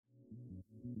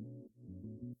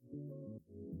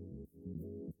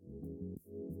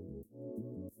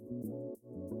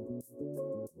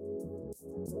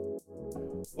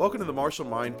Welcome to the Martial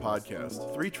Mind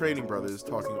Podcast. Three training brothers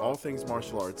talking all things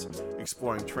martial arts,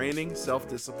 exploring training,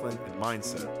 self-discipline, and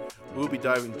mindset. We will be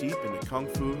diving deep into Kung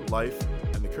Fu, life,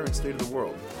 and the current state of the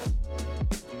world.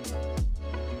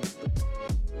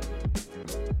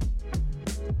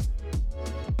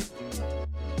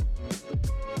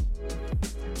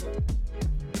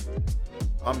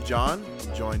 I'm John,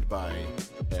 joined by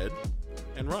Ed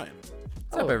and Ryan.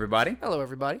 What's up, everybody? Hello,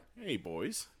 everybody. Hey,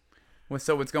 boys. What's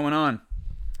going on?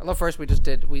 I love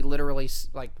we literally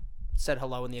said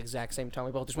hello in the exact same time.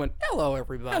 We both just went, hello,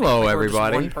 everybody. Hello, Like we're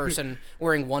everybody. just one person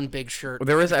wearing one big shirt. Well,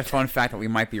 there is that fun fact that we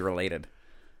might be related.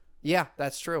 Yeah,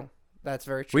 that's true. That's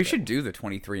very true. We should do the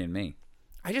 23andMe.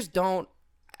 I just don't.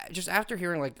 Just after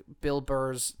hearing like Bill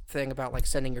Burr's thing about like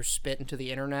sending your spit into the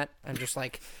internet and just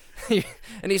like,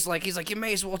 and he's like, you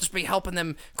may as well just be helping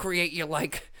them create your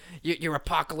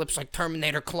apocalypse like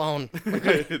Terminator clone.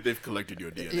 They've collected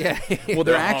your DNA. Yeah. Well,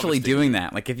 they're actually doing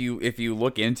that. Like if you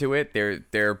look into it,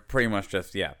 they're pretty much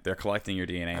just they're collecting your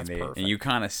DNA and you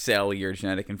kind of sell your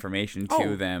genetic information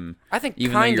to them. I think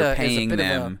even though you're paying is a bit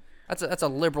them. That's a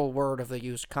liberal word of the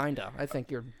use, kinda. I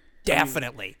think you're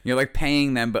definitely. You're like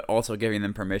paying them, but also giving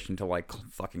them permission to like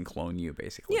fucking clone you,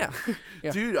 basically. Yeah.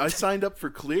 Dude, I signed up for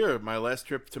Clear my last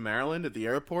trip to Maryland at the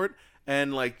airport,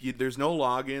 and there's no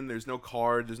login, there's no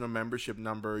card, there's no membership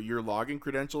number. Your login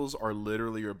credentials are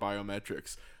literally your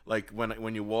biometrics. Like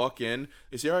when you walk in,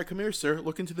 they say, "All right, come here, sir.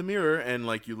 Look into the mirror," and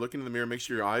like you look into the mirror, make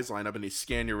sure your eyes line up, and they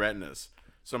scan your retinas.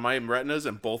 So my retinas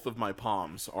and both of my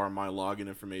palms are my login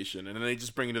information, and then they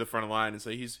just bring you to the front of the line and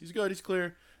say, "He's good, he's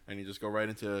clear." And you just go right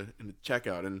into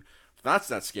checkout, and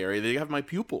that's not scary. They have my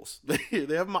pupils. They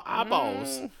have my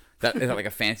eyeballs. Is that like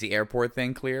a fancy airport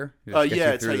thing? Clear? Yeah,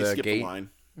 it's how you skip the line.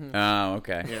 Oh,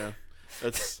 okay. Yeah,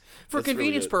 that's for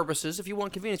convenience really purposes. If you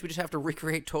want convenience, we just have to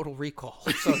recreate Total Recall.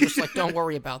 So just don't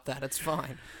worry about that. It's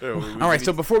fine. All right,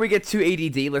 so before we get to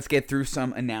ADD, let's get through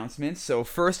some announcements. So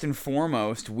first and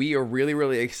foremost, we are really,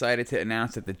 really excited to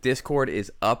announce that the Discord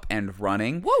is up and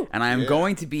running. Woo! And I am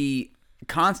going to be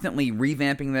constantly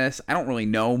revamping this. I don't really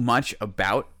know much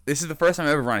about this. Is the first time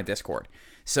I've ever run a Discord.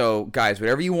 So guys,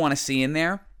 whatever you want to see in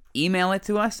there, email it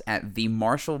to us at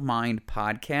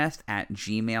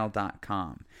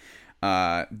themartialmindpodcast@gmail.com.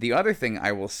 The other thing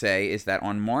I will say is that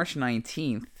on March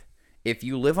 19th, if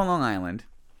you live on Long Island,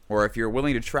 or if you're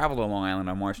willing to travel to Long Island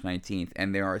on March 19th,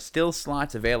 and there are still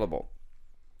slots available,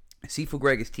 Sifu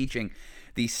Greg is teaching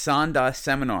the Sanda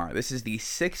Seminar. This is the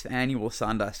 6th annual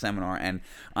Sanda Seminar, and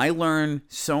I learn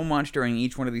so much during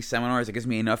each one of these seminars. It gives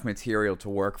me enough material to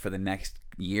work for the next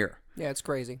year. Yeah, it's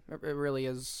crazy. It really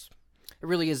is. It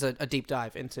really is a deep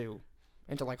dive into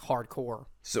like hardcore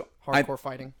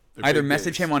fighting. Either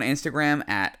message him on Instagram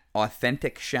at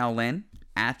Authentic Shaolin,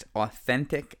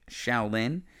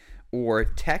 or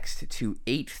text to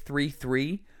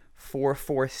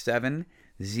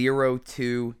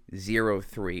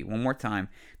 833-447-0203. One more time,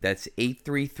 that's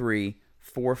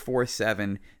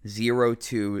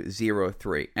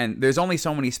 833-447-0203. And there's only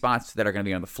so many spots that are going to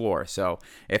be on the floor, so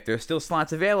if there's still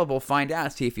slots available, find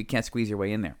out, see if you can't squeeze your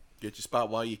way in there. Get your spot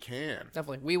while you can.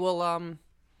 Definitely. We will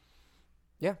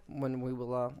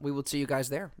we will see you guys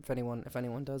there if anyone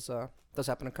does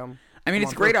happen to come. I mean,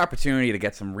 it's a great opportunity to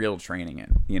get some real training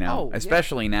in,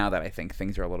 especially now that I think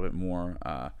things are a little bit more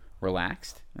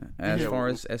relaxed as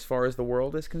far as the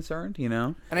world is concerned,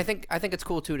 And I think it's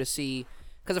cool too to see,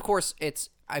 because of course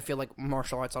I feel like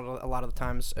martial arts a lot of the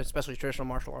times, especially traditional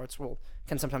martial arts,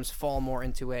 can sometimes fall more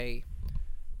into a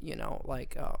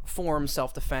form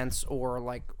self-defense or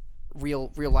like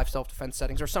real life self-defense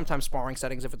settings, or sometimes sparring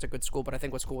settings if it's a good school. But I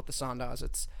think what's cool with the Sanda is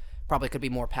it's probably could be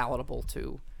more palatable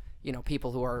to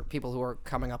people who are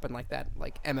coming up in like that,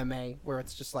 like MMA, where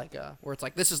it's just like where it's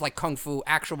like this is like kung fu,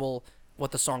 actual,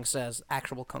 what the song says,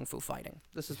 actual kung fu fighting.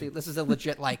 This is a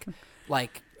legit like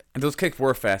and those kicks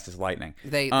were fast as lightning.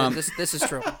 This is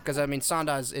true, because I mean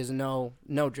Sanda is no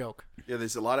joke. Yeah,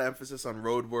 there's a lot of emphasis on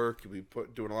road work. We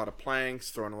doing a lot of planks,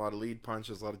 throwing a lot of lead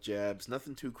punches, a lot of jabs.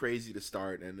 Nothing too crazy to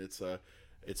start, and it's a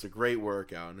great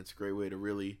workout, and it's a great way to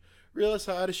really realize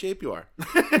how out of shape you are.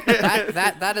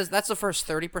 That's the first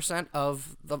 30%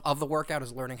 of the workout,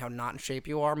 is learning how not in shape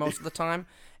you are most of the time,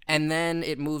 and then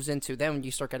it moves into when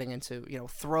you start getting into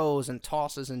throws and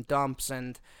tosses and dumps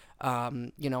and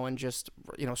and just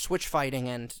switch fighting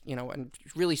and and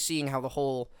really seeing how the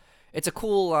whole. It's a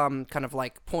cool kind of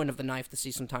like point of the knife to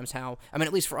see sometimes how, I mean,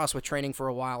 at least for us with training for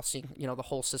a while, seeing, the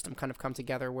whole system kind of come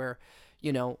together where,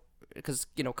 because,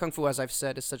 Kung Fu, as I've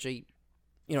said, is such a,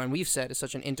 and we've said, is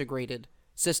such an integrated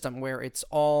system where it's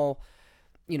all,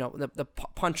 the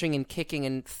punching and kicking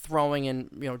and throwing and,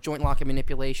 joint lock and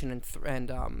manipulation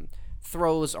and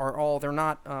throws are all, they're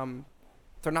not,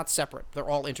 they're not separate. They're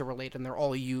all interrelated, and they're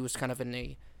all used kind of in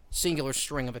a singular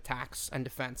string of attacks and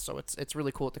defense. So it's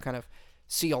really cool to kind of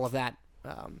see all of that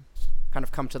kind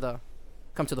of come to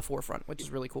the forefront, which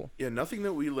is really cool. Yeah, nothing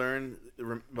that we learn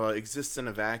exists in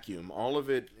a vacuum. All of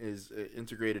it is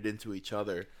integrated into each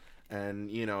other. And,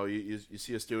 you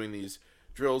see us doing these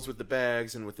drills with the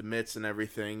bags and with the mitts and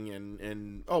everything.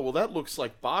 And oh, well, that looks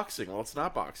like boxing. Well, it's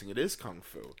not boxing. It is Kung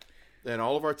Fu. And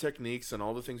all of our techniques and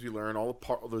all the things we learn, all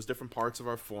those different parts of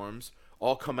our forms,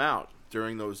 all come out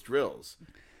during those drills.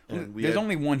 And there's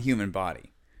only one human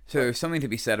body. So there's something to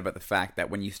be said about the fact that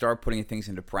when you start putting things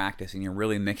into practice and you're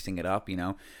really mixing it up,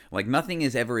 like nothing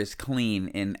is ever as clean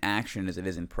in action as it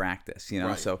is in practice,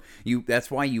 Right. So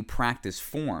that's why you practice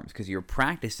forms, because you're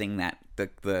practicing that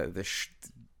the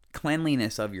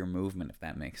cleanliness of your movement, if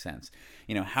that makes sense.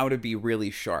 How to be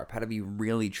really sharp, how to be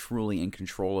really truly in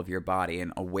control of your body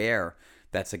and aware.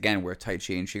 That's, again, where Tai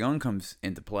Chi and Qigong comes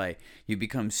into play. You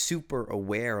become super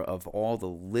aware of all the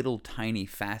little tiny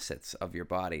facets of your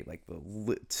body, like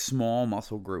the small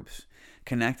muscle groups,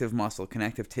 connective muscle,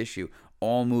 connective tissue,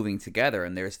 all moving together.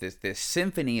 And there's this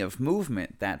symphony of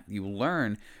movement that you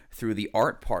learn through the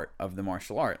art part of the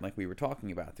martial art, like we were talking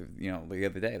about the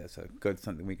other day. That's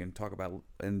something we can talk about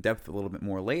in depth a little bit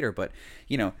more later. But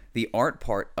the art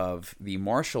part of the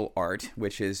martial art,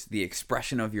 which is the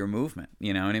expression of your movement,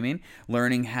 you know what I mean?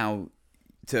 Learning how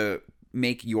to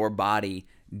make your body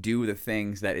do the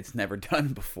things that it's never done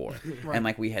before. Right. And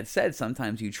like we had said,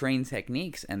 sometimes you train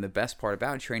techniques, and the best part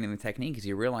about training the technique is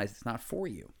you realize it's not for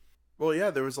you. Well,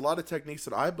 yeah, there was a lot of techniques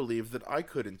that I believe that I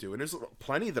couldn't do, and there's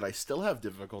plenty that I still have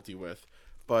difficulty with.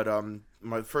 But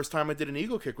my first time I did an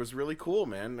eagle kick was really cool,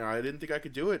 man. I didn't think I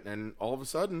could do it, and all of a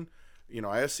sudden,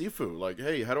 I asked Sifu, like,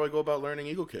 hey, how do I go about learning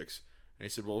eagle kicks? And he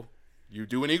said, well, you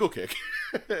do an eagle kick.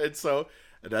 And so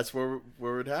that's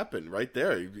where it happened, right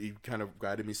there. He kind of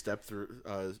guided me steps,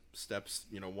 1,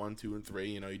 2, and 3.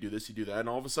 You do this, you do that, and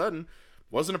all of a sudden,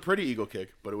 wasn't a pretty eagle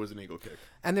kick, but it was an eagle kick.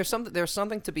 And there's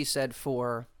something to be said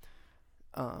for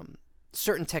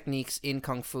certain techniques in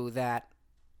Kung Fu that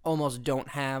almost don't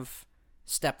have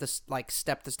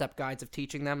step-to-step guides of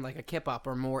teaching them, like a kip up,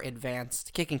 or more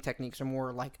advanced kicking techniques, or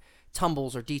more like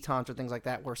tumbles or detents or things like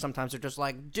that, where sometimes they're just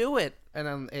like, do it, and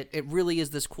then it really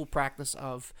is this cool practice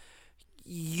of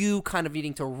you kind of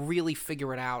needing to really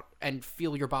figure it out and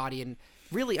feel your body, and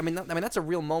really, I mean that's a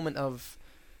real moment of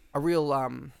a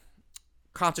real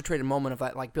concentrated moment of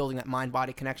that, like building that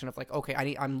mind-body connection of like,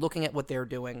 okay, I'm looking at what they're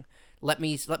doing. Let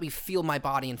me feel my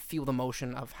body and feel the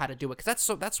motion of how to do it, because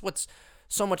that's what's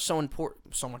so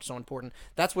important.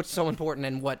 That's what's so important,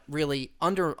 and what really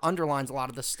underlines a lot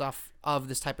of the stuff of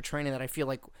this type of training that I feel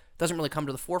like doesn't really come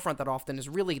to the forefront that often, is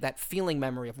really that feeling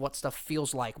memory of what stuff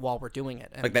feels like while we're doing it.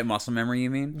 And like that muscle memory, you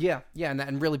mean? Yeah,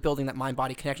 and really building that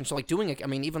mind-body connection. So like doing it, I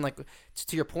mean, even like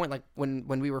to your point, like when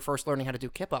we were first learning how to do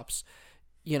kip-ups,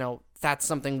 that's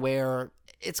something where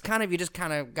it's kind of, you just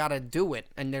kind of gotta do it,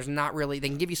 and there's not really, they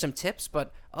can give you some tips,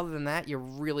 but other than that, you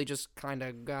really just kind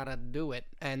of gotta do it.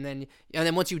 And then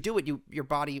once you do it, your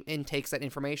body intakes that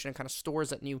information and kind of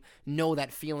stores it, and you know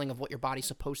that feeling of what your body's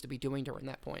supposed to be doing during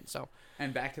that point. So,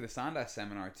 and back to the Sandas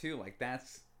seminar too, like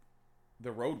that's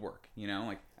the road work,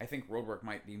 like I think road work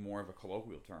might be more of a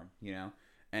colloquial term,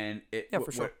 and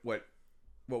for sure. What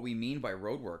we mean by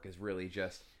road work is really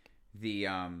just the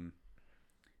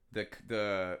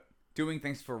doing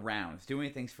things for rounds,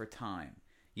 doing things for time,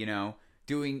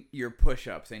 doing your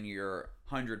push-ups and your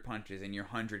 100 punches and your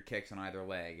 100 kicks on either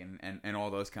leg, and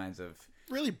all those kinds of,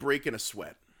 really breaking a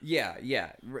sweat. Yeah,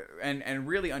 and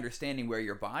really understanding where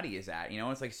your body is at.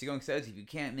 It's like Qigong says, if you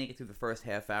can't make it through the first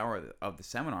half hour of the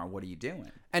seminar, what are you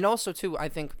doing? And also too, I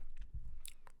think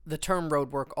the term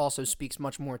road work also speaks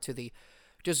much more to the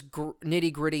just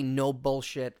nitty-gritty, no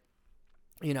bullshit,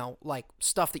 like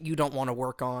stuff that you don't want to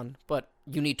work on, but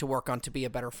you need to work on to be a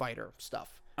better fighter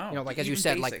stuff. Oh, like as you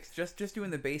said, basics. Like just doing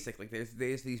the basic. Like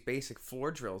there's these basic floor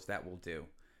drills that we'll do,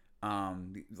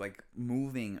 like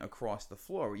moving across the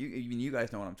floor. You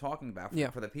guys know what I'm talking about.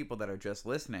 For the people that are just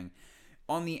listening,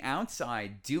 on the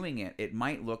outside doing it, it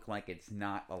might look like it's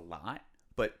not a lot,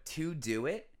 but to do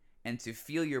it and to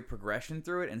feel your progression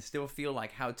through it and still feel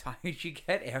like how tired you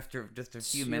get after just a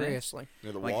few minutes.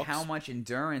 Yeah, like walks. How much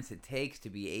endurance it takes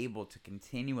to be able to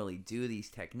continually do these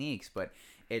techniques. But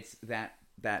it's that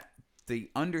the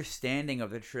understanding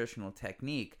of the traditional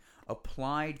technique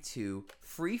applied to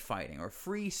free fighting or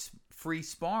free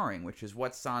sparring, which is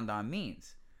what Sandan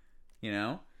means.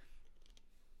 The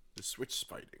switch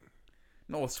fighting.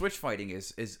 No, switch fighting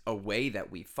is a way that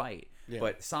we fight. Yeah.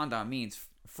 But Sandan means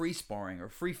free sparring or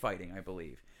free fighting, I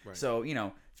believe. Right. So,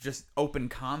 just open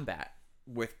combat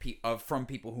with from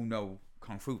people who know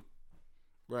Kung Fu.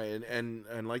 Right,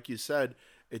 and like you said,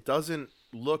 it doesn't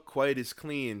look quite as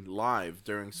clean live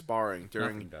during sparring.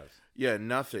 Nothing does. Yeah,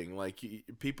 nothing. Like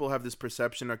people have this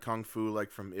perception of kung fu, like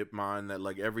from Ip Man, that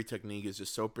like every technique is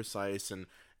just so precise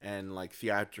and like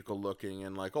theatrical looking,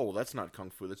 and like, oh, well, that's not kung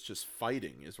fu, that's just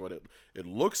fighting, is what it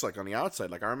looks like on the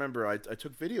outside. Like I remember I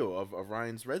took video of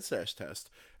Ryan's Red Sash test,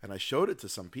 and I showed it to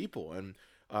some people, and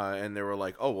they were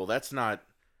like, oh, well, that's not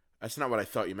what I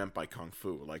thought you meant by kung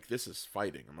fu. Like, this is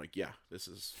fighting. I'm like, yeah, this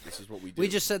is what we do. We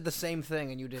just said the same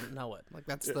thing and you didn't know it. Like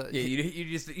that's the Yeah,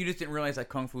 you just didn't realize that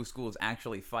kung fu schools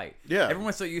actually fight. Yeah.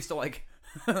 Everyone's so used to like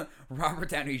Robert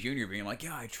Downey Jr. being like,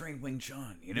 yeah, I trained Wing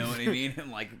Chun, you know what I mean,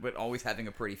 and like, but always having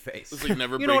a pretty face. It's like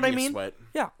never You know what I breaking a mean? sweat.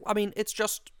 Yeah, I mean it's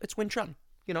Wing Chun.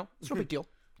 You know, it's no big deal.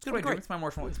 It's gonna be great. It's my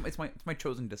martial. It's my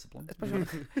chosen discipline.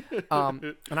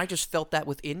 And I just felt that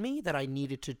within me that I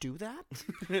needed to do that.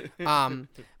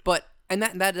 But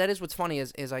that is what's funny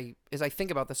is I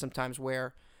think about this sometimes,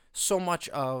 where so much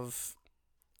of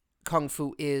kung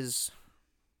fu is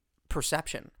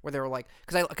perception, where they were like,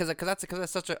 because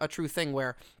that's such a true thing,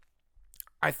 where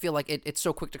I feel like it's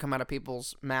so quick to come out of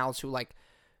people's mouths who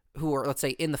are, let's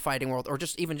say, in the fighting world or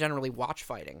just even generally watch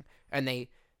fighting, and they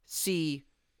see,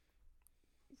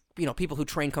 you know, people who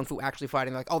train kung fu actually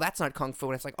fighting, like, oh, that's not kung fu,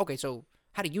 and it's like, okay, so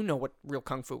how do you know what real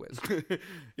kung fu is?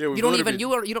 Yeah,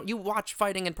 you watch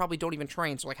fighting and probably don't even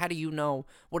train. So like, how do you know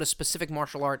what a specific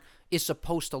martial art is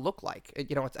supposed to look like?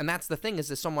 You know, and that's the thing, is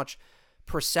there's so much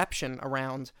perception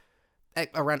around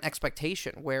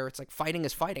expectation, where it's like fighting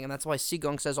is fighting, and that's why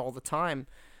Sigong says all the time,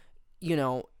 you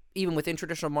know, even within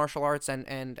traditional martial arts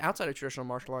and outside of traditional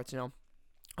martial arts, you know,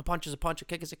 a punch is a punch, a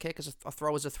kick is a kick, a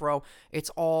throw is a throw. It's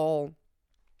all,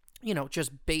 you know,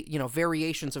 just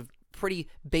variations of pretty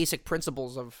basic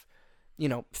principles of, you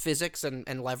know, physics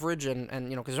and leverage and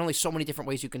you know, because there's only so many different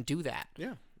ways you can do that.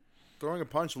 Yeah. Throwing a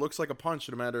punch looks like a punch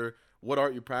no matter what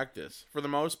art you practice. For the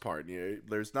most part,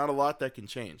 there's not a lot that can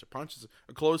change.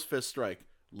 A closed fist strike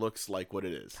looks like what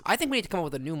it is. I think we need to come up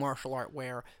with a new martial art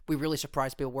where we really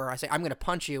surprise people, where I say, I'm going to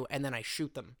punch you, and then I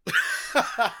shoot them.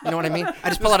 You know what I mean? I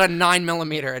just pull out a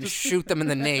 9mm and shoot them in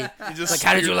the knee. It's like,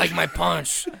 how did you like my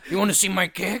punch? You want to see my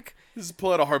kick? Just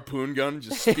pull out a harpoon gun,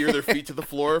 just spear their feet to the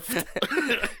floor.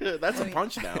 That's a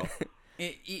punch now.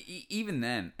 Even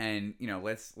then, and you know,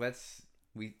 let's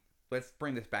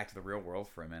bring this back to the real world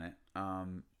for a minute.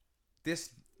 This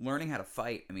learning how to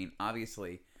fight. I mean,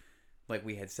 obviously, like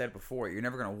we had said before, you're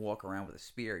never going to walk around with a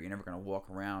spear. You're never going to walk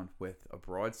around with a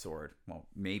broadsword. Well,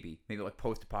 maybe like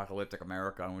post-apocalyptic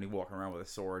America, when you walk around with a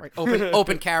sword. Like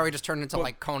open carry just turned into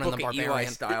like Conan the Barbarian Eli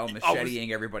style,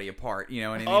 macheting everybody apart. You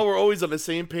know what I mean? Oh, we're always on the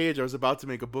same page. I was about to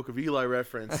make a Book of Eli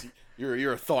reference.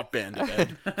 You're a thought bandit,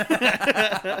 Ed.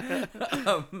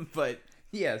 But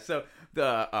yeah, so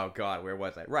oh god, where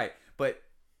was I? Right, but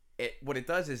what it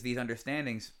does is these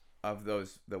understandings of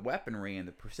the weaponry and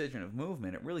the precision of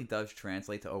movement, it really does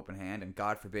translate to open hand, and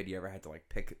God forbid you ever had to like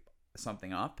pick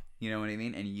something up, you know what I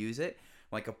mean, and use it.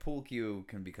 Like a pool cue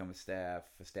can become a staff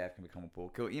can become a pool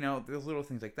cue, you know, there's little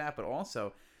things like that. But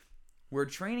also, we're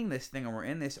training this thing and we're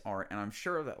in this art, and I'm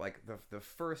sure that like the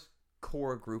first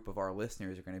core group of our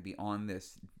listeners are going to be on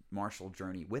this martial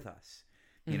journey with us,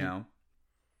 you know,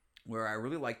 where I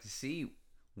really like to see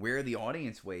where the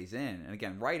audience weighs in. And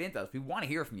again, write into us. We want to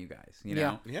hear from you guys, you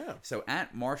know? Yeah. So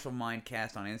at Martial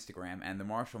Mindcast on Instagram and the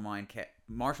Martial Mind Podcast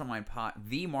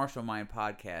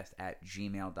at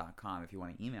gmail.com if you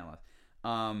want to email us.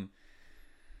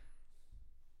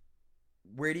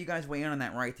 Where do you guys weigh in on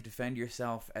that right to defend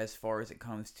yourself as far as it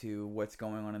comes to what's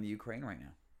going on in the Ukraine right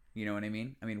now? You know what I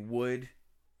mean? I mean, would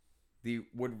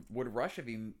Russia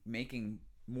be making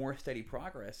more steady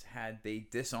progress had they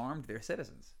disarmed their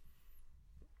citizens?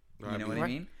 You know what I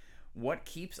mean? What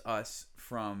keeps us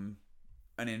from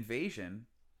an invasion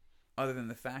other than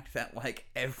the fact that, like,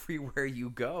 everywhere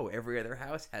you go, every other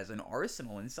house has an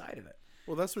arsenal inside of it?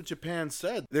 Well, that's what Japan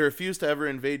said. They refused to ever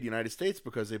invade the United States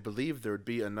because they believed there would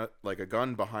be a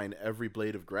gun behind every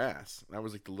blade of grass. That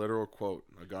was like the literal quote,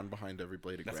 a gun behind every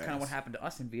blade of grass. That's kind of what happened to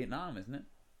us in Vietnam, isn't it?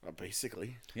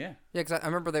 Basically. Yeah. Yeah, because I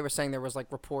remember they were saying there was,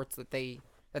 like, reports that they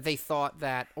thought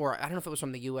that, or I don't know if it was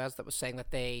from the U.S. that was saying that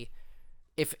they...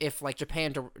 If like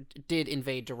Japan did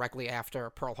invade directly after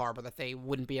Pearl Harbor, that they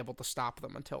wouldn't be able to stop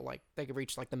them until like they could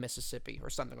reach like the Mississippi or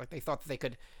something. Like they thought that they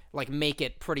could like make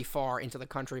it pretty far into the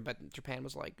country, but Japan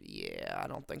was like, yeah, I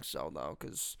don't think so though,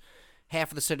 because half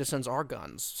of the citizens are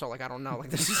guns. So like I don't know, like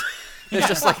there's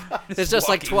just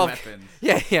like 12 weapons.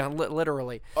 Yeah,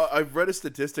 literally. I've read a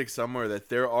statistic somewhere that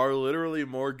there are literally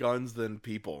more guns than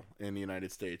people in the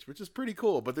United States, which is pretty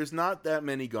cool. But there's not that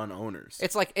many gun owners.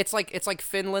 It's like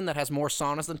Finland that has more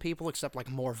saunas than people, except like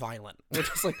more violent. Which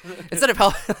is like instead of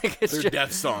hell, like it's They're just,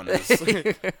 death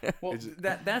saunas. Well,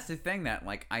 that's the thing that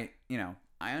like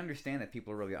I understand that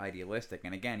people are really idealistic,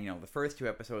 and again, the first 2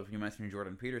 episodes we mentioned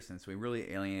Jordan Peterson, so we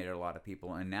really alienated a lot of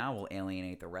people, and now we'll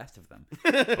alienate the rest of them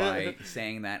by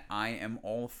saying that I am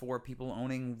all for people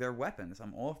owning their weapons.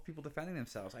 I'm all for people defending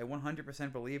themselves. I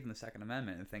 100% believe in the Second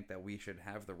Amendment and think that we should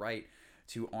have the right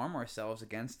to arm ourselves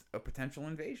against a potential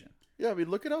invasion. Yeah, I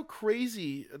mean, look at how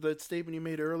crazy that statement you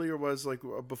made earlier was. Like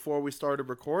before we started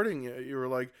recording, you were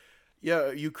like,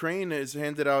 yeah, Ukraine has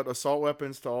handed out assault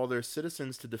weapons to all their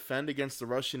citizens to defend against the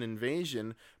Russian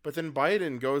invasion. But then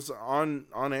Biden goes on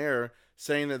air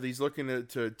saying that he's looking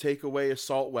to take away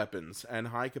assault weapons and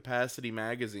high-capacity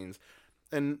magazines.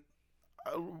 And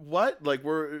what? Like,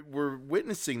 we're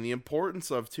witnessing the importance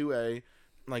of 2A,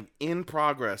 like, in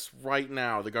progress right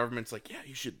now. The government's like, yeah,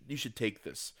 you should take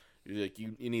this. Like,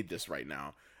 you need this right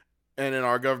now. And then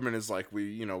our government is like,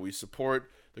 we support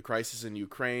the crisis in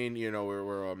Ukraine,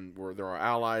 we're they're our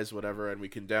allies, whatever, and we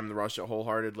condemn Russia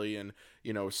wholeheartedly and,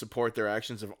 support their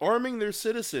actions of arming their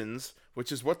citizens,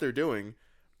 which is what they're doing,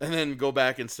 and then go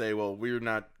back and say, well, we're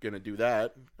not going to do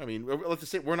that. I mean, let's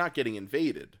just say we're not getting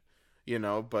invaded,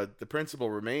 but the principle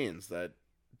remains that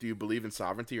do you believe in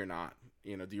sovereignty or not?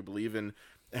 Do you believe in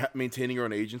maintaining your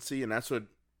own agency? And that's what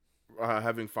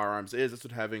having firearms is. That's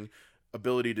what having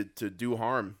ability to do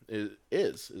harm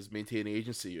is maintaining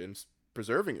agency and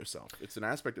preserving yourself. It's an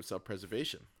aspect of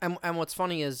self-preservation. And what's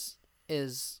funny is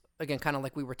again, kind of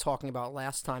like we were talking about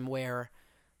last time, where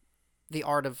the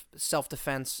art of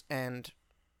self-defense and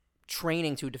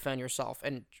training to defend yourself,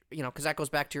 and because that goes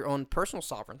back to your own personal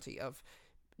sovereignty of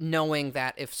knowing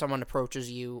that if someone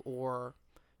approaches you, or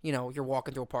you're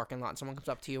walking through a parking lot and someone comes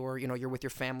up to you, or you're with your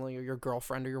family or your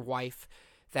girlfriend or your wife,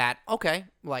 that okay,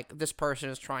 like this person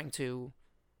is trying to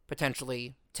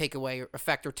potentially take away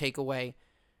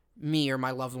me or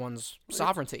my loved one's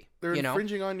sovereignty. They're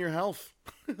infringing on your health.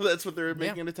 That's what they're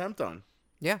making an attempt on.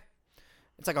 Yeah.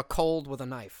 It's like a cold with a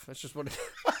knife. That's just what it is.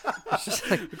 It's just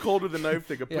like, a cold with a knife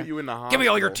that could put you in the hospital. Give me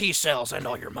all your T cells and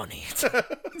all your money. It's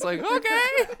like, okay.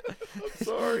 I'm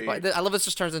sorry. But I love this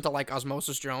just turns into like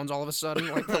Osmosis Jones all of a sudden.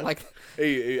 Like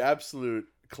a absolute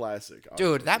classic.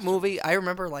 Dude, that movie, I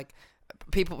remember like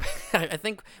people, I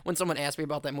think when someone asked me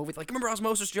about that movie, like, remember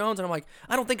Osmosis Jones? And I'm like,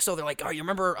 I don't think so. They're like, oh, you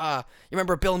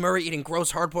remember Bill Murray eating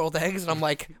gross hard-boiled eggs? And I'm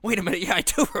like, wait a minute, yeah, I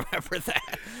do remember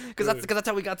that. Because that's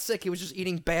how he got sick. He was just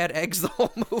eating bad eggs the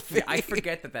whole movie. Yeah, I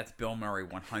forget that's Bill Murray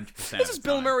 100%. This is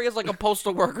Bill Murray as like a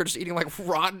postal worker just eating like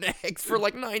rotten eggs for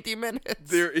like 90 minutes.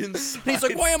 They're inside. And he's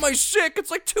like, why am I sick?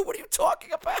 It's like, dude, what are you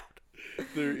talking about?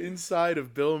 They're inside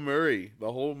of Bill Murray,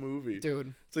 the whole movie.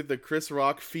 Dude. It's like the Chris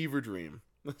Rock fever dream.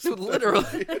 Dude,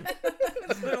 literally.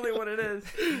 That's literally what it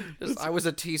is. I was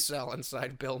a T cell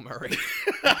inside Bill Murray.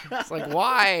 It's like,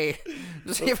 why?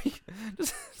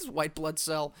 Just white blood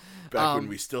cell. Back when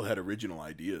we still had original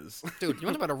ideas. Dude, you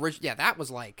want about original? Yeah, that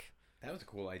was like. That was a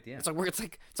cool idea. It's like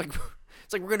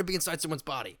we're gonna be inside someone's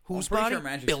body. Whose I'm pretty body? Sure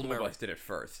Magic Bill School Murray. Bus did it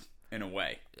first, in a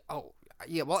way. Oh.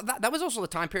 Yeah, well, that was also the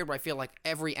time period where I feel like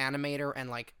every animator and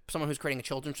like someone who's creating a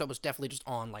children's show was definitely just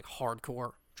on like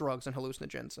hardcore drugs and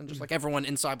hallucinogens, and just like everyone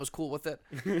inside was cool with it.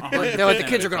 Like, the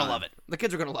kids are gonna love it. The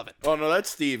kids are gonna love it. Oh no, that's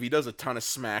Steve. He does a ton of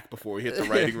smack before he hit the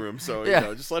writing room, so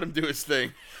just let him do his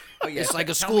thing. Oh, yeah. It's like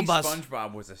a Tell school me bus.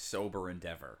 SpongeBob was a sober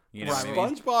endeavor. You know Right, what I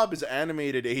mean? SpongeBob is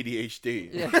animated ADHD.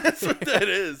 Yeah. That's what that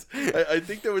is. I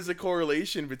think there was a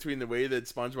correlation between the way that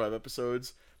SpongeBob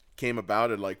episodes came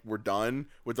about and like were done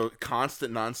with the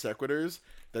constant non sequiturs,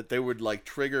 that they would like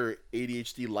trigger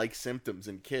ADHD like symptoms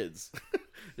in kids.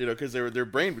 Because their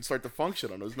brain would start to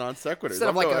function on those non sequiturs. Instead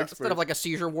of like a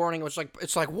seizure warning,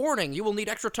 it's like warning, you will need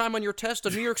extra time on your test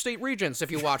of New York State Regents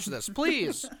if you watch this.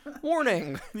 Please,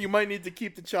 warning. You might need to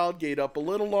keep the child gate up a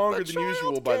little longer than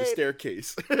usual by the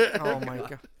staircase. Oh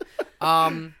my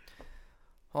god.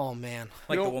 Oh man.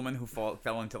 Like the woman who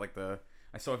fell into like the.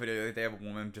 I saw a video the other day of a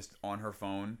woman just on her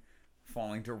phone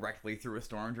falling directly through a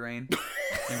storm drain.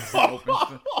 It's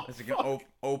like an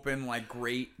open like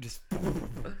grate. Just.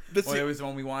 There was the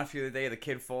one we watched the other day. The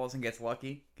kid falls and gets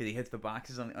lucky because he hits the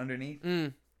boxes underneath.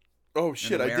 Oh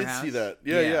shit! I did see that.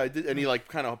 Yeah, I did. And he like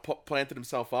kind of planted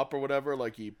himself up or whatever.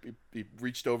 Like he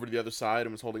reached over to the other side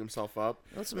and was holding himself up.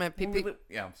 Listen, man,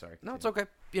 Yeah, I'm sorry. No, it's okay.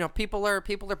 people are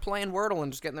playing Wordle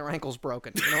and just getting their ankles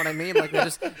broken. You know what I mean? Like you're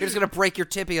just gonna break your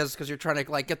tibias because you're trying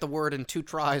to like get the word in 2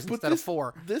 tries instead of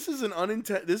 4. This is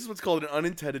This is what's called an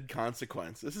unintended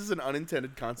consequence. This is an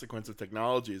unintended consequence of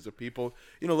technology. Is that people,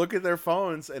 look at their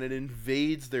phones and it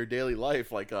invades their daily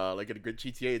life. Like at a good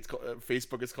GTA, it's called,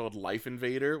 Facebook is called Life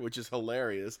Invader, which is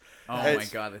hilarious. Oh my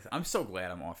god, I'm so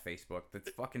glad I'm off Facebook. The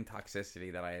fucking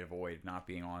toxicity that I avoid not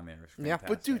being on there is fantastic. Yeah,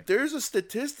 but dude, there's a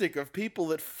statistic of people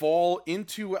that fall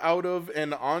into, out of,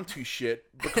 and onto shit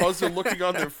because they're looking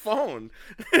on their phone.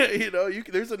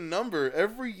 There's a number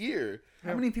every year.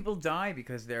 How many people die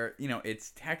because they're,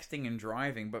 it's texting and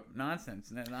driving, but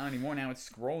nonsense. Not anymore. Now it's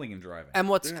scrolling and driving. And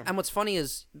what's funny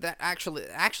is that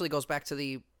actually goes back to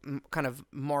the kind of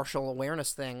martial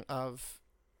awareness thing of,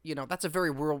 that's a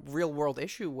very real world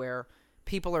issue where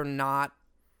people are not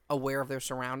aware of their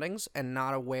surroundings and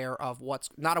not aware of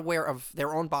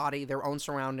their own body, their own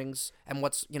surroundings, and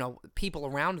what's people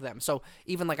around them. So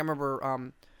even like I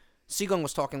remember Seagon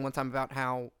was talking one time about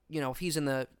how if he's in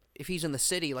the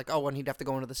city, like when he'd have to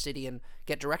go into the city and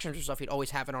get directions or stuff, he'd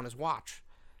always have it on his watch.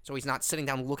 So he's not sitting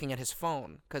down looking at his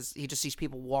phone because he just sees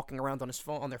people walking around on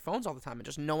their phones all the time, and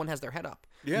just no one has their head up.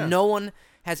 Yeah. No one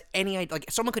has any idea. Like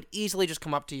someone could easily just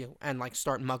come up to you and like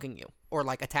start mugging you or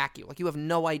like attack you. Like you have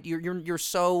no idea.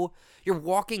 You're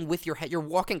walking with your head. You're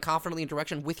walking confidently in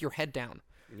direction with your head down.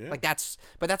 Yeah. Like that's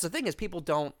the thing is people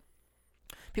don't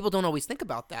always think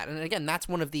about that. And again, that's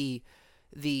one of the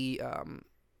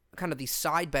kind of the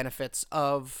side benefits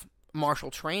of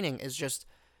martial training is just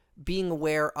being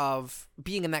aware of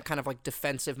being in that kind of like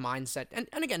defensive mindset, and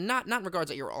again, not in regards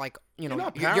that you're like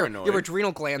your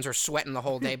adrenal glands are sweating the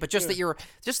whole day, but just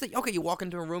that okay, you walk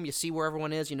into a room, you see where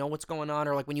everyone is, you know what's going on,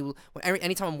 or like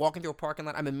anytime I'm walking through a parking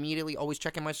lot, I'm immediately always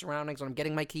checking my surroundings. When I'm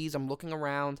getting my keys, I'm looking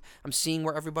around, I'm seeing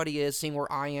where everybody is, seeing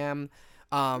where I am,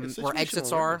 where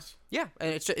exits are. Yeah,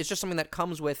 and it's just something that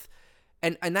comes with,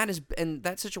 and that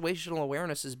situational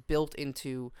awareness is built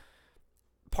into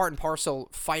part and parcel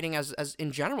fighting as in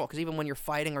general, because even when you're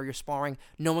fighting or you're sparring,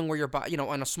 knowing where your body,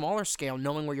 on a smaller scale,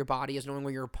 knowing where your body is, knowing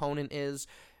where your opponent is,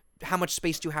 how much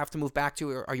space do you have to move back to,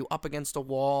 or are you up against a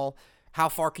wall, how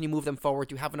far can you move them forward,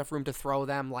 do you have enough room to throw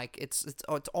them, like it's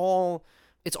all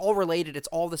related, it's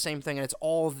all the same thing, and it's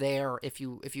all there if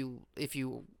you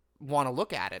want to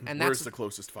look at it. And where's the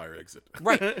closest fire exit?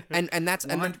 Right. and that's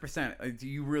 100%. Do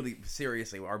you really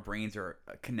seriously, our brains are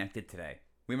connected today?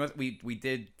 We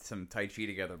did some Tai Chi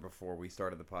together before we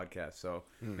started the podcast, so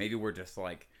maybe we're just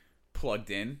like plugged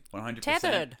in 100%.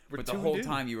 Tethered. But the whole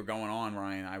time you were going on,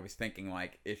 Ryan, I was thinking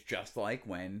like it's just like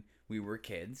when we were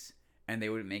kids and they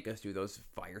would make us do those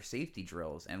fire safety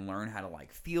drills and learn how to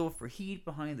like feel for heat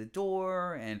behind the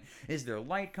door, and is there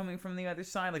light coming from the other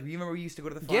side? Like, you remember we used to go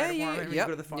to the fire department? You go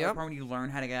to the fire department, you learn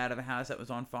how to get out of a house that was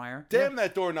on fire. Damn,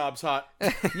 that doorknob's hot.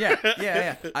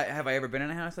 Yeah. Have I ever been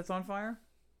in a house that's on fire?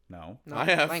 No, I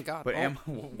have. Thank God. But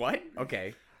what?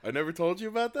 Okay. I never told you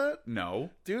about that? No.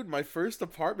 Dude, my first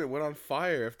apartment went on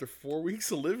fire after 4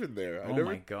 weeks of living there.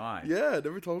 My God. Yeah, I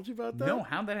never told you about that? No,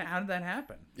 how did that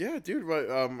happen? Yeah, dude,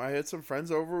 I had some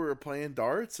friends over, we were playing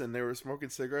darts, and they were smoking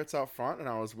cigarettes out front, and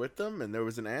I was with them, and there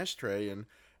was an ashtray, and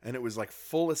it was like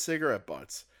full of cigarette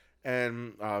butts.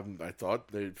 And I thought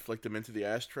they'd flicked them into the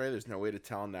ashtray. There's no way to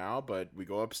tell now, but we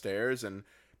go upstairs, and,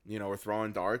 we're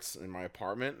throwing darts in my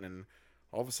apartment, and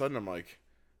all of a sudden I'm like,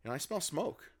 I smell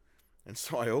smoke. And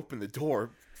so I opened the door,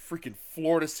 freaking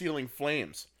floor-to-ceiling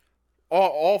flames.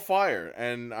 All fire.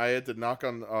 And I had to knock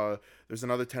on, there's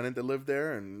another tenant that lived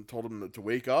there, and told him to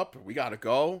wake up. We gotta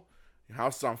go. Your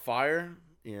house is on fire.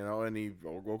 And he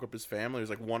woke up his family. It was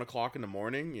like 1 o'clock in the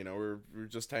morning. We were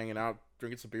just hanging out,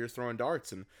 drinking some beers, throwing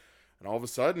darts. And all of a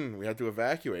sudden, we had to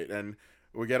evacuate. And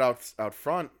we get out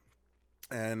front,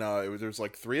 and there was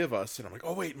like 3 of us. And I'm like,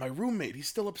 oh, wait, my roommate, he's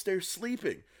still upstairs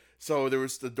sleeping. So there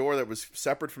was the door that was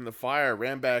separate from the fire,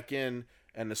 ran back in,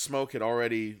 and the smoke had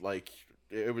already, like,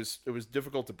 it was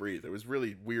difficult to breathe. It was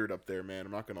really weird up there, man.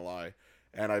 I'm not going to lie.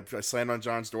 And I slammed on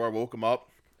John's door, woke him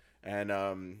up, and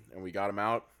we got him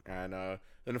out. And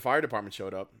then the fire department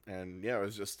showed up, and yeah, it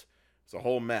was a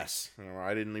whole mess.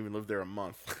 I didn't even live there a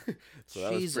month. So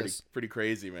that was pretty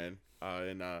crazy, man.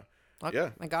 Yeah.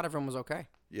 Thank God everyone was okay.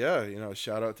 Yeah,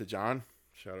 shout out to John.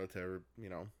 Shout out to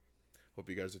hope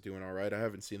you guys are doing all right. I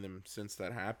haven't seen them since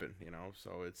that happened,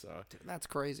 so it's Dude, that's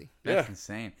crazy. That's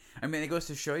insane. I mean, it goes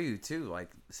to show you too, like,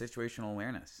 situational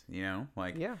awareness,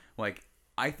 like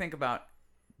I think about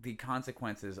the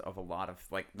consequences of a lot of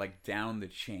like down the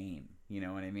chain, you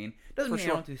know what I mean? Doesn't mean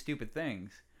I don't do stupid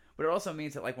things, but it also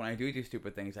means that, like, when I do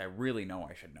stupid things, I really know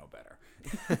I should know better.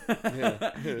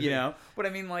 Yeah. But I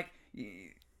mean, like,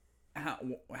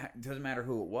 it doesn't matter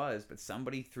who it was, but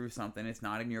somebody threw something. It's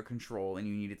not in your control, and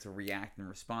you needed to react and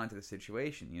respond to the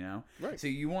situation. Right. So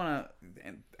you want to,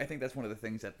 and I think that's one of the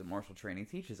things that the martial training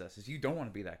teaches us is you don't want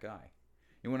to be that guy.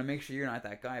 You want to make sure you're not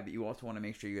that guy, but you also want to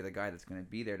make sure you're the guy that's going to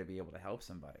be there to be able to help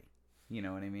somebody. You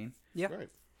know what I mean? Yeah, Right.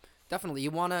 definitely.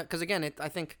 You want to, because again, I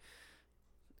think,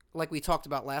 like we talked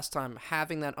about last time,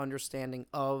 having that understanding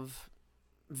of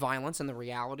violence and the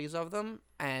realities of them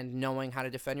and knowing how to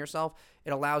defend yourself,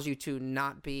 it allows you to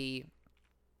not be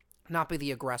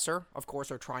the aggressor, of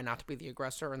course, or try not to be the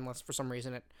aggressor unless for some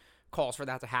reason it calls for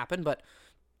that to happen,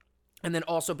 and then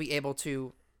also be able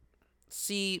to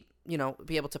see,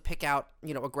 be able to pick out,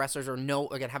 aggressors, or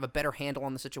have a better handle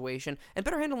on the situation, and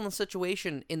better handle on the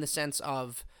situation in the sense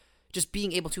of just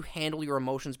being able to handle your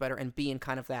emotions better and be in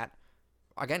kind of that,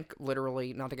 again,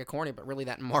 literally, not to get corny, but really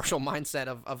that martial mindset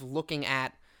of looking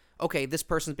at, okay, this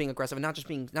person's being aggressive, and not just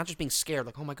being scared,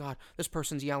 like, oh my god, this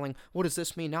person's yelling, what does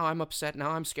this mean? Now I'm upset,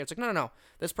 now I'm scared. It's like, no.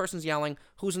 This person's yelling,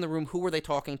 who's in the room, who are they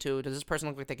talking to? Does this person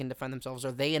look like they can defend themselves?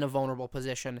 Are they in a vulnerable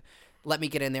position? Let me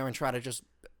get in there and try to just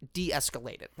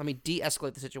de-escalate it. Let me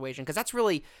de-escalate the situation, because that's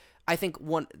really, I think,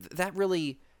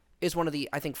 is one of the,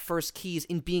 I think, first keys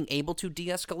in being able to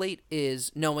de-escalate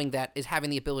is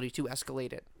having the ability to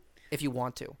escalate it if you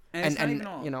want to. And it's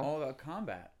not even all about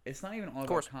combat. It's not even all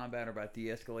about combat or about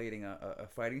de-escalating a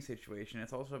fighting situation.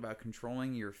 It's also about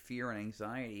controlling your fear and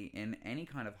anxiety in any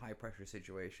kind of high-pressure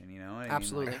situation, you know what I mean?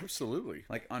 Absolutely. Absolutely.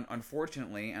 Like,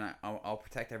 unfortunately, and I'll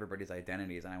protect everybody's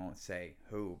identities, and I won't say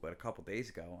who, but a couple days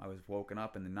ago, I was woken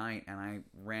up in the night, and I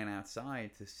ran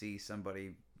outside to see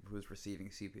somebody who was receiving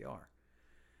CPR.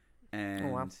 And... Oh,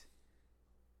 wow.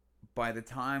 By the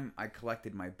time I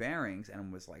collected my bearings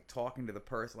and was like talking to the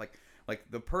person,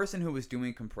 like the person who was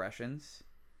doing compressions,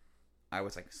 I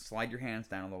was like, slide your hands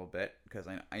down a little bit, because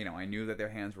I knew that their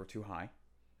hands were too high,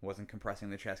 wasn't compressing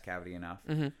the chest cavity enough,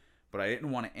 but I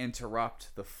didn't want to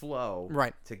interrupt the flow,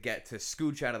 right, to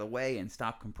scooch out of the way and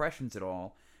stop compressions at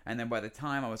all. And then by the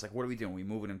time I was like, what are we doing? We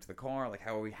moving him to the car? Like,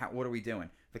 what are we doing?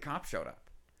 The cop showed up.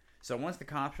 So once the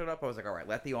cop showed up, I was like, all right,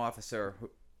 let the officer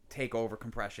take over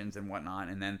compressions and whatnot.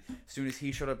 And then as soon as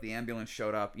he showed up, the ambulance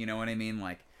showed up. You know what I mean?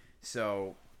 Like,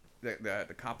 so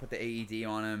the cop put the AED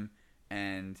on him,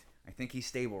 and I think he's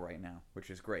stable right now, which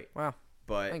is great. Wow.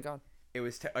 But thank God. It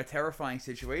was a terrifying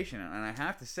situation, and I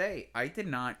have to say, I did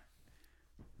not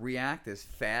react as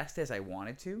fast as I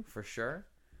wanted to, for sure.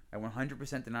 I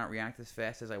 100% did not react as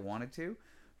fast as I wanted to,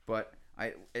 but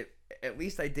at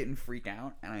least I didn't freak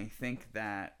out, and I think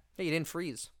that... Yeah, you didn't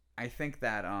freeze. I think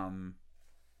that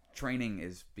training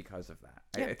is because of that.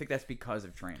 Yeah. I think that's because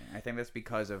of training. I think that's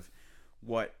because of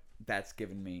what that's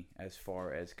given me as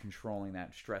far as controlling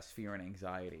that stress, fear, and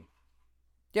anxiety.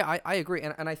 Yeah, I agree,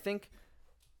 and I think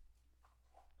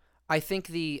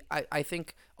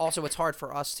also it's hard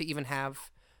for us to even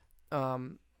have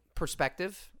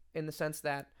perspective, in the sense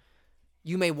that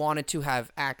you may wanted to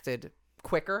have acted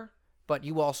quicker, but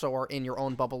you also are in your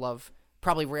own bubble of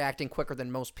probably reacting quicker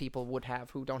than most people would have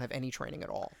who don't have any training at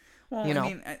all. Well, I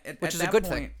mean, which is a good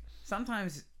thing.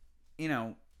 Sometimes,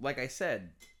 like I said,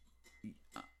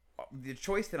 the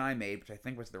choice that I made, which I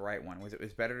think was the right one, was it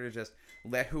was better to just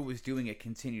let who was doing it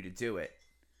continue to do it,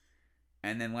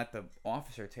 and then let the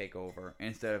officer take over,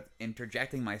 instead of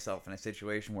interjecting myself in a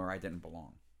situation where I didn't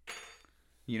belong.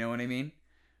 You know what I mean?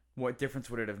 What difference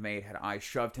would it have made had I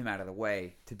shoved him out of the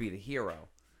way to be the hero?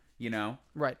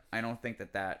 Right. I don't think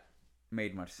that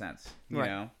made much sense, you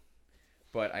know?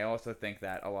 But I also think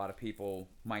that a lot of people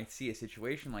might see a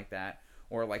situation like that,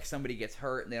 or like somebody gets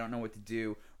hurt and they don't know what to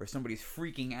do, or somebody's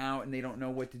freaking out and they don't know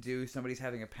what to do, somebody's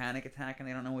having a panic attack and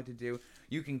they don't know what to do.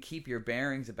 You can keep your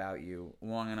bearings about you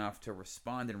long enough to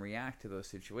respond and react to those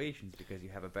situations, because you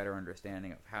have a better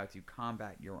understanding of how to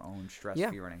combat your own stress,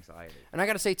 fear, and anxiety. And I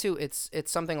got to say too, it's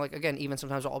something like, again, even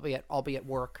sometimes I'll be at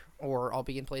work, or I'll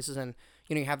be in places, and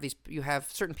you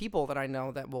have certain people that I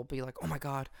know that will be like, oh my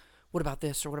God, what about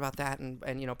this or what about that?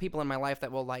 And people in my life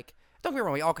that will, like, don't get me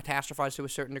wrong, we all catastrophize to a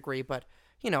certain degree, but,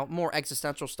 more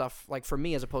existential stuff, like, for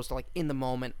me, as opposed to, like, in the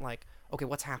moment, like, okay,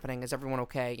 what's happening? Is everyone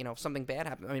okay? If something bad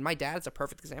happens. I mean, my dad's a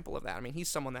perfect example of that. I mean, he's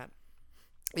someone that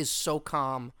is so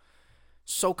calm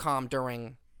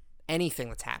during anything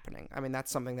that's happening. I mean,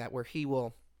 that's something that where he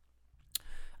will,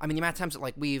 the amount of times that,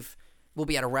 like, we'll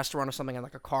be at a restaurant or something and,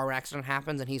 like, a car accident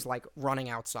happens and he's, like, running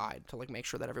outside to, like, make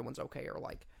sure that everyone's okay, or,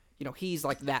 like, he's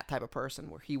like that type of person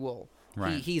where he will,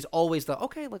 he's always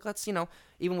okay, like, let's,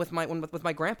 even with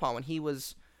my grandpa, when he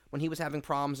was having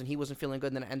problems and he wasn't feeling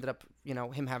good, and then it ended up,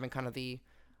 him having kind of the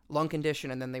lung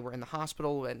condition, and then they were in the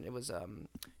hospital, and it was a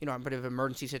bit of an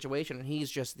emergency situation, and he's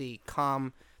just the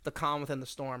calm within the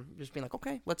storm, just being like,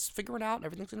 okay, let's figure it out,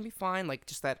 everything's gonna be fine, like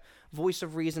just that voice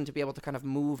of reason to be able to kind of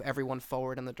move everyone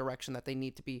forward in the direction that they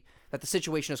need to be, that the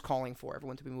situation is calling for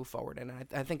everyone to be moved forward. And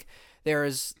I think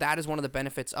that is one of the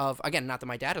benefits of, again, not that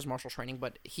my dad has martial training,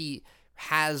 but he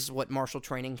has what martial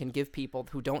training can give people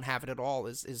who don't have it at all,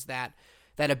 is that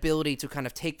ability to kind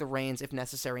of take the reins if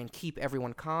necessary and keep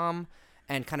everyone calm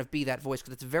and kind of be that voice,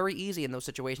 because it's very easy in those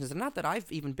situations. And not that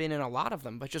I've even been in a lot of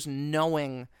them, but just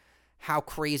knowing how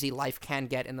crazy life can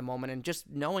get in the moment, and just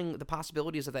knowing the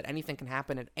possibilities of that anything can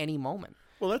happen at any moment.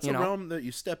 Well, that's a realm that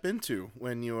you step into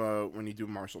when you do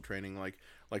martial training, like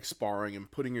sparring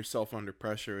and putting yourself under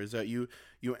pressure. Is that you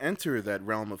enter that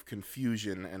realm of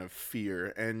confusion and of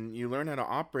fear, and you learn how to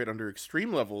operate under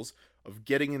extreme levels of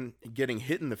getting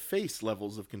hit in the face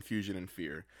levels of confusion and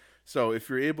fear. So if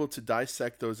you're able to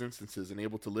dissect those instances and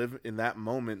able to live in that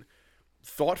moment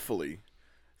thoughtfully,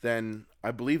 then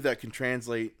I believe that can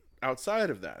translate outside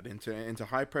of that into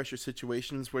high pressure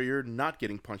situations where you're not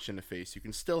getting punched in the face. You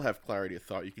can still have clarity of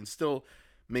thought. You can still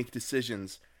make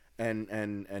decisions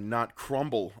and not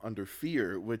crumble under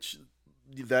fear, which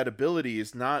that ability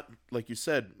is not, like you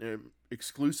said,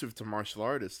 exclusive to martial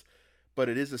artists, but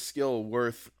it is a skill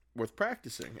worth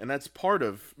practicing. And that's part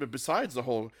of, besides the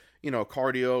whole,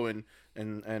 cardio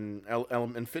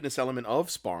and fitness element of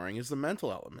sparring, is the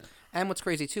mental element. And what's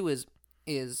crazy too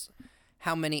is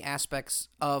how many aspects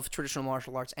of traditional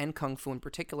martial arts and kung fu in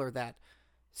particular that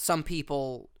some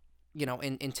people,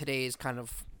 in today's kind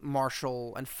of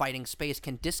martial and fighting space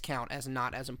can discount as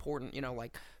not as important,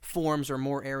 like forms or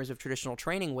more areas of traditional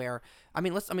training where,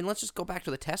 let's just go back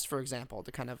to the test, for example,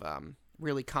 to kind of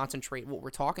really concentrate what we're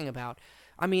talking about.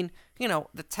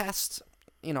 The test,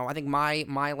 I think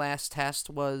my last test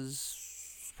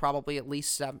was probably at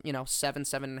least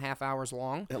 7.5 hours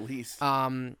long. At least.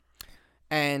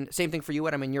 And same thing for you,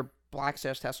 Ed. Your Black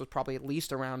Sash test was probably at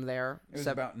least around there. It was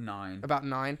about 9. About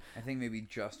 9. I think maybe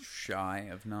just shy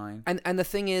of 9. And the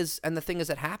thing is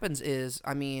that happens is,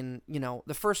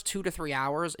 the first 2 to 3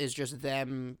 hours is just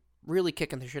them really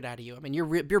kicking the shit out of you.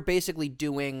 You're basically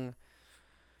doing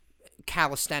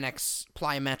calisthenics,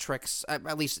 plyometrics,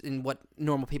 at least in what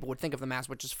normal people would think of them as,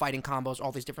 which is fighting combos,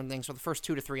 all these different things for the first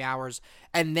 2 to 3 hours,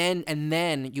 and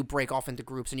then you break off into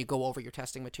groups and you go over your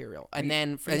testing material.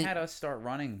 And he had us start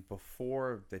running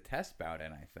before the test bout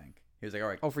in, I think. He was like, all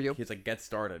right. Oh, for you? He's like, get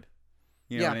started.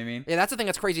 You know what I mean? Yeah, that's the thing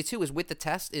that's crazy too, is with the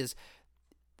test is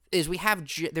we have,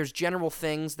 there's general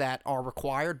things that are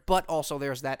required, but also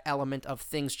there's that element of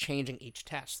things changing each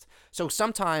test. So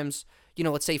sometimes,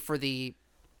 let's say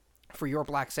for your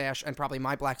Black Sash and probably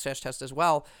my Black Sash test as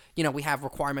well, we have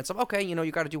requirements of, okay,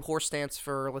 you got to do horse stance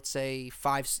for, let's say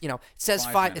 5, it says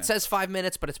 5 it says 5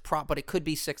 minutes, but but it could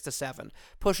be 6 to 7.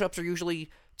 Push-ups are usually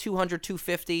 200,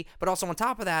 250, but also on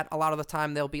top of that, a lot of the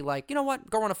time they'll be like, you know what,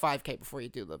 go run a 5K before you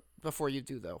do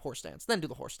the horse stance, then do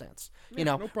the horse stance.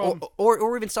 No problem.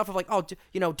 Or even stuff of like,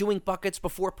 doing buckets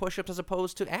before push-ups as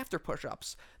opposed to after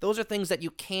push-ups. Those are things that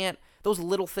those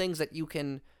little things that you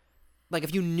can, like,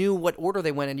 if you knew what order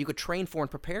they went in, you could train for and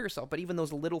prepare yourself. But even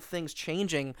those little things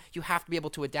changing, you have to be able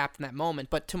to adapt in that moment.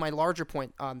 But to my larger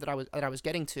point that I was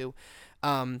getting to,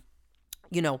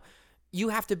 you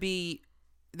have to be.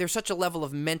 There's such a level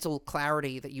of mental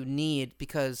clarity that you need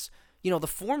because the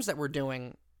forms that we're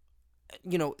doing,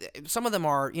 some of them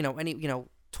are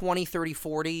 20, 30,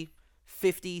 40,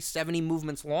 50, 70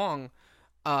 movements long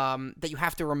that you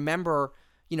have to remember.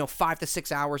 5 to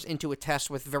 6 hours into a test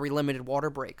with very limited water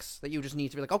breaks that you just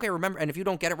need to be like, okay, remember. And if you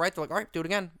don't get it right, they're like, all right, do it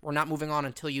again. We're not moving on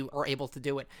until you are able to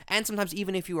do it. And sometimes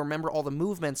even if you remember all the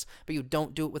movements, but you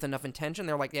don't do it with enough intention,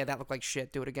 they're like, yeah, that looked like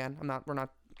shit. Do it again. We're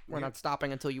not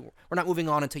stopping we're not moving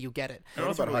on until you get it. It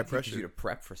also really teaches you to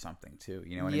prep for something too.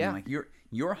 You know what I mean? Like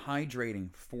you're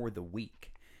hydrating for the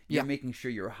week. You're making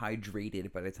sure you're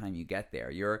hydrated by the time you get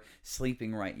there. You're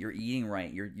sleeping right. You're eating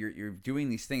right. You're doing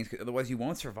these things, 'cause otherwise you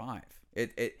won't survive.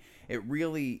 It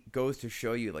really goes to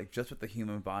show you like just what the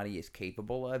human body is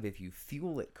capable of if you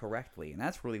fuel it correctly, and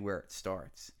that's really where it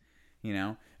starts.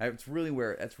 That's really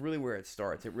where it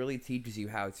starts. It really teaches you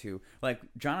how to, like,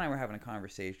 John and I were having a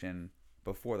conversation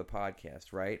before the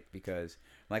podcast, right? Because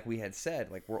like we had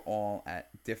said, like, we're all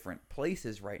at different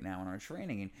places right now in our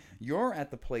training, and you're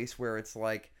at the place where it's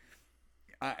like,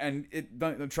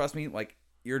 don't trust me, like,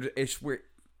 it's where,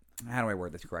 how do I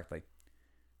word this correctly?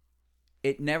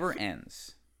 It never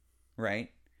ends,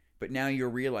 right? But now you're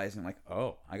realizing, like,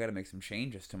 oh, I got to make some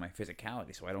changes to my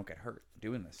physicality so I don't get hurt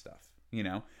doing this stuff.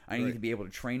 I need to be able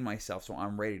to train myself so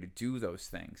I'm ready to do those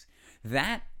things.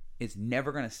 That is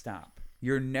never going to stop.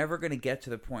 You're never going to get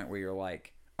to the point where you're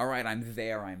like, all right, I'm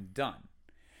there, I'm done.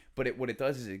 But what it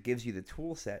does is it gives you the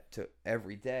tool set to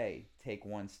every day take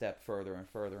one step further and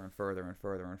further and further and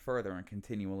further and further and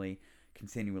continually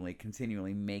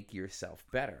make yourself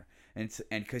better. And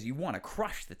because you want to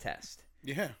crush the test.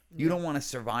 Yeah. You don't want to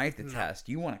survive the test.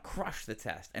 You want to crush the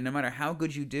test. And no matter how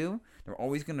good you do, they're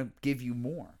always going to give you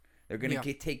more. They're going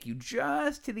to take you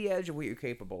just to the edge of what you're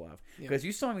capable of. Because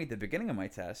you saw me at the beginning of my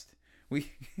test.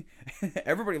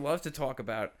 Everybody loves to talk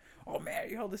about, oh man,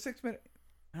 you held a 6 minute.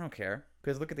 I don't care,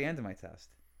 because look at the end of my test.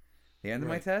 The end of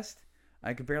my test,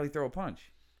 I could barely throw a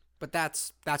punch. But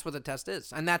that's what the test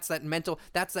is, and that's that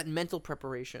mental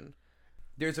preparation.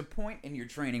 There's a point in your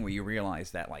training where you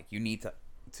realize that like you need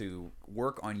to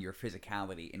work on your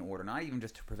physicality in order not even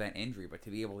just to prevent injury, but to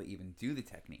be able to even do the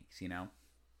techniques. You know,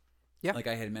 like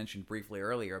I had mentioned briefly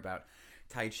earlier about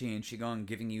Tai Chi and Qigong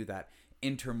giving you that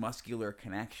intermuscular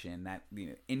connection, that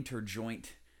interjoint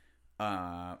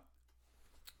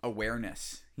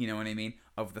awareness, you know what I mean,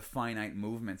 of the finite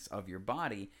movements of your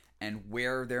body and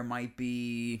where there might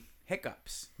be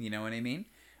hiccups, you know what I mean?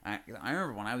 I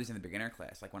remember when I was in the beginner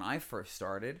class, like when I first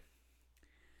started,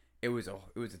 it was a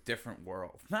different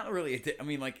world. Not really I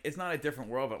mean, like, it's not a different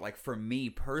world, but like for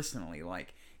me personally,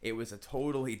 like it was a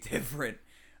totally different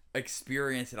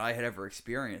experience that I had ever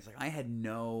experienced. Like I had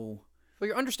no... Well,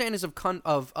 your understandings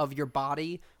of your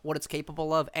body, what it's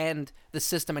capable of, and the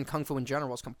system and Kung Fu in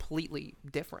general is completely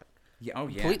different.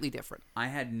 Completely different. I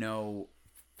had no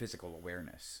physical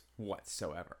awareness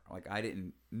whatsoever. Like, I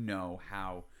didn't know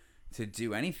how to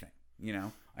do anything, you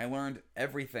know? I learned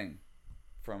everything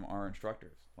from our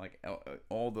instructors. Like,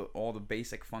 all the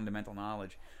basic fundamental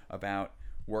knowledge about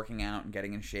working out and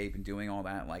getting in shape and doing all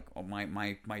that, like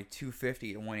my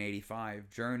 250 to 185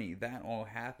 journey, that all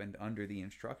happened under the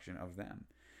instruction of them.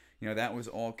 You know, that was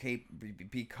all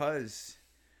because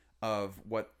of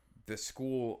what the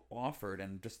school offered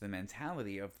and just the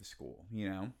mentality of the school, you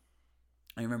know.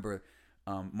 I remember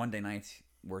Monday nights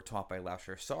were taught by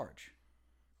Lauscher Sarge,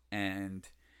 and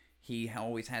he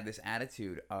always had this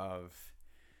attitude of,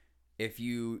 if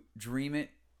you dream it,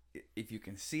 if you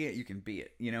can see it, you can be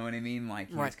it. You know what I mean? Like,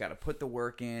 you just got to put the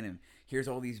work in, and here's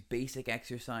all these basic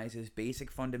exercises, basic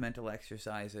fundamental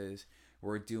exercises.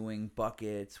 We're doing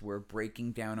buckets. We're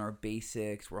breaking down our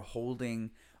basics. We're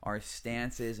holding our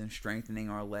stances and strengthening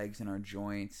our legs and our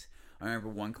joints. I remember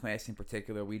one class in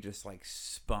particular, we just like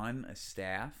spun a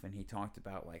staff, and he talked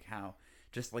about like how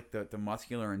just like the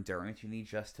muscular endurance you need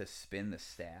just to spin the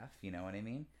staff. You know what I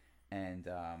mean? And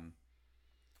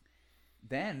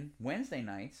then Wednesday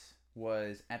nights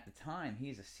was, at the time,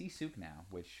 he's a Sisuk now,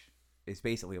 which is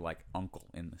basically like uncle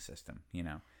in the system, you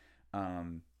know.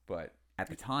 But at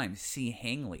the time, Si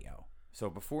Hang Leo. So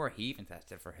before he even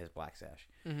tested for his Black Sash,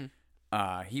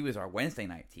 he was our Wednesday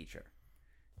night teacher.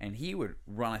 And he would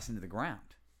run us into the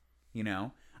ground, you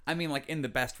know. I mean, like, in the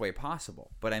best way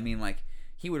possible. But I mean, like,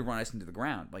 he would run us into the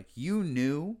ground. Like, you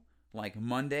knew, like,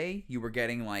 Monday, you were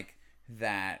getting, like,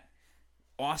 that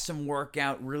awesome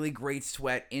workout, really great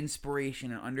sweat,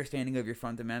 inspiration, and understanding of your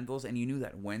fundamentals, and you knew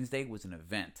that Wednesday was an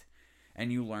event,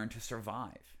 and you learned to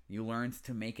survive. You learned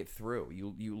to make it through.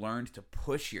 You learned to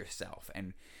push yourself,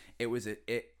 and it was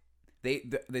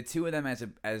the two of them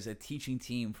as a teaching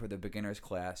team for the beginners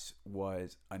class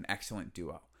was an excellent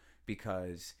duo,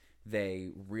 because they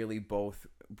really both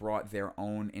brought their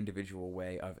own individual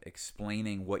way of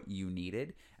explaining what you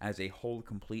needed as a whole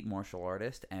complete martial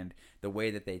artist, and the way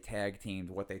that they tag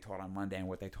teamed what they taught on Monday and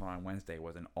what they taught on Wednesday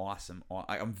was an awesome.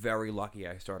 I'm very lucky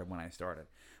I started when I started.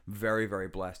 Very, very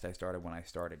blessed I started when I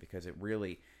started, because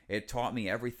it taught me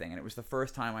everything, and it was the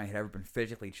first time I had ever been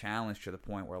physically challenged to the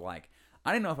point where, like,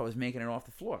 I didn't know if I was making it off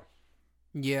the floor.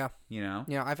 Yeah. You know?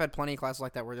 Yeah, I've had plenty of classes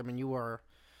like that where, I mean, you were...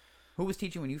 Who was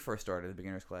teaching when you first started the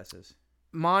beginners classes?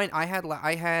 Mine, I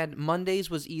had Mondays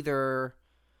was either...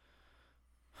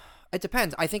 It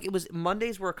depends. I think it was...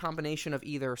 Mondays were a combination of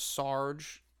either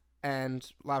Sarge and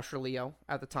Lauscher Leo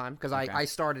at the time, because I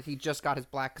started... He just got his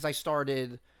black... Because I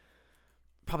started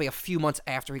probably a few months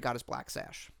after he got his Black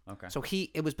Sash. Okay. So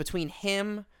it was between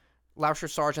him, Lauscher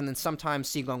Sarge, and then sometimes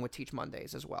Sigong would teach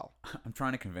Mondays as well. I'm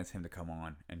trying to convince him to come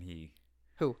on, and he...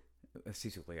 Who?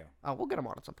 Sisu Leo. Oh, we'll get him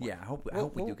on at some point. Yeah, I hope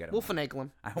we do get him. We'll finagle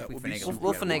him. I hope we finagle him.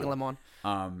 We'll finagle him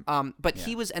on. But yeah.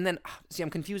 he was, and then see, I'm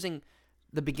confusing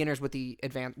the beginners with the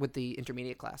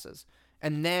intermediate classes,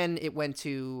 and then it went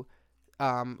to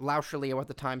Lauscher Leo at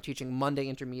the time teaching Monday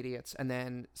intermediates, and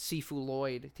then Sifu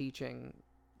Lloyd teaching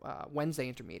Wednesday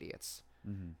intermediates,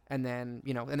 and then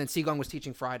Sigong was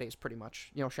teaching Fridays pretty much.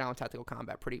 Shaolin Tactical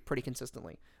Combat pretty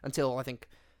consistently until I think.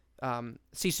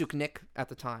 Sisuk Nick at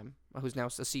the time, who's now a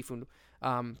Sifu,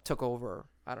 took over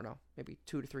I don't know, maybe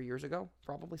 2 to 3 years ago,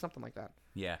 probably something like that.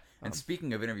 Yeah. And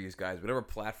speaking of interviews, guys, whatever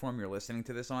platform you're listening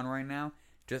to this on right now,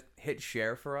 just hit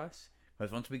share for us.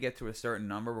 Because once we get to a certain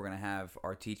number, we're going to have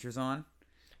our teachers on.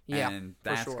 Yeah, And for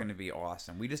that's sure. going to be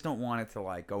awesome. We just don't want it to,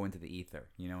 like, go into the ether.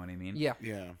 You know what I mean? Yeah.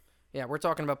 Yeah. We're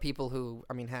talking about people who,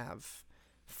 I mean, have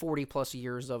 40 plus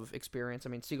years of experience. I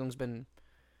mean, Sigung's been,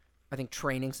 I think,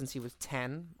 training since he was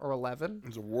 10 or 11.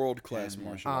 He's a world-class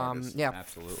martial artist. Yeah,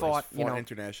 Absolutely. fought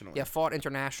Internationally. Yeah, fought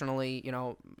internationally.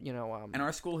 And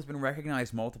our school has been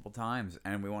recognized multiple times,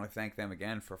 and we want to thank them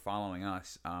again for following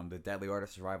us, the Deadly Art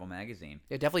of Survival magazine.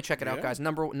 Yeah, definitely check it out, Yeah. guys.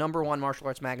 Number one martial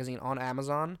arts magazine on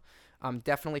Amazon.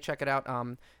 Definitely check it out.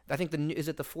 I think is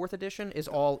it the 4th edition is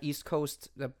all East Coast,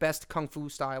 the best kung fu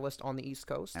stylist on the East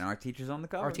Coast. And our teacher's on the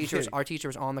cover. Our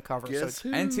teachers on the cover. Guess So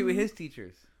who? And two of his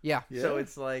teachers. yeah, So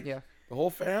it's like... yeah. The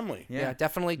whole family. Yeah,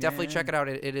 definitely Yeah. check it out.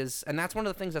 It is, and that's one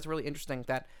of the things that's really interesting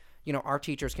that, our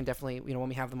teachers can definitely, when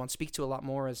we have them on, speak to a lot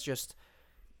more is just,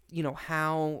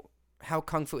 how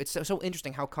Kung Fu, it's so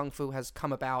interesting how Kung Fu has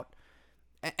come about.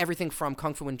 Everything from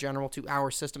Kung Fu in general to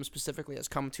our system specifically has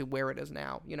come to where it is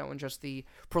now, and just the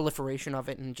proliferation of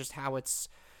it and just how it's,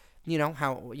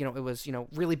 how, it was,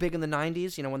 really big in the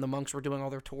 90s, when the monks were doing all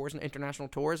their tours and international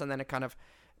tours, and then it kind of,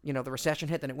 the recession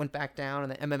hit, then it went back down,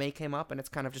 and the MMA came up, and it's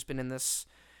kind of just been in this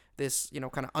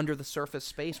kind of under the surface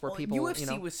space where people,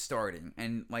 UFC was starting,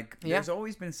 and like Yeah. there's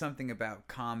always been something about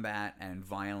combat and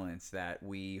violence that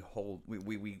we hold.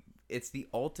 We it's the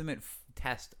ultimate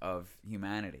test of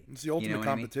humanity. It's the ultimate You know what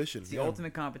I mean? competition. It's the Yeah.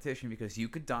 ultimate competition because you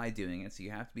could die doing it, so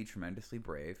you have to be tremendously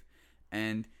brave,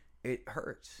 and it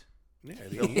hurts. Yeah,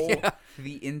 The whole,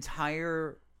 the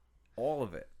entire, all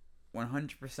of it,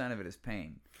 100% of it is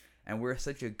pain, and we're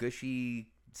such a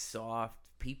gushy, soft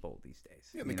people these days.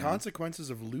 Yeah, you the know? consequences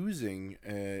of losing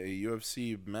a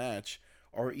UFC match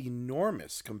are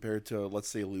enormous compared to, let's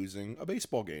say, losing a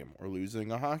baseball game or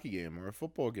losing a hockey game or a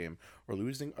football game or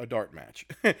losing a dart match.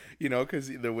 Because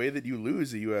the way that you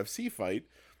lose a UFC fight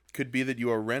could be that you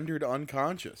are rendered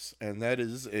unconscious, and that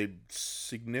is a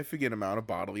significant amount of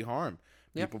bodily harm.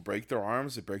 Yep. People break their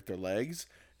arms, they break their legs,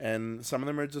 and some of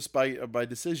them are just by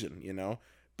decision.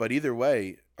 But either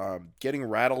way, getting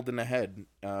rattled in the head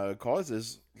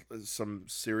causes some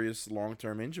serious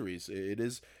long-term injuries. It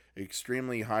is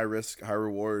extremely high risk, high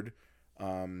reward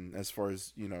as far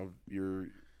as your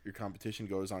competition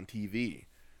goes on TV.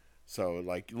 So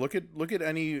like look at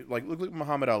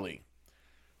Muhammad Ali,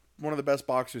 one of the best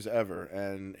boxers ever,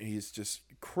 and he's just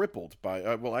crippled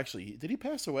by. Well, actually, did he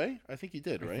pass away? I think he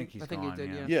did, right? I think he's I think he gone, did,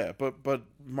 yeah. yeah. Yeah, but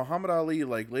Muhammad Ali,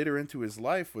 like later into his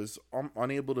life, was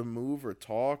unable to move or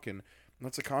talk, and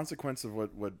that's a consequence of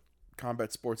what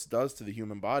combat sports does to the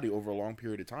human body over a long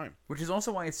period of time. Which is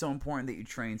also why it's so important that you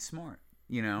train smart.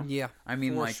 Yeah, I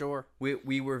mean, for like sure. we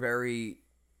were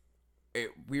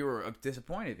we were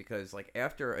disappointed because like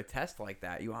after a test like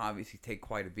that, you obviously take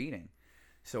quite a beating.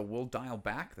 So we'll dial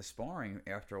back the sparring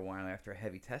after a while, after a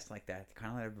heavy test like that, to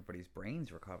kind of let everybody's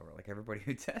brains recover, like everybody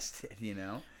who tested,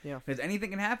 Yeah. Because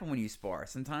anything can happen when you spar.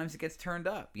 Sometimes it gets turned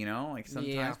up, Like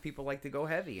sometimes Yeah. people like to go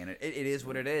heavy, and it is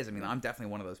what it is. I mean, I'm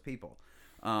definitely one of those people.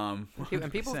 And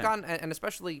people have 100%. gotten, and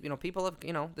especially, people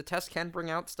have, the test can bring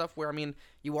out stuff where, I mean,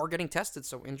 you are getting tested,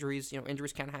 so injuries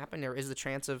can happen. There is the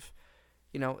chance of,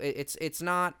 it's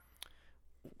not,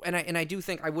 and I do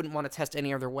think I wouldn't want to test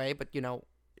any other way, but,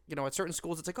 at certain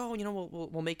schools, it's like, oh,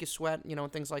 we'll make you sweat,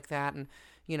 and things like that, and,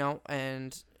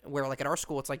 and where, like, at our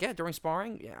school, it's like, yeah, during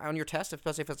sparring, on your test,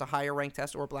 especially if it's a higher ranked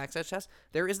test or a black edge test,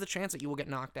 there is the chance that you will get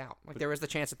knocked out. Like, there is the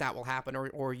chance that will happen,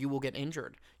 or you will get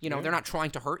injured. They're not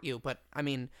trying to hurt you, but, I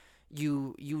mean,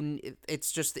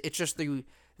 it's just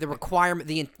the requirement,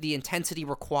 the intensity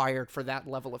required for that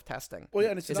level of testing. Well,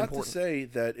 yeah, and it's is not important.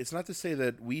 to say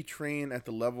that we train at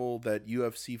the level that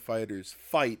UFC fighters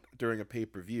fight during a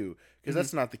pay-per-view, because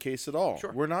that's not the case at all.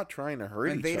 Sure. We're not trying to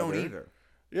hurt and each they other. don't either.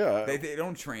 Yeah, They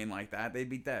don't train like that. They'd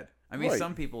be dead. I mean, Right.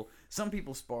 some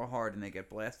people spar hard and they get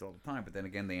blasted all the time, but then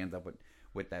again, they end up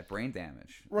with that brain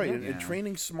damage. right. You And know?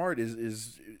 training smart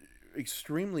is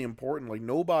extremely important. Like,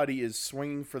 nobody is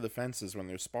swinging for the fences when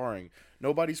they're sparring.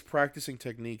 Nobody's practicing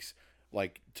techniques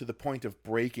like to the point of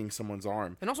breaking someone's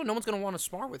arm. And also, no one's going to want to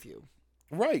spar with you.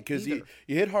 Right, because you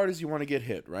hit hard as you want to get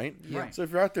hit, right? Right. So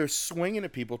if you're out there swinging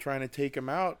at people trying to take them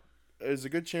out, there's a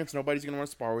good chance nobody's going to want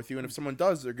to spar with you, and if someone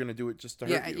does, they're going to do it just to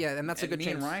hurt you. Yeah, and that's a good me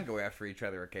chance. and Ryan go after each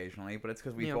other occasionally, but it's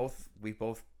because we Yeah.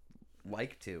 both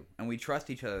like to, and we trust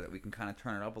each other that we can kind of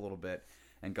turn it up a little bit.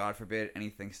 And God forbid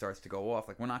anything starts to go off,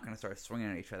 like we're not going to start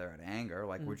swinging at each other out of anger.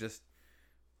 Like we're just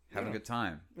having a good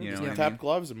time. You know Just what I tap mean?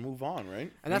 gloves and move on,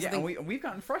 right? And that's Yeah, the thing. and we've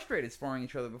gotten frustrated sparring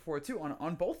each other before too,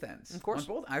 on both ends. Of course. On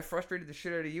both, I frustrated the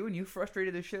shit out of you, and you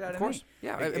frustrated the shit out of Of course, me.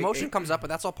 yeah. It Comes up, but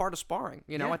that's all part of sparring.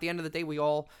 You know, Yeah. at the end of the day, we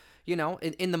all, you know,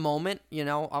 in the moment,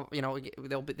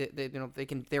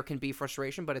 there can be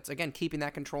frustration, but it's again keeping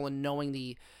that control and knowing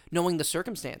the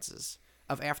circumstances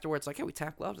of afterwards. Like, hey, we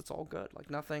tap gloves, it's all good. Like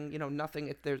nothing, nothing.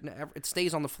 It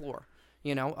stays on the floor.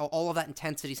 You know, all of that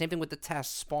intensity. Same thing with the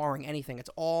test, sparring, anything.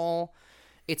 It's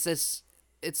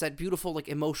that beautiful like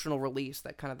emotional release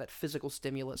that kind of that physical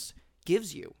stimulus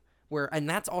gives you. And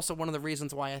that's also one of the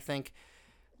reasons why I think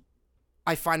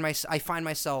I find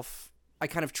myself I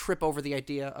kind of trip over the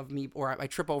idea of me, or I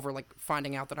trip over like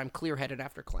finding out that I'm clear-headed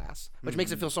after class, which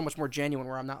makes it feel so much more genuine.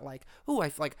 Where I'm not like,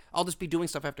 I'll just be doing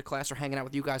stuff after class or hanging out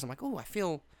with you guys. I'm like, I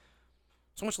feel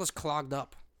so much less clogged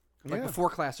up. Like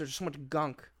before class, there's just so much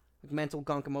gunk, like mental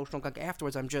gunk, emotional gunk.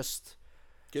 Afterwards, I'm just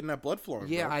Getting that blood flowing.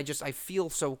 yeah, bro. I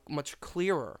feel so much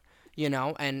clearer,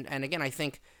 and again, I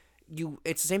think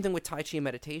it's the same thing with Tai Chi and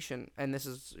meditation, and this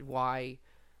is why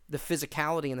the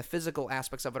physicality and the physical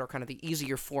aspects of it are kind of the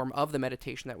easier form of the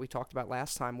meditation that we talked about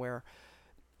last time, where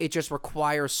it just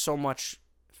requires so much,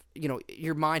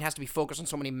 your mind has to be focused on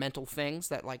so many mental things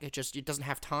that like it doesn't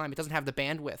have time, it doesn't have the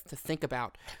bandwidth to think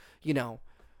about,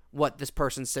 what this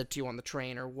person said to you on the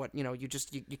train, or what,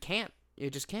 you can't. You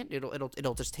just can't.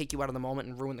 It'll just take you out of the moment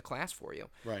and ruin the class for you.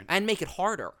 Right. And make it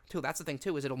harder too. That's the thing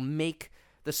too, is it'll make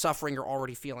the suffering you're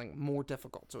already feeling more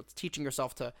difficult. So it's teaching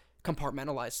yourself to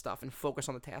compartmentalize stuff and focus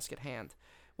on the task at hand,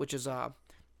 which is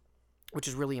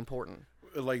really important.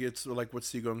 Like it's like what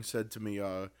Sigong said to me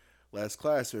last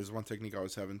class. There's one technique I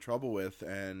was having trouble with,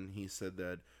 and he said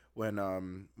that when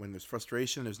there's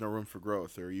frustration, there's no room for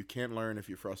growth, or you can't learn if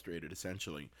you're frustrated.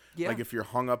 Essentially, Yeah. like if you're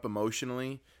hung up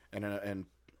emotionally and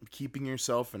keeping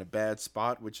yourself in a bad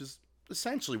spot, which is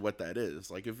essentially what that is.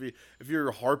 Like if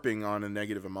you're harping on a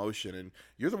negative emotion and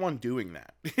you're the one doing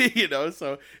that,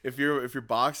 so if you're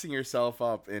boxing yourself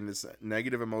up in this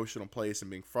negative emotional place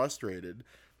and being frustrated,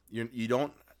 you're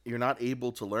not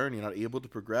able to learn, you're not able to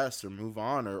progress or move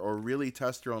on or really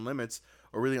test your own limits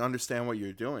or really understand what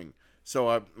you're doing.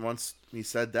 So once he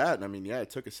said that, I mean, yeah, it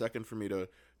took a second for me to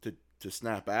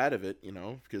snap out of it,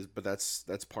 but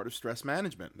that's part of stress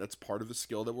management. That's part of the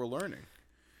skill that we're learning.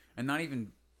 And not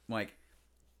even like,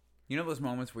 those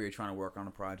moments where you're trying to work on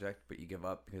a project but you give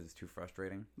up because it's too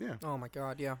frustrating. Yeah. Oh my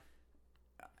God, yeah.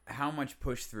 How much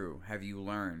push through have you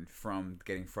learned from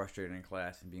getting frustrated in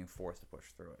class and being forced to push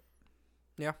through it?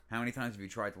 Yeah. How many times have you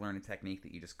tried to learn a technique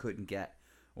that you just couldn't get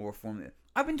or form it?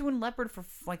 I've been doing leopard for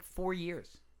like 4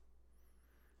 years,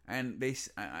 and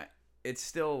it's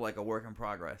still like a work in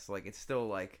progress. Like it's still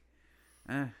like,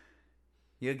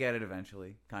 you'll get it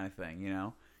eventually, kind of thing. Yeah.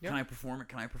 Can I perform it?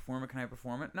 Can I perform it? Can I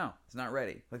perform it? No, it's not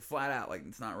ready. Like flat out, like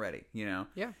it's not ready. Yeah.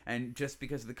 And just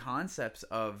because of the concepts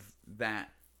of that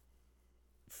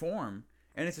form,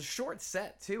 and it's a short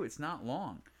set too. It's not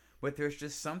long, but there's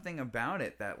just something about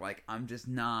it that like I'm just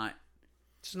not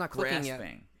clicking grasping.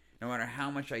 yet. No matter how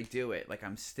much I do it, like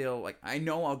I'm still like I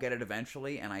know I'll get it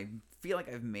eventually, and I feel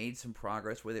like I've made some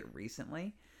progress with it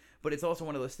recently. But it's also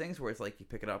one of those things where it's like you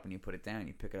pick it up and you put it down,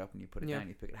 you pick it up and you put it down,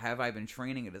 you pick it. Have I been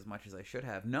training it as much as I should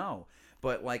have? No.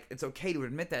 But like it's okay to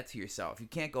admit that to yourself. You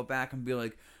can't go back and be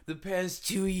like, the past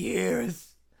 2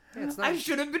 years, I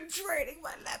should have been training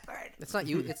my leopard. It's not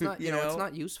you. It's not it's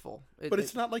not useful. But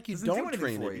it's not like you doesn't do don't anything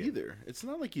train for it you. either. It's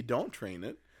not like you don't train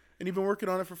it, and you've been working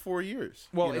on it for 4 years.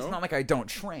 Well, it's not like I don't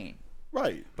train.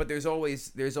 Right. But there's always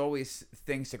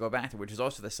things to go back to, which is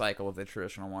also the cycle of the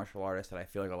traditional martial artist that I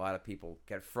feel like a lot of people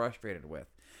get frustrated with,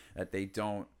 that they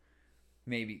don't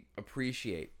maybe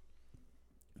appreciate.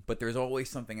 But there's always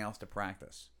something else to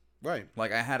practice. Right.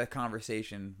 Like I had a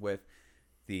conversation with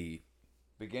the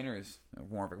beginners,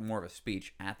 more of a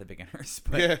speech at the beginners,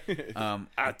 but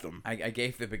at them. I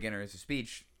gave the beginners a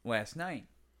speech last night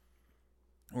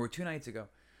or 2 nights ago,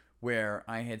 where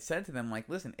I had said to them, like,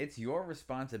 listen, it's your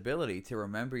responsibility to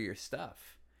remember your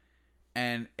stuff.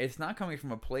 And it's not coming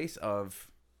from a place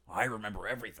of, I remember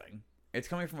everything. It's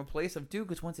coming from a place of, dude,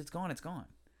 because once it's gone, it's gone.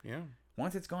 Yeah.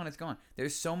 Once it's gone, it's gone.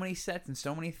 There's so many sets and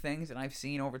so many things that I've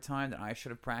seen over time that I should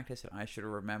have practiced, that I should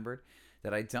have remembered,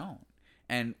 that I don't.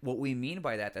 And what we mean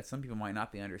by that some people might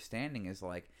not be understanding, is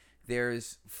like,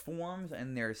 there's forms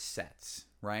and there's sets,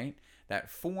 right? That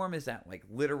form is that like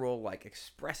literal, like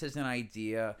expresses an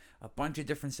idea, a bunch of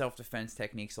different self-defense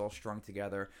techniques all strung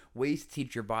together, ways to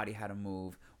teach your body how to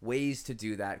move, ways to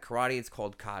do that. Karate, it's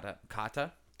called kata,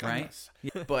 right?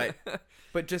 Yeah,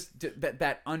 but just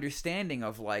that understanding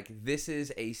of like, this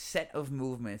is a set of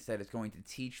movements that is going to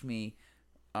teach me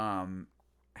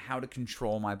how to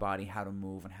control my body, how to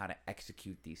move, and how to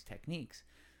execute these techniques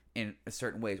in a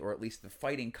certain ways, or at least the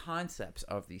fighting concepts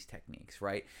of these techniques,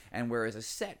 right? And whereas a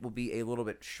set will be a little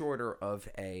bit shorter of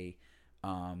a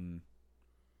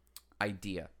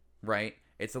idea, right?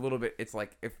 It's a little bit, it's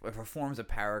like if a form's a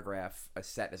paragraph, a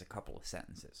set is a couple of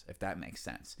sentences, if that makes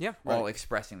sense. Yeah. All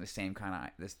expressing the same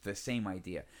kind of, the same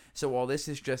idea. So while this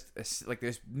is just, like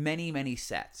there's many, many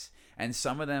sets, and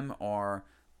some of them are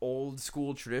old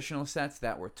school traditional sets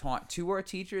that were taught to our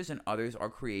teachers, and others are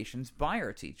creations by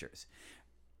our teachers.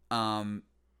 And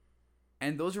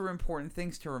those are important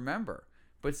things to remember.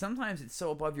 But sometimes it's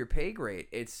so above your pay grade,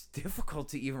 it's difficult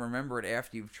to even remember it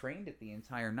after you've trained it the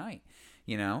entire night,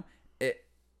 you know?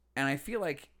 And I feel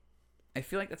like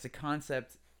that's a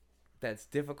concept that's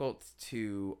difficult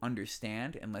to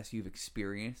understand unless you've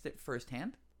experienced it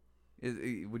firsthand.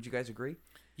 Would you guys agree?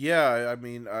 Yeah, I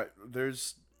mean,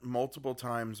 there's multiple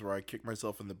times where I kick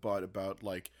myself in the butt about,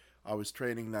 like, I was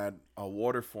training that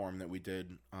water form that we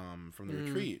did from the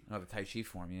retreat. Oh, the Tai Chi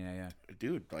form, yeah.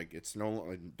 Dude, like, it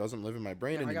doesn't live in my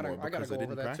brain Yeah, anymore because I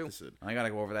didn't practice it. I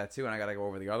gotta go over that too, and I gotta go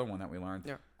over the other one that we learned.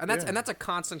 Yeah, and that's a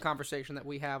constant conversation that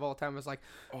we have all the time. It's like,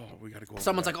 oh, we gotta go.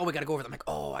 Someone's like, oh, we gotta go over that. I'm like,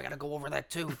 oh, I gotta go over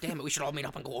that too. Damn it, we should all meet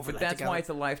up and go over that. That's together. why it's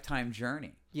a lifetime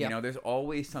journey. Yeah. You know, there's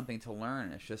always something to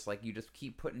learn. It's just like you just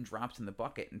keep putting drops in the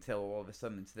bucket until all of a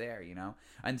sudden it's there, you know?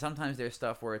 And sometimes there's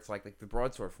stuff where it's like the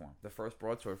broadsword form, the first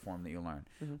broadsword form that you learn.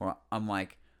 Where I'm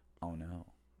like, oh no.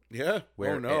 Yeah.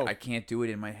 Where oh no. I can't do it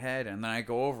in my head. And then I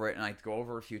go over it, and I go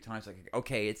over a few times, like,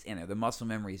 okay, it's in it. The muscle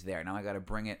memory's there. Now I got to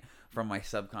bring it from my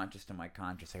subconscious to my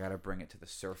conscious. I got to bring it to the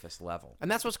surface level.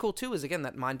 And that's what's cool too, is again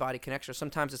that mind-body connection.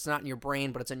 Sometimes it's not in your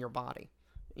brain, but it's in your body.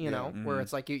 You know, where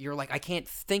it's like you're like, I can't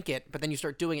think it, but then you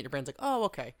start doing it. Your brain's like, oh,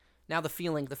 okay. Now the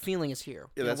feeling is here.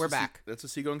 Yeah, we're back. That's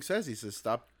what Qigong says. He says,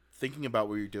 stop thinking about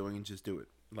what you're doing and just do it.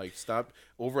 Like, stop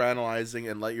overanalyzing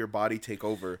and let your body take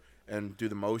over and do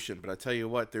the motion. But I tell you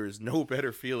what, there is no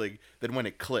better feeling than when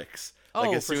it clicks. Oh,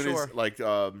 like, as for soon sure. as, like,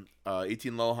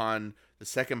 18 Lohan, the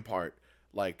second part,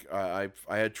 like, I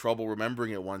had trouble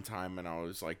remembering it one time, and I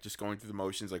was, like, just going through the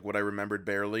motions, like, what I remembered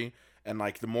barely. And,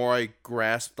 like, the more I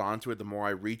grasped onto it, the more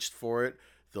I reached for it,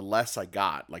 the less I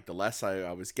got. Like, the less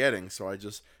I was getting. So I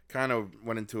just kind of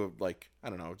went into a, like,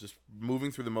 I don't know, just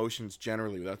moving through the motions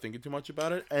generally without thinking too much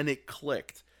about it. And it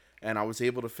clicked. And I was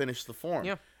able to finish the form.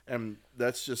 Yeah. And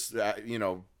that's just, you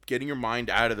know, getting your mind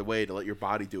out of the way to let your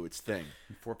body do its thing.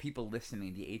 For people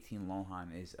listening, the 18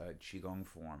 Lohan is a Qigong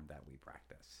form that we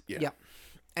practice. Yeah. Yeah.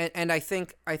 And I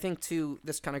think too,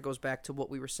 this kind of goes back to what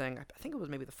we were saying. I think it was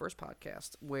maybe the first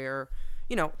podcast where,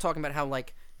 you know, talking about how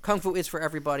like Kung Fu is for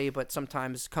everybody, but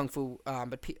sometimes Kung Fu,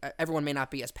 everyone may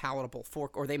not be as palatable for,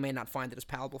 or they may not find it as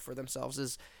palatable for themselves.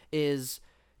 Is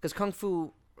because Kung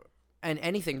Fu and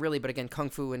anything really, but again, Kung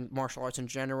Fu and martial arts in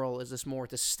general is this more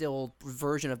distilled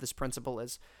version of this principle.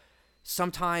 Is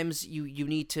sometimes you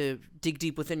need to dig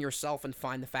deep within yourself and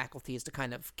find the faculties to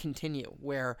kind of continue.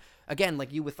 Where, again,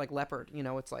 like you with like Leopard, you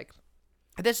know, it's like,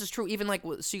 this is true even like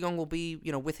Qigong will be,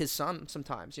 you know, with his son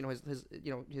sometimes, you know,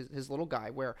 his little guy,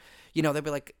 where, you know, they'll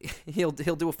be like, he'll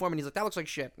do a form and he's like, that looks like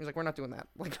shit. He's like, we're not doing that.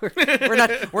 Like,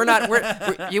 we're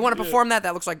not, you want to perform that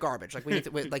looks like garbage. Like, we need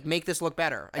to like make this look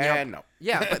better. And, you know, No.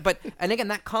 yeah, but and again,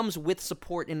 that comes with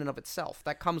support in and of itself.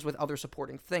 That comes with other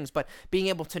supporting things. But being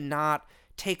able to not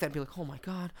take that and be like, oh my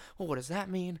God, well, what does that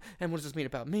mean? And what does this mean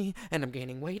about me? And I'm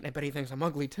gaining weight, and I bet he thinks I'm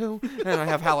ugly too, and I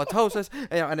have halitosis, you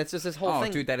know, and it's just this whole thing.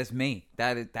 Oh, dude, that is me.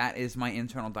 That is my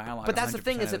internal dialogue. But that's the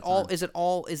thing, 100% of the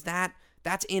time.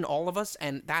 that's in all of us,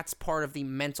 and that's part of the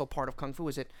mental part of Kung Fu,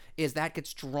 is that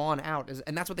gets drawn out.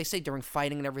 And that's what they say during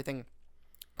fighting and everything.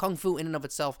 Kung Fu in and of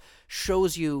itself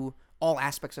shows you all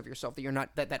aspects of yourself that you're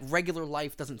not, that regular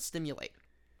life doesn't stimulate.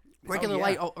 Regular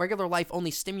life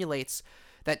only stimulates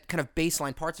that kind of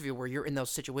baseline parts of you where you're in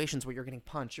those situations where you're getting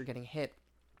punched, you're getting hit.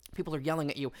 People are yelling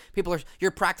at you.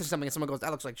 You're practicing something and someone goes, that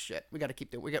looks like shit. We got to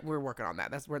keep doing. We're working on that.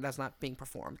 That's not being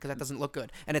performed because that doesn't look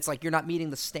good. And it's like you're not meeting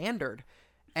the standard,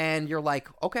 and you're like,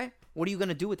 okay, what are you going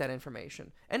to do with that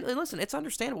information? And listen, it's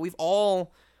understandable. We've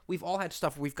all had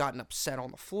stuff where we've gotten upset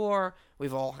on the floor.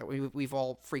 We've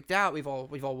all freaked out. We've all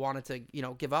wanted to, you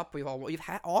know, give up. We've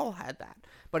all had that.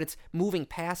 But it's moving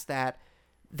past that.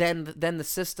 Then the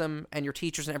system and your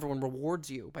teachers and everyone rewards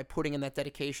you by putting in that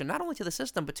dedication, not only to the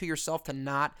system, but to yourself, to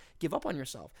not give up on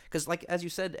yourself. Because like, as you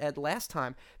said, Ed, last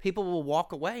time, people will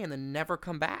walk away and then never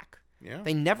come back. Yeah.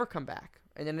 They never come back.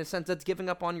 And in a sense, that's giving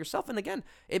up on yourself. And again,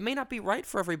 it may not be right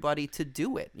for everybody to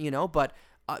do it, you know, but,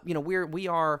 you know, we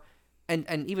are,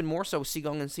 and even more so,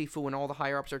 Qigong and Sifu and all the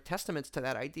higher ups are testaments to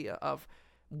that idea of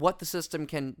what the system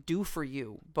can do for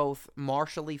you, both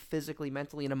martially, physically,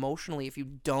 mentally, and emotionally, if you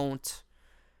don't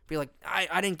be like,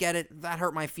 I didn't get it. That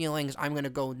hurt my feelings. I'm going to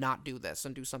go not do this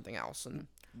and do something else. And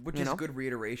which is a good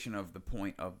reiteration of the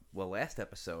point of the last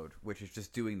episode, which is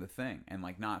just doing the thing and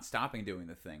like not stopping doing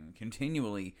the thing,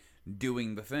 continually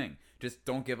doing the thing. Just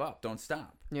don't give up. Don't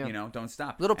stop. Yeah. You know, don't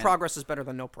stop. Little progress is better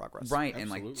than no progress. Right.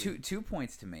 Absolutely. And like two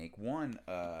points to make. One,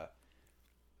 a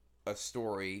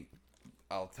story.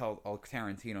 I'll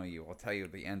Tarantino you. I'll tell you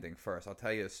the ending first. I'll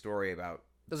tell you a story about.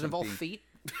 Does it involve feet?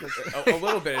 A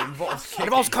little bit. It involves It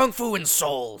involves kung fu and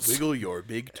souls. Wiggle your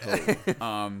big toe.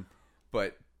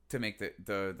 But to make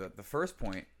the first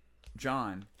point,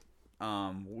 John,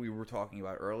 we were talking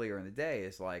about earlier in the day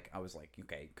is like I was like,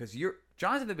 okay, because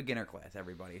John's in the beginner class,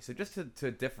 everybody. So just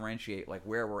to differentiate like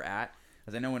where we're at,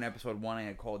 as I know in episode 1 I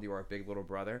had called you our big little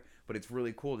brother, but it's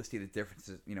really cool to see the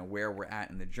differences, you know, where we're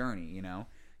at in the journey, you know,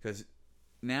 because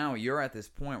now you're at this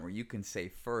point where you can say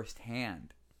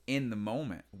firsthand in the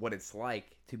moment what it's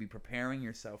like to be preparing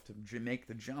yourself to make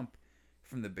the jump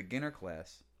from the beginner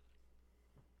class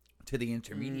to the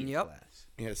intermediate class.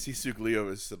 Yeah, Sisu Leo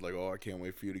has said like, "Oh, I can't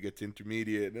wait for you to get to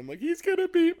intermediate," and I'm like, "He's gonna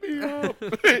beat me up.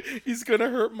 He's gonna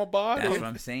hurt my body." That's what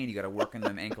I'm saying. You got to work on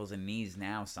them ankles and knees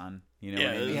now, son. You know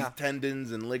what I mean? Yeah,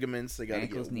 tendons and ligaments, they gotta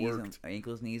Ankles, get knees, worked.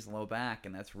 ankles, knees, low back,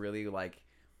 and that's really like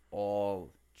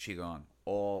all qigong.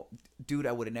 Dude,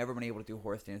 I would have never been able to do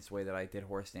horse dance the way that I did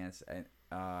horse dance, and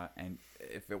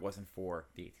if it wasn't for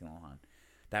the 18 Lohan.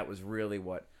 That was really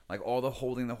what, like, all the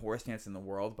holding the horse stance in the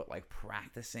world, but, like,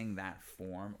 practicing that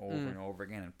form over and over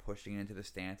again and pushing into the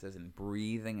stances and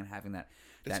breathing and having that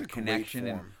connection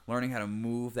and learning how to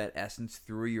move that essence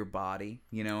through your body.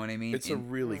 You know what I mean? It's a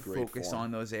really great focus form.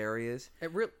 on those areas.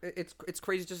 It's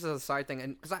crazy just as a side thing,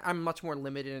 and because I'm much more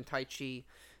limited in Tai Chi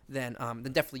than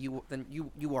definitely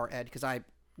you are, Ed, because I'm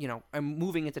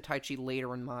moving into Tai Chi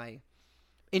later in my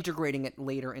integrating it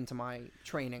later into my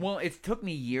training. Well, it took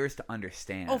me years to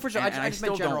understand. Oh, for sure. And I just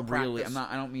meant general practice.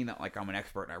 I don't mean that like I'm an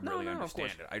expert and I really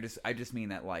understand it. I just mean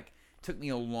that like it took me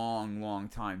a long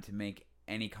time to make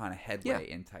any kind of headway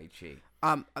in Tai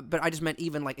Chi. But I just meant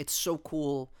even like it's so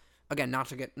cool. Again, not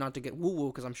to get woo woo,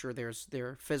 because I'm sure there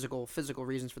are physical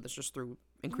reasons for this, just through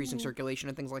increasing circulation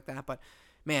and things like that. But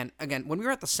man, again, when we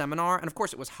were at the seminar, and of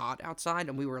course it was hot outside,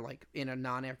 and we were like in a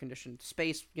non-air conditioned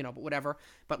space, but whatever.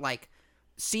 But like,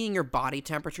 seeing your body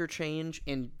temperature change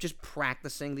in just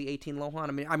practicing the 18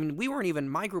 Lohan. I mean, we weren't even,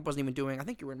 my group wasn't even doing, I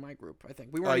think you were in my group, I think.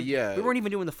 We weren't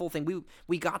even doing the full thing.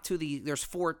 We got to there's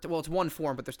four, well, it's one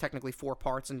form, but there's technically 4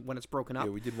 parts, and when it's broken up.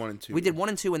 Yeah, we did 1 and 2. We did 1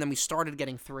 and 2, and then we started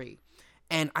getting 3.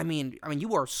 And I mean,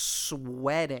 you are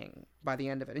sweating by the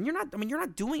end of it. And you're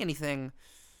not doing anything.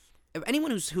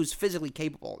 Anyone who's physically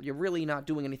capable, you're really not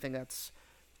doing anything that's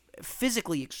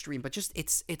physically extreme, but just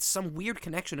it's some weird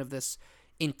connection of this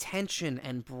intention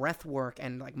and breath work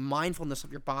and like mindfulness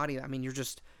of your body. I mean,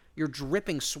 you're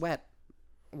dripping sweat,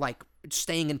 like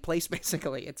staying in place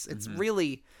basically. It's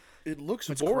really, it looks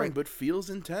boring but feels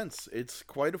intense. It's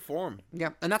quite a form. Yeah,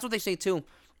 and that's what they say too.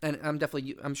 And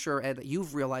I'm sure, Ed, that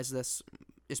you've realized this,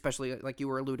 especially like you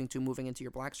were alluding to moving into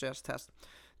your black chest test,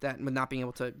 that with not being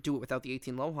able to do it without the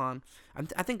 18 Lohan.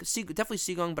 I think definitely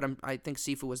Qigong, but I think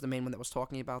Sifu was the main one that was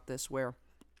talking about this, where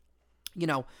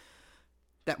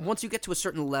that once you get to a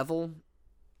certain level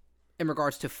in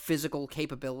regards to physical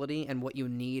capability and what you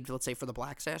need, let's say for the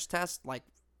black sash test, like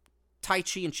Tai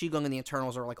Chi and Qigong and the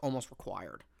internals are like almost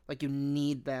required. Like you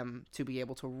need them to be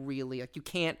able to really, like you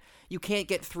can't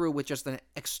get through with just an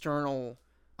external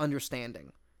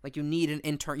understanding. Like you need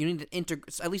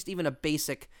at least even a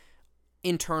basic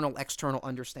internal external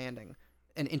understanding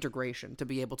and integration to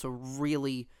be able to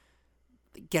really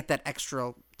get that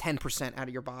extra 10% out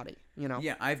of your body,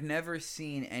 Yeah, I've never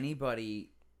seen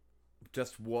anybody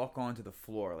just walk onto the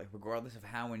floor, like regardless of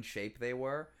how in shape they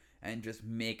were, and just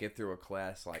make it through a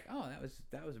class like, oh,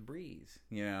 that was a breeze,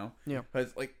 Yeah.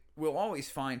 Because like we'll always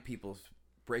find people's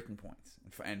breaking points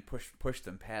and push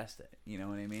them past it. You know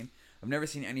what I mean? I've never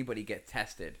seen anybody get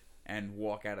tested and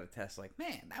walk out of the test like,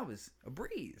 man, that was a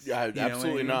breeze. Yeah,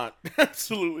 absolutely not.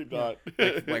 Absolutely not.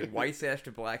 Like white sash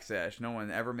to black sash, no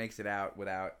one ever makes it out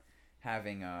without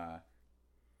having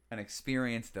an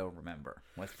experience they'll remember.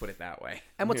 Let's put it that way.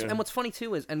 And what's funny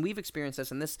too is, and we've experienced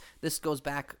this, and this goes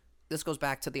back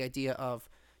to the idea of,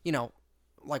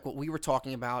 like what we were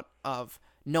talking about of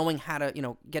knowing how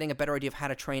to, getting a better idea of how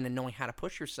to train and knowing how to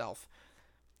push yourself.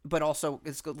 But also,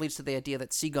 it leads to the idea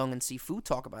that Qigong and Sifu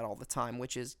talk about all the time,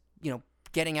 which is,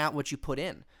 getting out what you put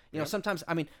in. Sometimes,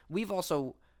 I mean, we've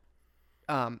also,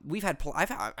 I've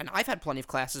had plenty of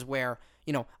classes where,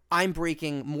 I'm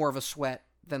breaking more of a sweat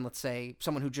than, let's say,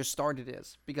 someone who just started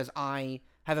is, because I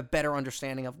have a better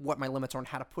understanding of what my limits are and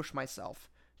how to push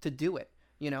myself to do it.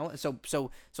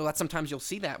 So that's sometimes you'll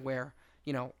see that where,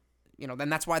 then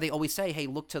that's why they always say, hey,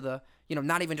 look to the,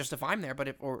 not even just if I'm there, but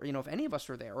if any of us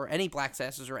are there, or any Black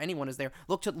Asses or anyone is there,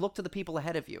 look to the people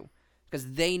ahead of you,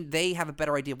 because they have a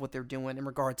better idea of what they're doing in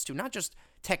regards to not just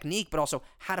technique, but also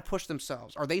how to push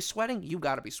themselves. Are they sweating? You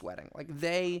got to be sweating. Like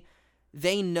they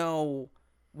know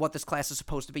what this class is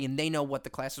supposed to be, and they know what the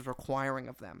class is requiring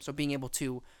of them. So being able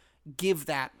to give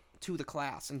that to the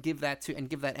class and give that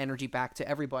energy back to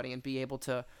everybody, and be able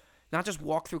to not just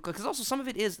walk through, because also some of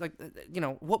it is like,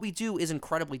 what we do is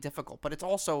incredibly difficult, but it's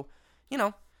also,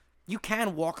 you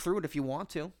can walk through it if you want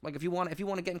to. Like if you want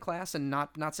to get in class and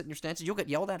not sit in your stances, you'll get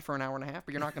yelled at for an hour and a half,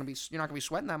 but you're not gonna be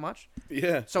sweating that much.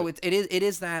 Yeah. So it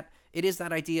is that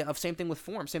idea of, same thing with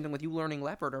form, same thing with you learning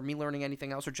leopard or me learning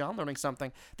anything else or John learning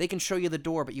something. They can show you the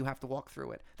door, but you have to walk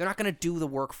through it. They're not gonna do the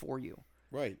work for you.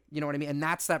 Right. You know what I mean? And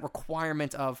that's that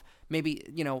requirement of maybe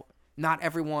not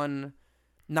everyone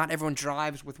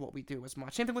drives with what we do as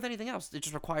much. Same thing with anything else. It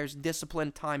just requires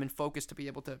discipline, time, and focus to be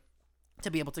able to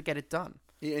get it done.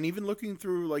 Yeah, and even looking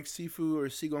through like Sifu or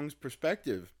Sigong's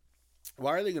perspective,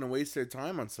 why are they going to waste their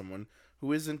time on someone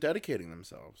who isn't dedicating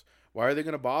themselves? Why are they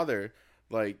going to bother,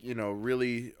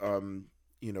 really,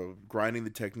 grinding the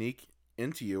technique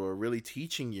into you or really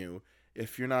teaching you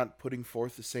if you're not putting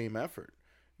forth the same effort?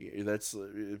 That's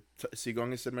Sigong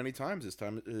has said many times. His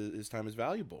time is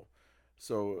valuable.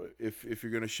 So if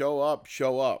you're going to show up,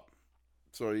 show up.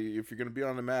 So if you're going to be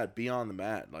on the mat, be on the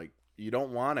mat. Like, you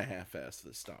don't want to half-ass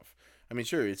this stuff. I mean,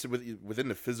 sure, it's within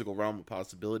the physical realm of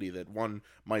possibility that one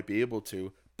might be able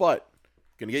to, but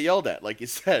gonna get yelled at, like you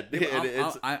said.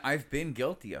 Yeah, I've been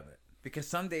guilty of it, because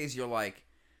some days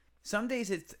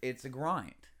it's a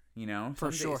grind.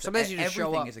 For sure. Some days you just show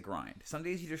up. Everything is a grind. Some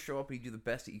days you just show up and you do the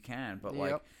best that you can, but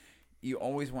you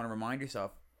always want to remind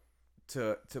yourself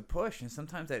to push, and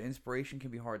sometimes that inspiration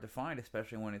can be hard to find,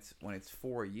 especially when it's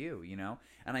for you,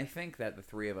 And I think that the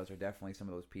three of us are definitely some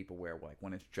of those people where, like,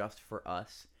 when it's just for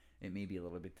us, it may be a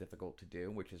little bit difficult to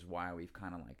do, which is why we've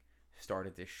kind of like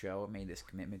started this show and made this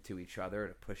commitment to each other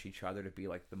to push each other to be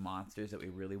like the monsters that we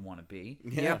really want to be.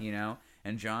 Yeah.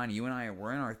 And John, you and I,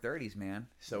 we're in our 30s, man.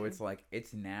 So it's like,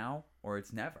 it's now or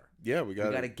it's never. Yeah, we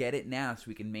got to get it now so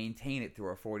we can maintain it through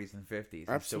our 40s and 50s.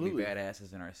 Absolutely. And still be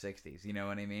badasses in our 60s. You know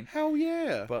what I mean? Hell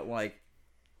yeah. But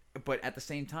at the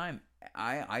same time,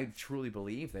 I truly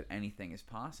believe that anything is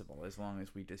possible as long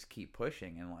as we just keep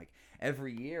pushing. And like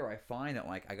every year I find that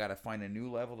like I got to find a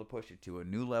new level to push it to, a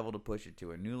new level to push it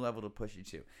to, a new level to push it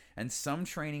to. And some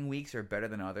training weeks are better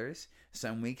than others.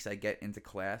 Some weeks I get into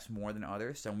class more than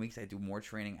others. Some weeks I do more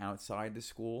training outside the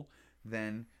school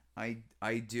than I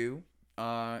do.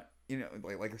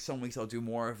 Like some weeks I'll do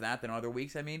more of that than other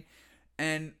weeks. I mean,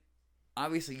 and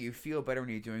obviously, you feel better when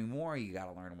you're doing more. You got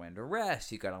to learn when to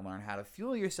rest. You got to learn how to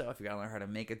fuel yourself. You got to learn how to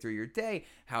make it through your day,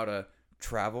 how to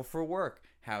travel for work,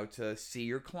 how to see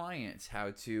your clients,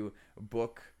 how to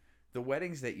book the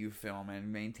weddings that you film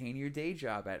and maintain your day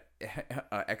job at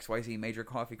XYZ Major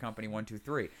Coffee Company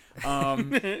 123.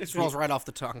 This rolls right off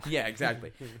the tongue. Yeah,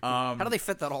 exactly. How do they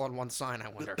fit that all on one sign, I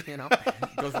wonder?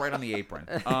 It goes right on the apron.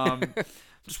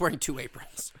 Just wearing two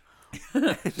aprons.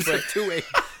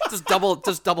 Just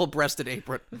double-breasted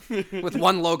apron with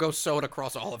one logo sewed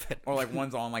across all of it, or like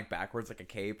one's on like backwards like a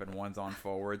cape and one's on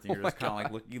forwards, and you're just kind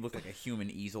of like you look like a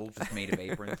human easel just made of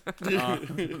aprons.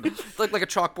 Like a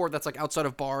chalkboard that's like outside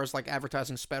of bars, like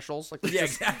advertising specials. Like yeah,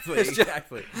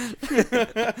 exactly.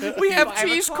 We have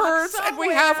cheese curds and we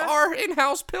have our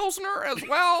in-house pilsner as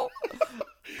well.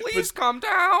 Please calm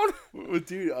down. Well,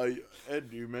 dude, Ed,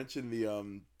 you mentioned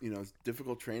the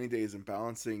difficult training days and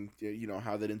balancing,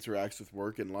 how that interacts with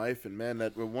work and life. And man,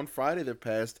 that one Friday that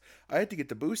passed, I had to get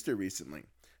the booster recently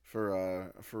for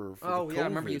oh the yeah, COVID. I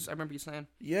remember you saying.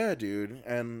 Yeah, dude.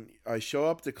 And I show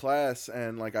up to class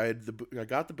and like I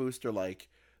got the booster like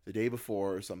the day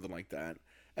before or something like that,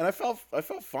 and I felt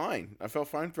fine. I felt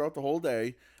fine throughout the whole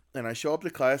day. And I show up to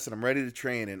class and I'm ready to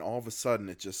train, and all of a sudden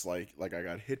it just like I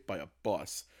got hit by a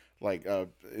bus, like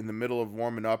in the middle of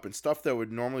warming up, and stuff that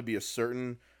would normally be a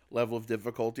certain level of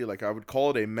difficulty, like I would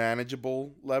call it a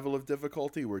manageable level of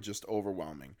difficulty, were just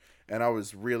overwhelming. And I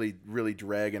was really, really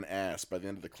dragging ass by the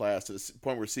end of the class, to the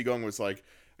point where Sigong was like,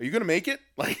 "Are you gonna make it?"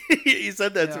 Like he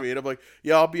said that to me, and I'm like,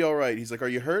 "Yeah, I'll be all right." He's like, "Are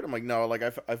you hurt?" I'm like, "No, like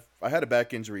I had a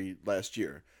back injury last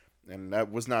year, and that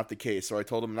was not the case." So I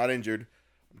told him, "Not injured.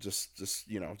 Just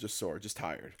sore, just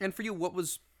tired." And for you, what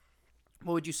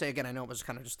would you say again? I know it was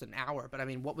kind of just an hour, but I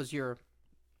mean, what do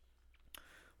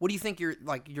you think your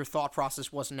thought process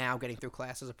was now getting through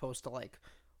class as opposed to like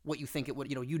what you think it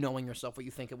would, you knowing yourself, what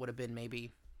you think it would have been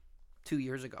maybe 2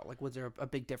 years ago? Like, was there a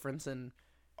big difference in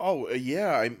Oh,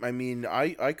 yeah. I mean,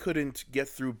 I couldn't get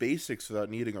through basics without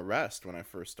needing a rest when I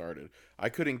first started. I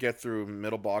couldn't get through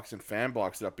middle blocks and fan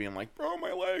blocks without being like, bro,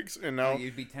 my legs. And Oh, now,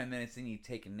 you'd be 10 minutes and you'd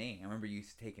take a knee. I remember you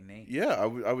used to take a knee. yeah, I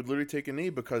would literally take a knee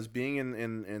because being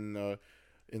in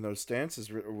those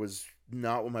stances was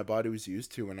not what my body was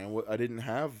used to, and I didn't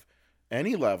have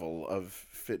any level of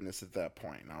fitness at that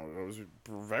point. I was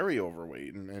very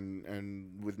overweight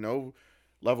and with no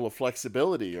level of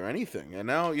flexibility or anything. And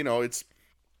now,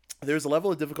 there's a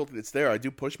level of difficulty that's there. I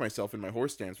do push myself in my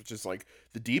horse stance, which is like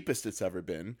the deepest it's ever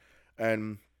been.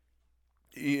 And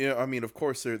I mean, of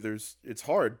course, there's it's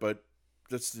hard, but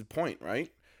that's the point, right?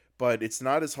 But it's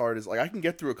not as hard as like I can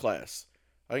get through a class.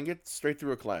 I can get straight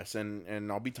through a class,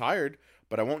 and I'll be tired,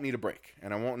 but I won't need a break,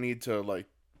 and I won't need to like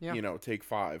Yeah. take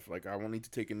 5. Like I won't need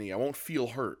to take a knee. I won't feel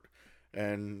hurt,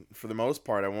 and for the most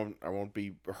part, I won't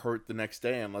be hurt the next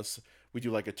day unless we do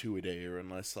like a 2 a day, or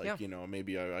unless like Yeah.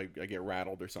 maybe I get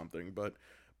rattled or something. But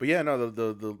yeah, no,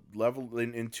 the level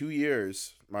in 2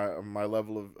 years, my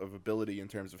level of ability in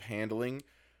terms of handling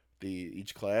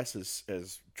each class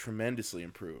has tremendously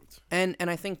improved. And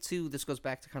I think too, this goes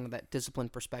back to kind of that discipline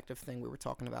perspective thing we were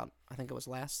talking about. I think it was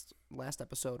last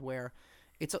episode where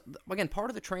it's again part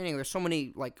of the training. There's so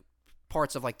many like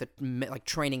parts of like the like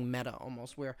training meta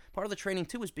almost, where part of the training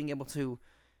too is being able to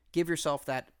give yourself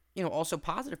that also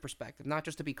positive perspective, not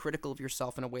just to be critical of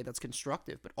yourself in a way that's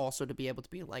constructive, but also to be able to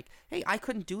be like, hey, I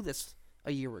couldn't do this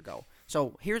a year ago.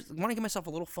 So I want to give myself a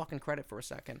little fucking credit for a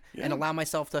second and allow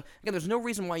myself to, again, there's no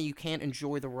reason why you can't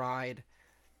enjoy the ride,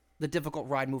 the difficult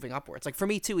ride moving upwards. Like for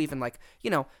me too, even like,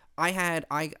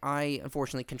 I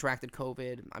unfortunately contracted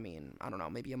COVID. I mean, I don't know,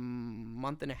 maybe a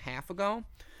month and a half ago.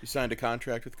 You signed a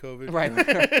contract with COVID, Right.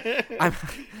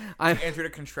 I'm Entered a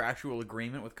contractual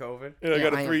agreement with COVID. Yeah, I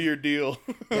got I a am. 3-year deal.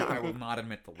 I will not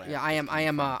admit the last. yeah,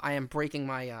 I am breaking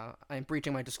my I am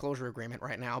breaching my disclosure agreement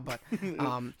right now, but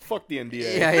Fuck the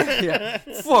NDA. yeah.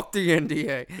 Fuck the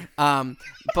NDA.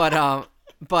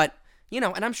 But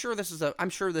and I'm sure this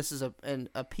is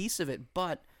a piece of it,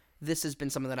 but this has been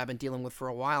something that I've been dealing with for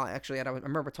a while. Actually, I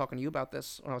remember talking to you about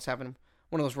this when I was having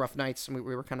one of those rough nights, and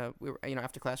we were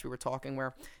after class we were talking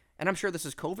and I'm sure this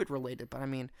is COVID related, but I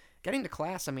mean, getting to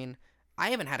class, I mean,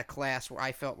 I haven't had a class where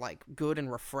I felt like good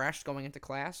and refreshed going into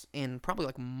class in probably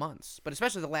like months, but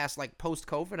especially the last like post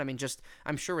COVID. I mean,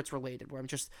 I'm sure it's related where I'm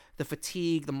just the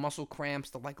fatigue, the muscle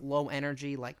cramps, the like low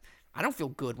energy. Like I don't feel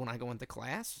good when I go into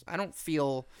class. I don't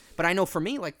feel, but I know for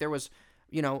me, like there was,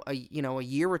 a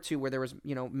year or two where there was,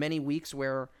 many weeks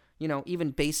where,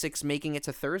 even basics making it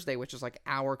to Thursday, which is like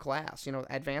our class,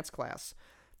 advanced class.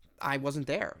 I wasn't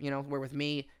there, where with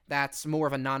me, that's more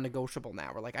of a non-negotiable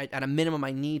now. Where like at a minimum,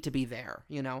 I need to be there,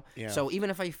 Yeah. So even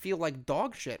if I feel like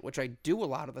dog shit, which I do a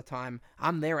lot of the time,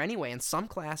 I'm there anyway. In some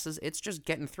classes, it's just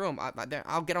getting through them.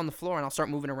 I'll get on the floor and I'll start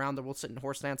moving around, and we'll sit in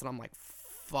horse stance, and I'm like,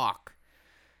 fuck.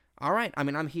 All right, I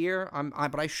mean, I'm here,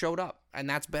 but I showed up, and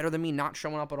that's better than me not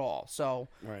showing up at all. So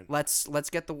Right. let's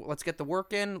get the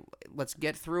work in, let's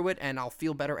get through it, and I'll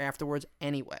feel better afterwards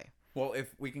anyway. Well,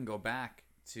 if we can go back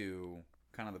to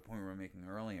kind of the point we were making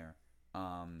earlier,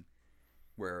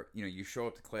 where you show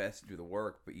up to class to do the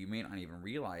work, but you may not even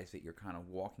realize that you're kind of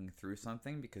walking through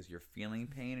something because you're feeling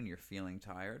pain and you're feeling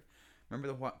tired. Remember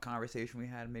the conversation we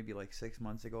had maybe like 6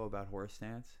 months ago about horse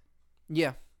stance?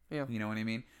 Yeah. You know what I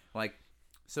mean? Like,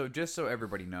 so just so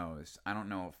everybody knows, I don't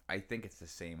know if I think it's the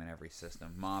same in every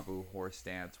system. Mabu, horse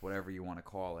stance, whatever you want to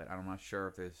call it. I'm not sure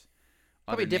if there's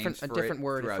Probably other names a for different it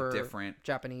word throughout for different.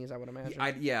 Japanese, I would imagine.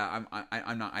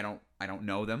 I'm not. I don't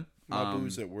know them. My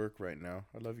boo's at work right now.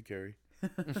 I love you, Carrie.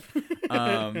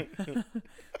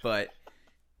 But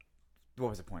what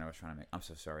was the point I was trying to make? I'm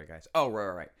so sorry, guys. Oh,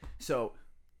 right. So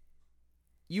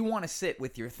you want to sit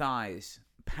with your thighs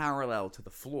parallel to the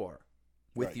floor,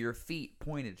 with Right. your feet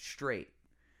pointed straight,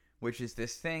 which is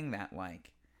this thing that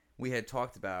like we had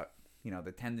talked about.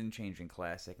 The tendon changing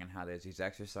classic, and how there's these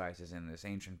exercises in this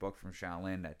ancient book from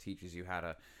Shaolin that teaches you how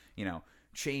to,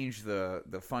 change the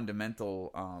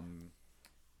fundamental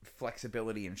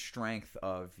flexibility and strength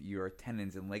of your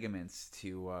tendons and ligaments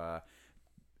to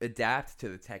adapt to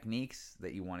the techniques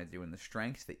that you want to do and the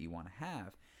strengths that you want to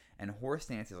have. And horse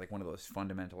stance is like one of those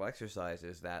fundamental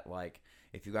exercises that, like,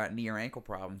 if you got knee or ankle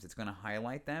problems, it's going to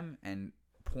highlight them and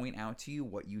point out to you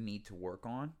what you need to work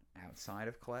on outside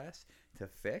of class to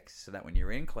fix, so that when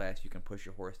you're in class you can push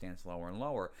your horse stance lower and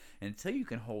lower until you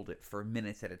can hold it for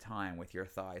minutes at a time with your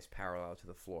thighs parallel to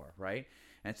the floor, right?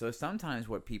 And so sometimes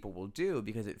what people will do,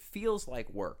 because it feels like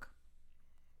work,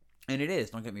 and it is,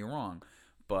 don't get me wrong,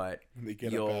 but They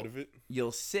get up out of it.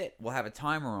 you'll sit, we'll have a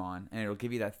timer on, and it'll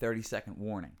give you that 30-second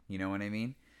warning, you know what I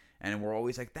mean? And we're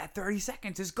always like, that 30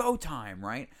 seconds is go time,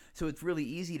 right? So it's really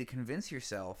easy to convince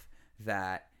yourself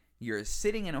that you're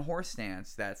sitting in a horse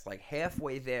stance that's like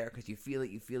halfway there because you feel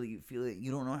it.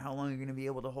 You don't know how long you're going to be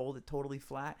able to hold it totally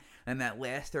flat. And that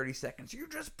last 30 seconds, you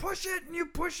just push it and you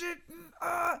push it.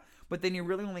 But then you're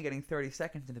really only getting 30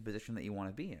 seconds in the position that you want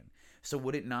to be in. So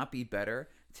would it not be better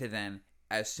to then,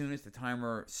 as soon as the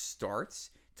timer starts,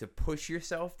 to push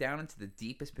yourself down into the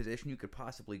deepest position you could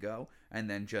possibly go, and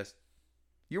then just,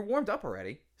 you're warmed up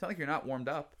already. It's not like you're not warmed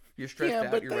up. You're stretched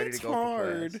out. You're ready to go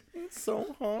hard. for class. It's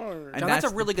so hard. John, that's a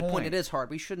really good point. It is hard.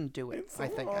 We shouldn't do it, It's so I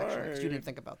think, actually, because you hard. didn't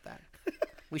think about that.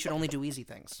 We should only do easy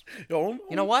things. You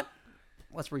You know what?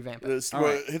 Let's revamp it. All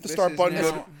right. Hit the start button.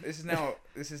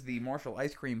 This is the Marshall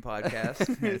Ice Cream Podcast.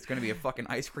 It's going to be a fucking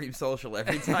ice cream social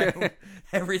every time.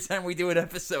 Every time we do an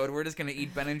episode, we're just going to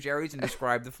eat Ben and Jerry's and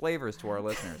describe the flavors to our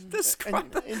listeners.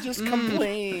 and just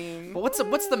complain. But what's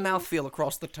the mouthfeel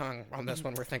across the tongue on this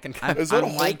one? We're thinking Is that a I'm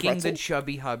whole liking pretzel? the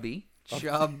chubby hubby.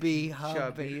 chubby hubby.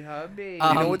 Chubby hubby.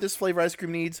 You know what this flavor ice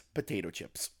cream needs? Potato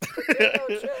chips.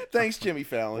 Thanks, Jimmy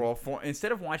Fallon. Well,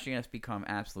 instead of watching us become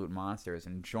absolute monsters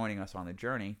and joining us on the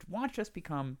journey, watch us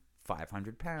become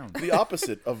 500 pounds. The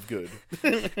opposite of good.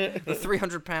 The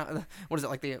 300-pound. What is it,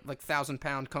 like the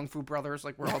 1,000-pound Kung Fu Brothers?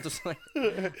 Like we're all just like.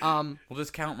 We'll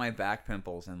just count my back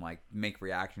pimples and like make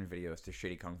reaction videos to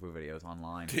shitty kung fu videos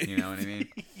online. You know what I mean?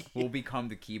 We'll become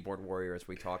the keyboard warriors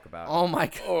we talk about. Oh my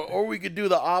god. Or we could do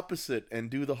the opposite and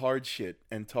do the hard shit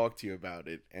and talk to you about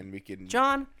it, and we can.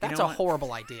 John, that's know a what?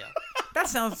 horrible idea. That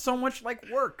sounds so much like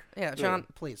work. Yeah, John,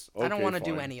 please. I don't Okay, want to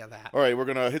do fine. any of that. All right, we're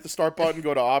gonna hit the start button,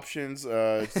 go to options,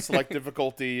 select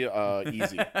difficulty,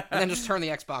 easy, And then just turn the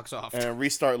Xbox off. and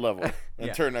restart level, and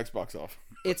Yeah. turn Xbox off.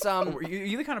 It's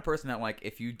You're the kind of person that like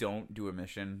if you don't do a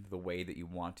mission the way that you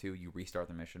want to, you restart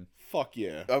the mission. Fuck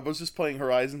yeah. I was just playing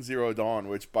Horizon Zero Dawn,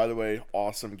 which, by the way,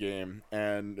 awesome game.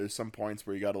 And there's some points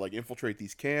where you gotta, like, infiltrate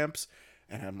these camps.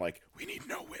 And I'm like, we need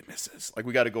no witnesses. Like,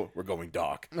 we gotta go, we're going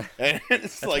dark. And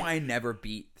it's That's like, why I never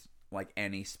beat like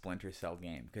any Splinter Cell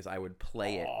game because I would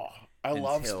play it. oh, I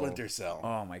love until- Splinter Cell.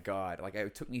 Oh my god! Like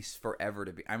it took me forever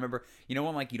to be. I remember, you know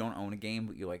when like you don't own a game,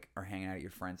 but you like are hanging out at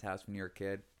your friend's house when you're a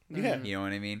kid. Yeah. You know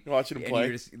what I mean? You're watching 'em And play.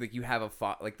 You're just, like you have a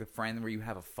like the friend where you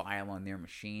have a file on their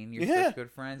machine. You're Yeah. such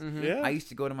good friends. Yeah. I used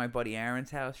to go to my buddy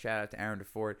Aaron's house. Shout out to Aaron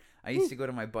DeFord. I used to go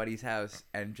to my buddy's house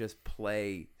and just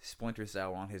play Splinter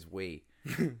Cell on his Wii.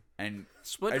 And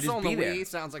Splinter I'd Cell just on the be there. Wii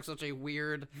sounds like such a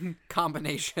weird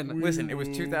combination. Listen, it was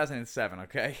 2007.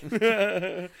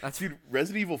 Okay. Dude,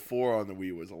 Resident Evil 4 on the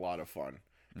Wii was a lot of fun.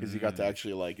 Because you got to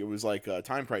actually, like, it was like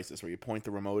Time Crisis, where you point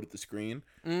the remote at the screen,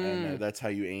 and that's how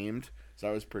you aimed. So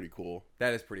that was pretty cool.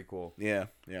 That is pretty cool. Yeah.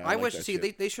 I like wish, that see,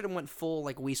 shit. they should have went full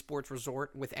like Wii Sports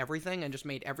Resort with everything and just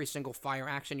made every single fire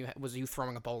action was you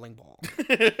throwing a bowling ball.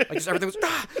 Like just everything was,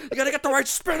 you gotta get the right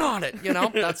spin on it, you know?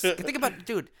 That's think about it,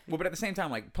 dude. Well, but at the same time,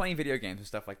 like playing video games and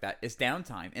stuff like that is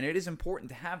downtime, and it is important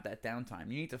to have that downtime.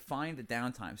 You need to find the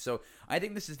downtime. So I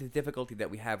think this is the difficulty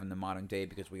that we have in the modern day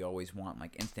because we always want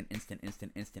like instant.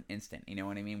 You know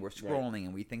what I mean? We're scrolling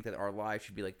and we think that our lives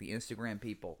should be like the Instagram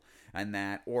people, and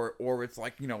that, or it's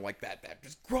like like that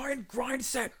just grind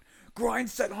set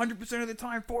 100% of the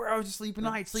time, 4 hours of sleep a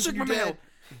night, sleep Sigma in your male. bed.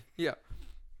 Yeah.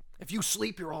 If you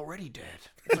sleep, you're already dead.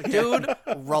 It's like,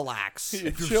 dude, relax.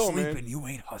 If you're Chill, man. sleeping, you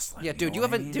ain't hustling. Yeah, dude, you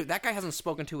haven't. Dude, that guy hasn't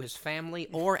spoken to his family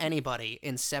or anybody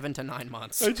in 7 to 9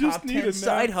 months. I just Top need 10 a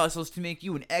side nap. hustles to make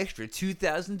you an extra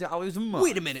 $2,000 a month.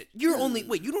 Wait a minute. You're only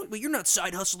you're not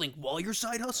side hustling while you're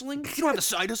side hustling. You don't have a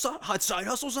side hustle. Side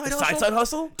hustle. Side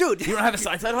hustle, Dude, You don't have a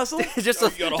side hustle? just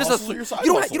You gotta hustle your side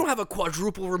hustle. you don't have a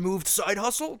quadruple removed side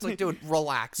hustle. It's like, dude,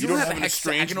 relax. You don't have an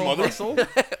estranged hexagonal mother? hustle?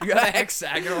 You have a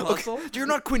hexagonal hustle? You're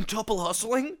not quintuple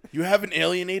hustling. You haven't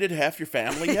alienated half your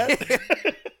family yet?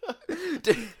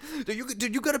 Dude,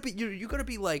 you gotta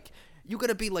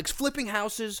be like flipping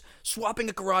houses, swapping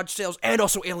at garage sales, and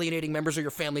also alienating members of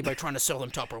your family by trying to sell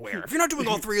them Tupperware. If you're not doing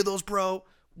all three of those, bro,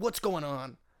 what's going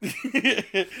on?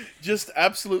 Just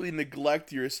absolutely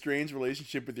neglect your estranged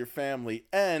relationship with your family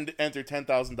and enter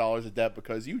 $10,000 of debt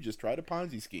because you just tried a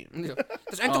Ponzi scheme.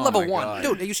 Just enter Oh level my 1.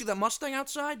 God. Dude, you see that Mustang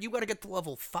outside? You gotta get to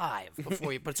level 5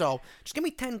 before you. But so, just give me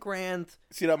 10 grand,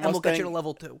 See that and we'll get you Mustang? to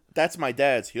level 2. That's my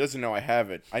dad's. He doesn't know I have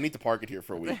it. I need to park it here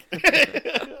for a week.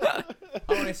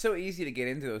 Oh, and it's so easy to get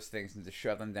into those things and to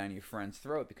shove them down your friend's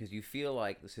throat because you feel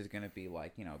like this is going to be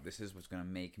like, this is what's going to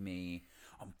make me,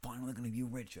 I'm finally going to be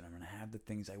rich and I'm going to have the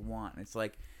things I want. And it's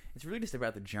like, it's really just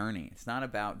about the journey. It's not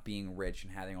about being rich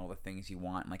and having all the things you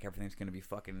want and like everything's going to be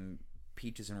fucking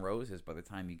peaches and roses by the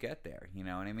time you get there. You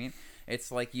know what I mean?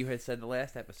 It's like you had said the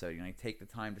last episode. You know, like, take the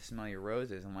time to smell your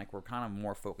roses, and like we're kind of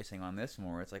more focusing on this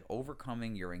more. It's like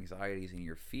overcoming your anxieties and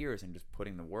your fears and just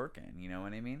putting the work in. You know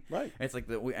what I mean? Right. It's like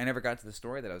I never got to the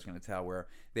story that I was going to tell where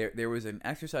there was an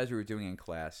exercise we were doing in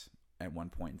class at one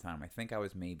point in time. I think I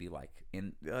was maybe like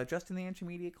in just in the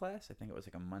intermediate class. I think it was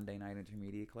like a Monday night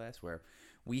intermediate class where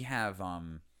we have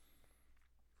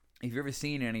if you've ever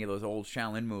seen any of those old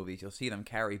Shaolin movies, you'll see them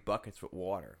carry buckets with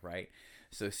water, right?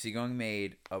 So Sigong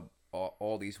made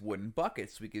all these wooden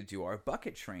buckets so we could do our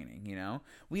bucket training, you know?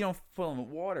 We don't fill them with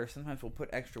water. Sometimes we'll put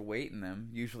extra weight in them,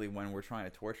 usually when we're trying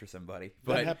to torture somebody.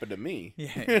 But, that happened to me.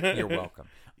 Yeah, you're welcome.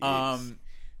 Yes.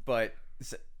 But,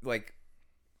 like,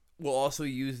 we'll also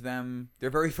use them.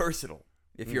 They're very versatile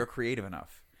if you're creative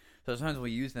enough. So sometimes we'll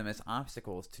use them as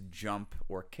obstacles to jump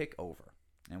or kick over.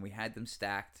 And we had them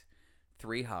stacked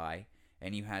 3 high,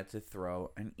 and you had to throw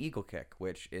an eagle kick,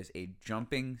 which is a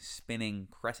jumping, spinning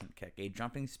crescent kick, a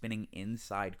jumping, spinning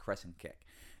inside crescent kick.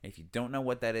 If you don't know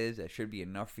what that is, that should be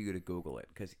enough for you to Google it,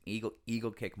 because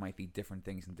eagle kick might be different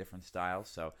things in different styles,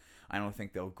 so I don't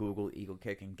think they'll Google eagle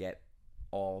kick and get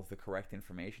all the correct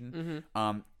information.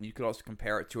 You could also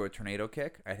compare it to a tornado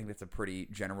kick. I think that's a pretty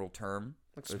general term.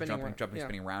 Like jumping,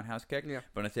 spinning roundhouse kick. Yeah.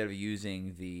 But instead of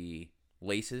using the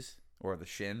laces or the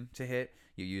shin to hit,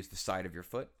 you use the side of your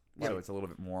foot. Right. So it's a little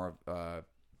bit more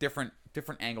different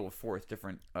angle of force,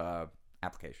 different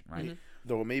application, right?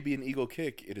 Though it may be an eagle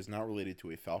kick, it is not related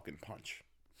to a falcon punch.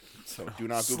 So do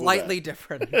not Google Slightly that.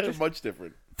 different. Much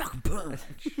different. Falcon punch.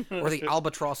 Or the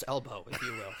albatross elbow, if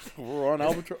you will. We're on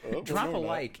albatross. Drop a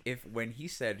like if when he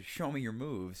said "show me your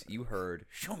moves," you heard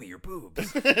 "show me your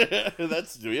boobs." That's what that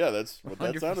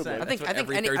sounded 100%. like. I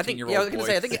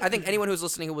think I think anyone who's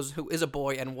listening who is a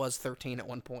boy and was 13 at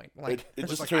one point, like It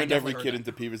was just like, I turned every definitely kid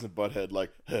into Beavis and Butthead.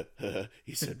 Like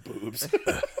he said, boobs.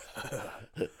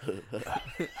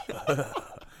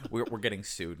 We're getting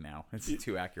sued now. It's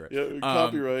too accurate. Yeah,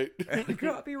 copyright.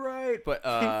 Copyright. But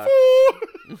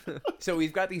so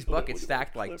we've got these buckets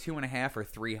stacked like 2.5 or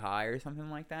 3 high or something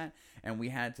like that, and we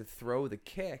had to throw the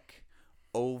kick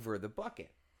over the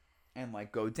bucket and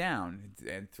like go down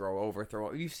and throw.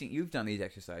 You've done these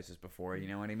exercises before, you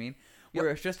know what I mean? Where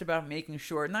it's just about making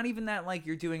sure, not even that like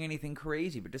you're doing anything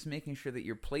crazy, but just making sure that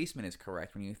your placement is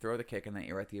correct when you throw the kick and that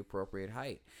you're at the appropriate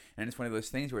height. And it's one of those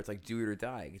things where it's like do it or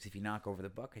die, because if you knock over the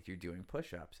bucket, you're doing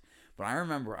push-ups. But I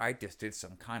remember I just did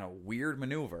some kind of weird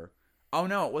maneuver. Oh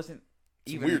no, it wasn't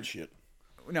even weird shit.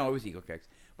 No, it was eagle kicks.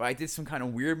 But I did some kind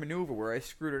of weird maneuver where I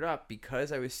screwed it up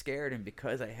because I was scared and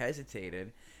because I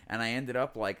hesitated, and I ended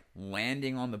up like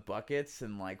landing on the buckets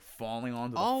and like falling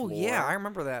onto the floor. Oh yeah, I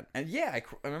remember that. And yeah, I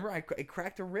remember I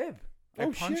cracked a rib.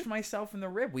 I punched myself in the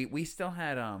rib. We still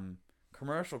had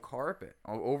commercial carpet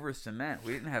over cement.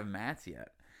 We didn't have mats yet,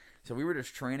 so we were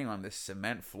just training on this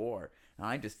cement floor, and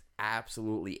I just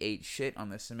absolutely ate shit on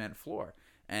the cement floor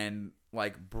and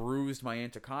like bruised my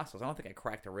intercostals. I don't think I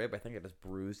cracked a rib. I think I just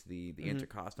bruised the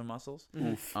intercostal muscles.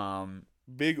 Oof.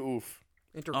 Big oof.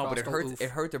 But it hurts.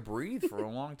 It hurt to breathe for a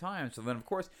long time. So then, of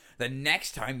course, the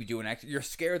next time you do an exercise, you're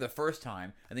scared the first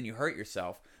time, and then you hurt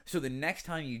yourself. So the next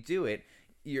time you do it,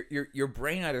 your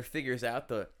brain either figures out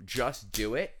the just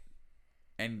do it,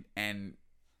 and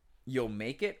you'll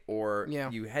make it, or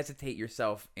you hesitate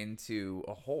yourself into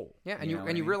a hole. Yeah,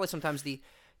 and you realize sometimes the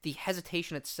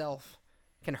hesitation itself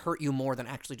can hurt you more than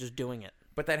actually just doing it.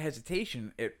 But that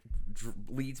hesitation, it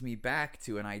leads me back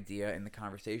to an idea in the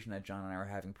conversation that John and I were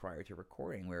having prior to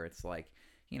recording, where it's like,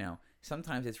 you know,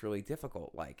 sometimes it's really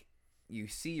difficult. Like, you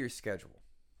see your schedule,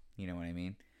 you know what I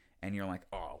mean? And you're like,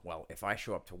 oh, well, if I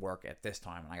show up to work at this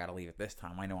time and I got to leave at this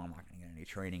time, I know I'm not going to get any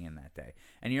training in that day.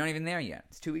 And you're not even there yet.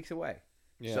 It's 2 weeks away.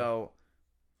 Yeah. So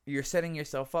you're setting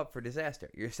yourself up for disaster.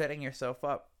 You're setting yourself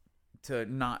up to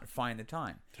not find the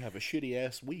time. To have a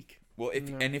shitty-ass week. Well,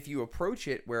 if you approach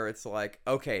it where it's like,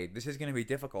 okay, this is going to be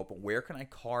difficult, but where can I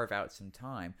carve out some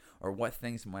time, or what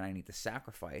things might I need to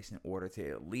sacrifice in order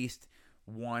to at least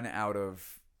one out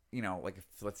of, you know, like if,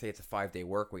 let's say it's a 5-day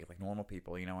work week, like normal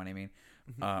people, you know what I mean?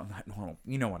 Not normal,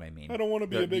 you know what I mean? I don't want to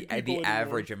be a big people the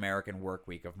average American work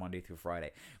week of Monday through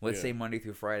Friday. Let's say Monday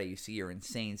through Friday you see your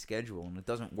insane schedule and it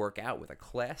doesn't work out with a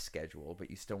class schedule, but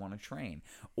you still want to train.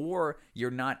 Or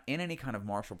you're not in any kind of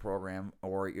martial program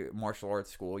or martial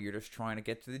arts school, you're just trying to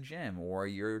get to the gym, or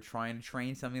you're trying to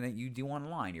train something that you do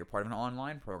online. You're part of an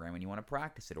online program and you want to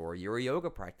practice it, or you're a yoga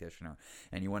practitioner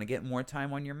and you want to get more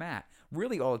time on your mat.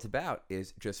 Really all it's about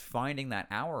is just finding that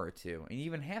hour or two, and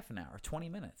even half an hour, 20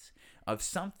 minutes of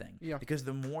something. Yeah. Because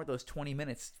the more those 20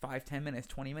 minutes, 5, 10 minutes,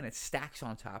 20 minutes stacks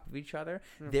on top of each other,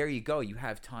 there you go. You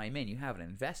have time in. You have an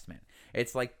investment.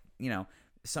 It's like, you know,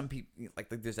 some people like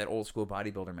there's that old school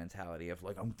bodybuilder mentality of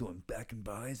like, I'm doing back and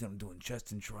buys, and I'm doing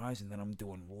chest and tries, and then I'm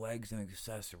doing legs and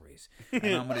accessories, and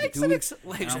I'm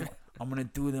gonna I'm gonna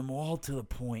do them all to the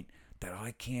point that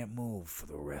I can't move for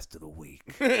the rest of the week.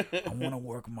 I want to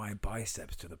work my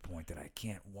biceps to the point that I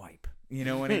can't wipe. You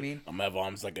know what I mean? I'm gonna have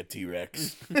arms like a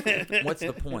T-Rex. What's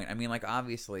the point? I mean, like,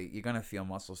 obviously, you're going to feel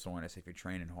muscle soreness if you're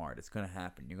training hard. It's going to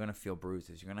happen. You're going to feel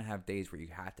bruises. You're going to have days where you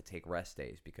have to take rest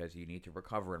days because you need to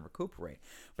recover and recuperate.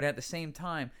 But at the same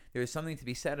time, there's something to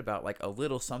be said about, like, a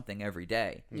little something every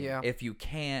day. Yeah. If you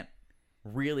can't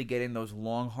really get in those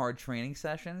long, hard training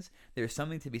sessions, there's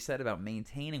something to be said about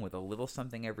maintaining with a little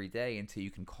something every day until you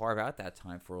can carve out that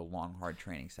time for a long, hard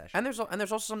training session. And there's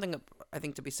also something I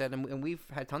think to be said, and we've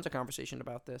had tons of conversations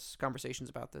about this,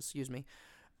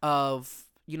 of,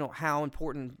 you know, how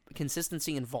important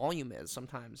consistency and volume is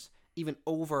sometimes, even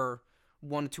over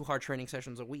 1 to 2 hard training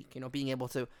sessions a week. You know, being able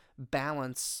to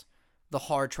balance the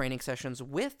hard training sessions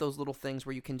with those little things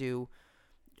where you can do.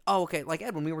 Oh, okay. Like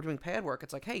Ed, when we were doing pad work,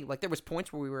 it's like, hey, like there was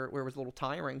points where it was a little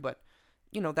tiring, but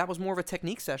you know that was more of a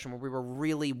technique session where we were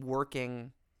really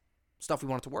working stuff we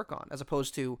wanted to work on, as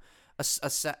opposed to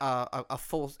a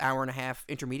full hour and a half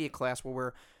intermediate class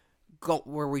where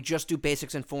we just do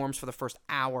basics and forms for the first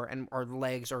hour and our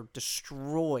legs are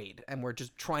destroyed and we're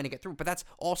just trying to get through. But that's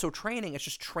also training. It's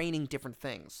just training different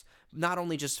things, not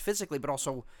only just physically but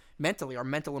also mentally, our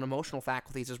mental and emotional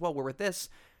faculties as well. Where with this,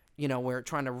 you know, we're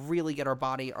trying to really get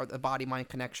the body-mind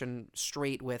connection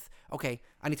straight with, okay,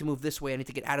 I need to move this way. I need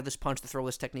to get out of this punch to throw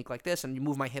this technique like this, and you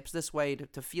move my hips this way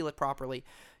to feel it properly.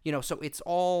 You know, so it's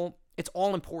all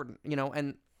important, you know,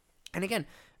 and again,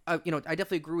 you know, I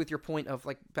definitely agree with your point of,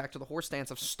 like, back to the horse stance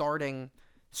of starting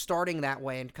that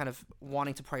way and kind of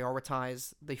wanting to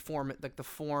prioritize the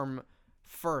form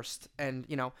first. And,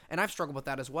 you know, and I've struggled with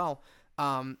that as well.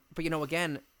 But, you know,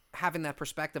 again, having that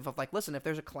perspective of like, listen, if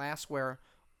there's a class where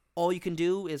all you can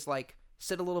do is like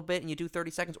sit a little bit and you do 30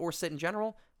 seconds or sit in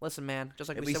general, listen, man, just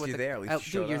like at we least said with you're there, at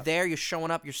least dude, you're there, you're showing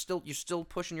up, you're still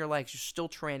pushing your legs, you're still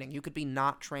training. You could be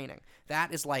not training.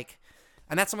 That is like,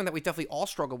 and that's something that we definitely all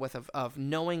struggle with of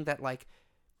knowing that, like,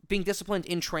 being disciplined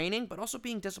in training, but also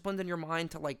being disciplined in your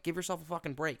mind to, like, give yourself a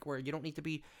fucking break where you don't need to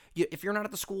be, if you're not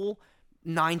at the school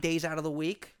 9 days out of the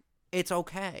week, it's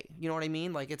okay. You know what I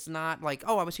mean? Like, it's not like,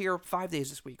 oh, I was here 5 days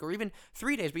this week or even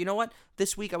 3 days. But you know what?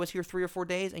 This week I was here 3 or 4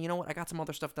 days. And you know what? I got some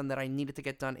other stuff done that I needed to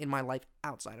get done in my life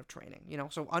outside of training. You know,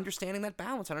 so understanding that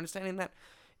balance and understanding that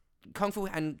Kung Fu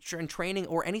and training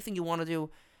or anything you want to do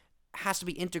has to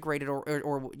be integrated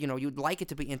or you know, you'd like it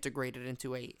to be integrated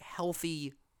into a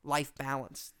healthy life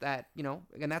balance that, you know,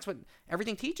 and that's what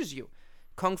everything teaches you.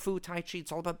 Kung Fu, Tai Chi,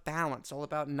 it's all about balance, all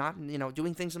about not, you know,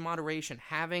 doing things in moderation,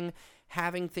 having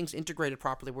things integrated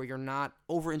properly where you're not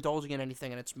overindulging in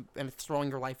anything and it's throwing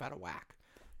your life out of whack,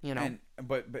 you know.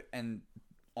 And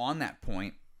on that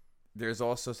point, there's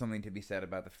also something to be said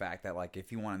about the fact that, like,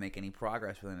 if you want to make any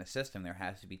progress within a system, there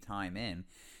has to be time in.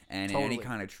 And in any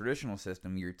kind of traditional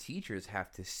system, your teachers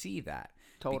have to see that.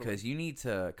 Totally. Because you need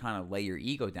to kind of lay your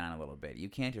ego down a little bit. You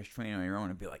can't just train on your own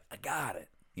and be like, I got it.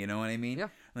 You know what I mean? Yeah.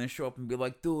 And then show up and be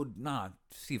like, dude, nah,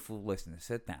 Sifu, listen,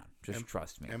 sit down. Just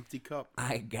trust me. Empty cup.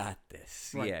 I got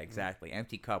this. Right. Yeah, exactly.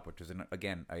 Empty Cup, which is,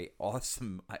 again, a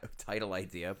awesome title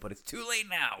idea, but it's too late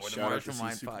now with the Shout out Martial to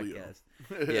Mind Sisu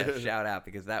podcast. Yeah, shout out,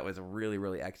 because that was a really,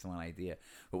 really excellent idea.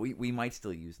 But we might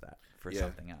still use that for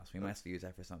something else. We might still use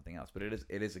that for something else. But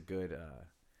it is a good,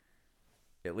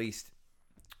 at least,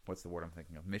 what's the word I'm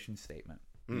thinking of? Mission statement.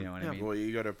 You know what I mean? Well,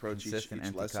 you got to approach each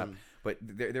empty lesson. cup. But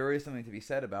there is something to be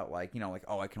said about, like, you know, like,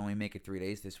 oh, I can only make it 3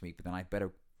 days this week, but then I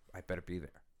better be there.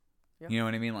 Yeah. You know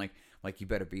what I mean? Like you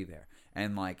better be there.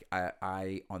 And like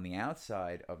I on the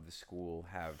outside of the school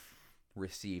have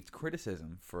received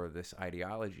criticism for this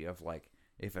ideology of, like,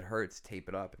 if it hurts, tape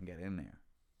it up and get in there.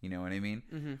 You know what I mean?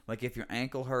 Mm-hmm. Like, if your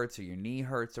ankle hurts or your knee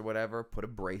hurts or whatever, put a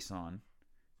brace on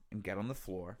and get on the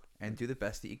floor and do the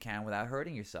best that you can without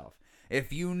hurting yourself.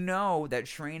 If you know that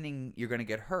training you're going to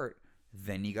get hurt,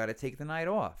 then you got to take the night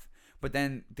off. But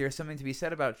then there's something to be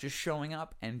said about just showing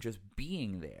up and just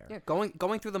being there. Yeah,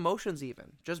 going through the motions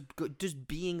even. Just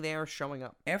being there, showing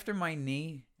up. After my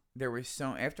knee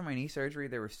surgery,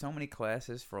 there were so many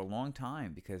classes for a long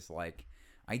time because, like,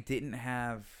 I didn't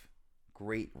have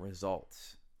great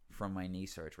results from my knee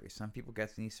surgery. Some people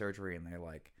get knee surgery and they're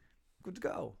like, good to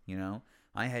go, you know?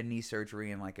 I had knee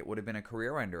surgery and, like, it would have been a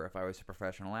career ender if I was a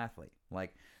professional athlete.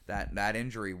 Like, that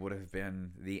injury would have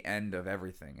been the end of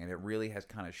everything, and it really has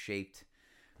kind of shaped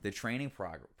the training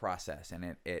process,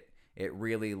 and it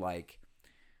really, like,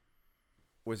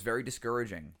 was very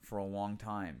discouraging for a long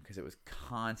time because it was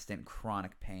constant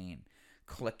chronic pain,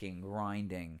 clicking,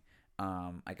 grinding,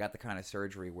 I got the kind of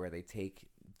surgery where they take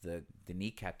the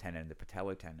kneecap tendon, the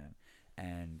patellar tendon,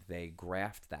 and they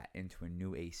graft that into a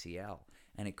new ACL.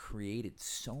 And it created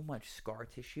so much scar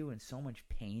tissue and so much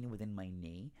pain within my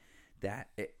knee that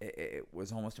it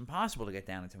was almost impossible to get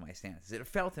down into my stances. It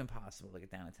felt impossible to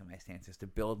get down into my stances, to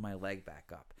build my leg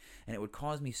back up. And it would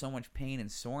cause me so much pain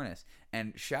and soreness.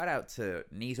 And shout out to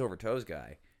Knees Over Toes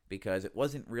guy, because it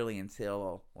wasn't really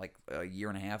until like a year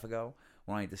and a half ago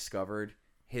when I discovered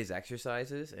his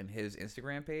exercises and his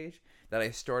Instagram page that I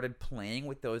started playing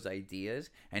with those ideas.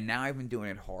 And now I've been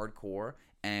doing it hardcore.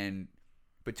 And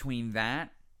between that,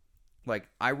 like,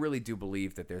 I really do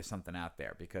believe that there's something out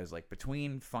there, because, like,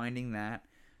 between finding that,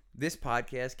 this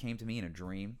podcast came to me in a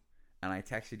dream, and I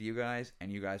texted you guys,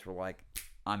 and you guys were like,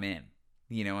 I'm in.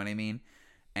 You know what I mean?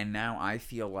 And now I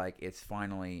feel like it's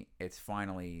finally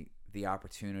the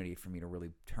opportunity for me to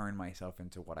really turn myself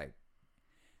into what I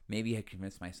maybe had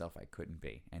convinced myself I couldn't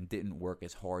be, and didn't work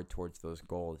as hard towards those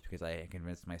goals because I had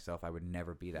convinced myself I would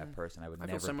never be that person. I would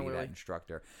never be that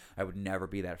instructor. I would never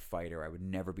be that fighter. I would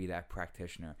never be that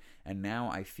practitioner. And now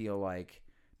I feel like,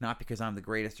 not because I'm the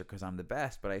greatest or because I'm the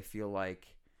best, but I feel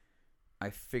like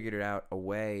I figured it out a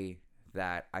way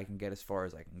that I can get as far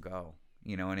as I can go.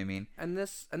 You know what I mean? And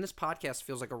this podcast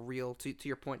feels like a real, to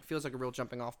your point, feels like a real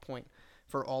jumping off point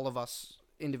for all of us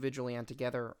individually and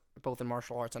together, both in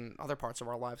martial arts and other parts of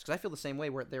our lives. Because I feel the same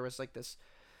way, where there was like this,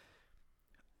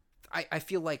 I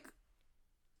feel like,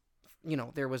 you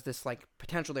know, there was this like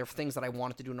potential there for things that I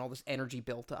wanted to do, and all this energy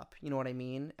built up, you know what I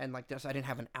mean? And like this, I didn't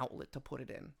have an outlet to put it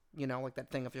in, you know, like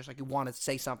that thing of just like, you want to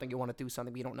say something, you want to do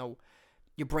something, but you don't know,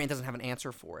 your brain doesn't have an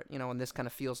answer for it, you know. And this kind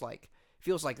of feels like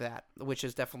that, which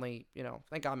is definitely, you know,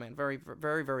 thank God, man, very,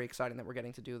 very, very exciting that we're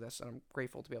getting to do this, and I'm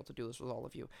grateful to be able to do this with all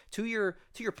of you. To your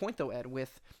point though, Ed,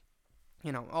 with,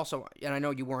 you know, also, and I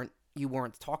know you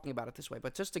weren't talking about it this way,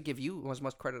 but just to give you as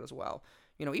much credit as well,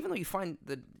 you know, even though you found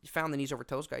the Knees Over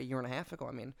Toes guy a year and a half ago,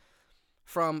 I mean,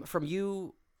 from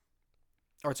you,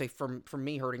 or I'd say from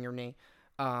me hurting your knee,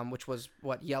 which was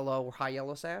what, yellow or high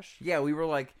yellow sash? Yeah, we were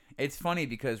like, it's funny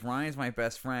because Ryan's my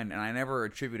best friend, and I never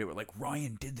attributed it like,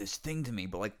 Ryan did this thing to me,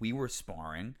 but like, we were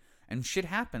sparring, and shit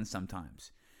happens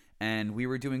sometimes, and we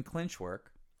were doing clinch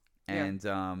work, and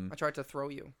I tried to throw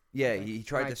you. Yeah, he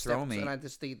tried to throw me. And I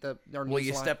just well,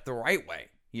 you stepped the right way.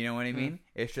 You know what I mean?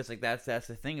 It's just like that's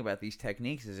the thing about these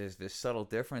techniques is there's this subtle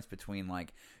difference between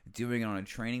like doing it on a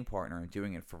training partner and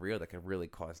doing it for real that could really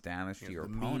cause damage to your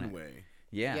opponent. Mean way.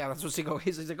 Yeah, that's what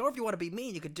he's like, oh, if you want to be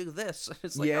mean, you could do this.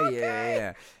 It's like, yeah,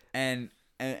 okay. yeah.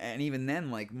 And even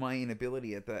then, like my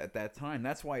inability at that time,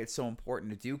 that's why it's so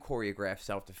important to do choreographed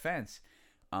self-defense.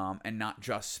 And not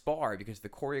just spar, because the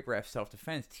choreographed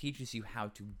self-defense teaches you how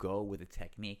to go with a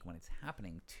technique when it's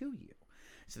happening to you.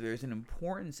 So there's an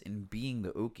importance in being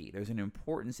the uke. There's an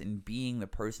importance in being the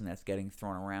person that's getting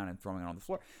thrown around and throwing it on the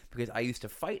floor. Because I used to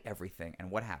fight everything, and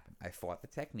what happened? I fought the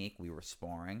technique. We were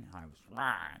sparring. I was,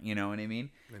 you know what I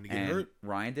mean? And you get hurt.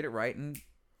 Ryan did it right, and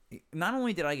not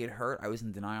only did I get hurt, I was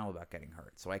in denial about getting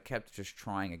hurt. So I kept just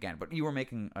trying again. But you were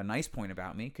making a nice point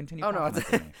about me. Continue. Oh no, of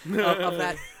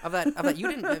that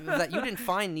you didn't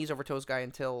find Knees Over Toes guy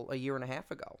until a year and a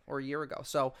half ago or a year ago.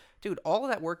 So, dude, all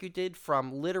of that work you did,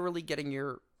 from literally getting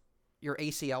your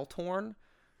ACL torn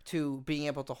to being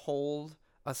able to hold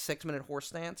a 6-minute horse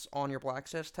stance on your black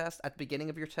test at the beginning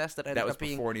of your test, that ended up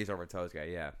being before Knees Over Toes guy.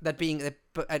 Yeah.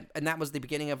 And that was the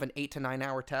beginning of an 8 to 9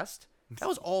 hour test. That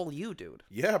was all you, dude.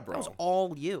 Yeah, bro. That was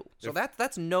all you. So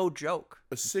that's no joke.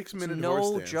 A 6-minute no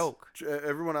horse stance. joke.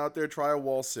 Everyone out there, try a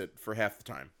wall sit for half the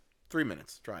time. 3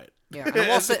 minutes. Try it. Yeah,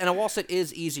 and a wall sit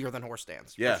is easier than horse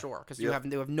stance, for sure, because you have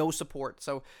no support.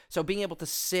 So being able to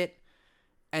sit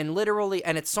and literally,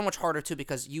 and it's so much harder too,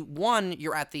 because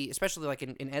you're at the, especially like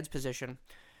in Ed's position,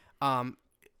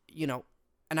 you know,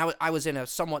 and I was in a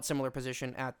somewhat similar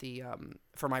position at the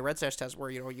for my red sash test, where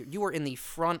you know you were in the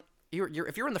front.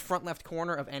 If you're in the front left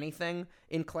corner of anything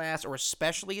in class, or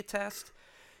especially a test,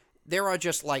 there are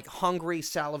just like hungry,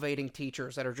 salivating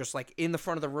teachers that are just like in the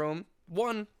front of the room.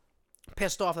 One,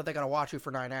 pissed off that they got to watch you for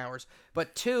 9 hours,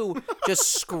 but two,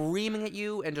 just screaming at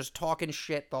you and just talking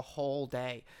shit the whole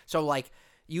day. So like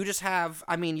you just have,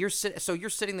 I mean, you're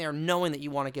sitting there knowing that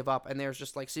you want to give up, and there's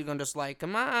just like Seagun just like,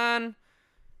 come on.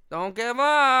 Don't give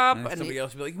up. And somebody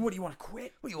else will be like, what, do you want to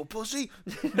quit? What are you, a pussy?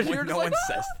 No one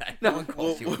says that. No one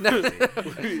calls you a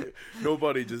pussy.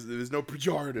 Nobody, there's no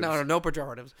pejoratives. No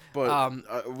pejoratives.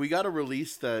 But we got to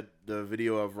release the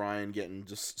video of Ryan getting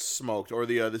just smoked, or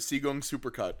the Seagung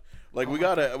supercut. Like, we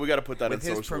gotta put that in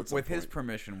social. With his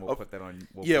permission, we'll put that on.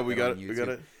 We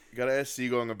gotta ask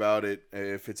Seagung about it,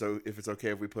 if it's okay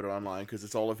if we put it online, because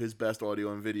it's all of his best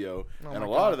audio and video, and a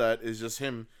lot of that is just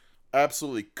him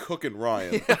absolutely cooking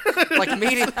Ryan. Like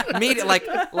media, like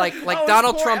Oh,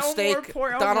 Donald poor Trump Elmore, steak, poor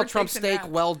Elmore Donald Trump takes a steak, nap.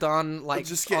 well done. Like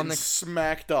Just on getting the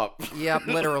smacked up. yeah,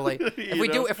 literally. You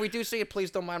know? If we do see it,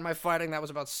 please don't mind my fighting. That was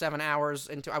about 7 hours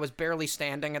into. I was barely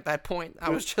standing at that point. I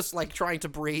was just like trying to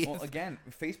breathe. Well, again,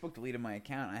 Facebook deleted my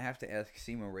account. I have to ask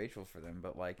Seymour Rachel for them,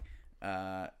 but like,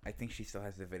 I think she still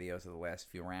has the videos of the last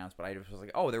few rounds. But I just was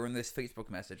like, oh, they're in this Facebook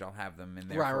message. I'll have them in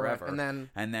there Right. forever.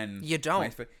 And then you you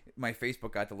don't. My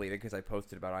Facebook got deleted because I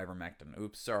posted about ivermectin.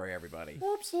 Oops, sorry everybody.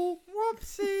 Whoopsie.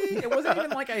 Whoopsie! It wasn't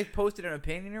even like I posted an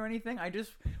opinion or anything. I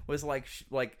just was like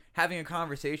having a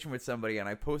conversation with somebody, and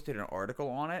I posted an article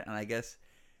on it, and I guess.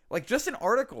 Like, just an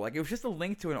article. Like, it was just a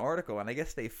link to an article, and I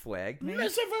guess they flagged me.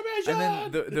 Misinformation!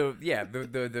 And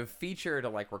then the feature to,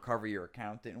 like, recover your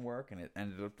account didn't work, and it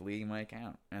ended up deleting my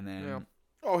account. And then... Yeah.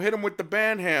 Oh, hit him with the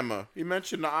band hammer. He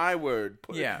mentioned the I word.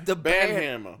 Yeah. Band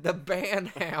hammer. The band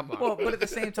hammer. Well, but at the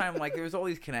same time, like, there was all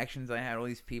these connections I had, all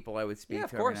these people I would speak Yeah, of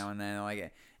to every course. now and then.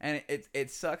 Like, and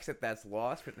it sucks that that's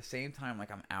lost, but at the same time,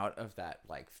 like, I'm out of that,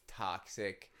 like,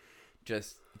 toxic,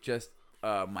 just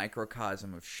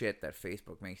microcosm of shit that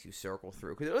Facebook makes you circle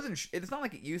through. Because it's not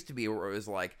like it used to be where it was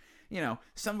like, you know,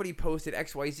 somebody posted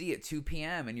XYZ at 2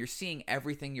 p.m. and you're seeing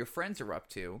everything your friends are up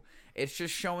to. It's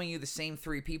just showing you the same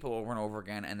 3 people over and over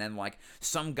again, and then like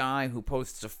some guy who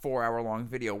posts a 4-hour-long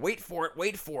video. Wait for it,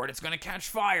 it's gonna catch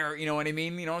fire. You know what I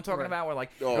mean? You know what I'm talking Right. about? Where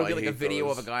like Oh, it'll be I like a hate video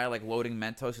those. of a guy like loading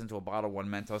Mentos into a bottle, 1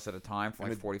 Mentos at a time for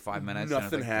like 45 minutes. and it's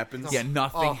Nothing like, happens. Yeah,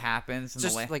 nothing Oh, happens. And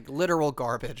just the like literal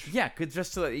garbage. yeah,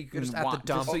 just so that you can Just at the watch,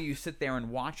 dump. just so you sit there and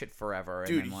watch it forever,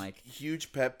 Dude, and then like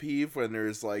huge pet peeve when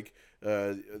there's like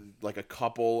a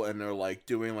couple and they're like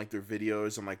doing like their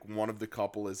videos and like one of the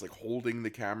couple is like holding the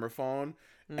camera phone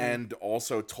and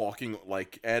also talking,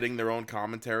 like adding their own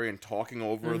commentary and talking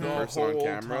over the person on whole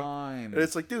camera. time. And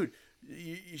it's like, dude,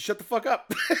 you shut the fuck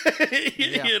up.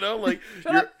 Yeah. You know, like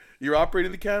you're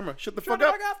operating the camera. Shut the fuck the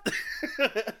up.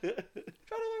 fuck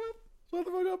Shut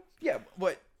the fuck up. Yeah,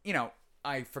 but you know,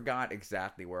 I forgot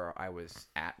exactly where I was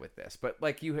at with this, but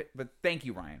like but thank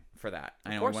you, Ryan, for that.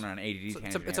 I know we course. went on an ADD tangent.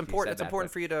 It's after you important. said It's that, important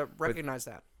but for you to recognize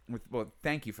that. well,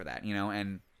 thank you for that. You know,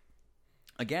 and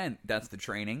again, that's the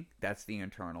training, that's the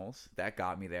internals that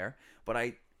got me there. But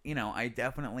I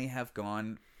definitely have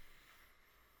gone.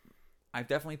 I've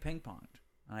definitely ping-ponged.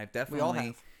 I've definitely, We all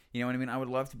have. You know what I mean? I would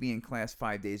love to be in class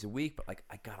 5 days a week, but like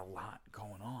I got a lot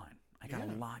going on. I got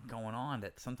a lot going on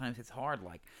that sometimes it's hard.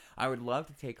 Like I would love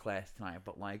to take class tonight,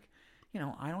 but like, you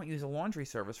know, I don't use a laundry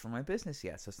service for my business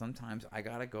yet. So sometimes I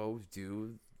gotta go I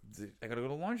gotta go to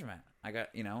the laundromat. I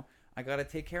gotta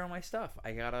take care of my stuff.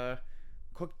 I gotta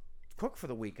cook for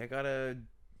the week. I gotta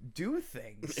do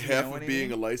things. You Half know of what I being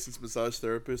mean? a licensed massage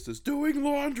therapist is doing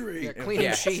laundry. Yeah, cleaning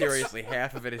Yeah, sheets. seriously,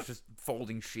 half of it is just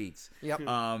folding sheets. Yep.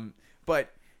 But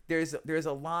there's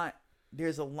a lot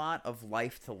of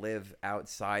life to live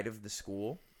outside of the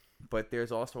school, but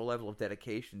there's also a level of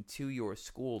dedication to your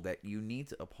school that you need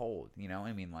to uphold. You know,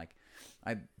 I mean, like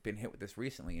I've been hit with this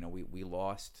recently. You know, we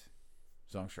lost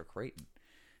Zhongsha Creighton,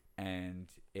 and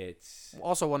it's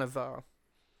Also one of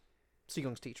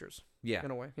Seagung's teachers. yeah,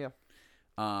 In a way. Yeah.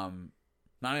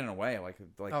 not in a way like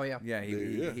Oh, yeah. yeah he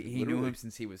knew literally. him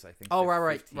since he was I think Oh,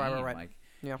 right. 15. Right. Like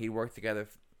Yeah. he worked together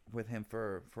with him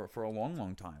for a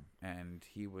long time, and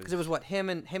he was Because it was what him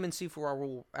and Sifu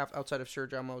Arul outside of Sir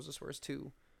John Moses were his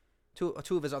two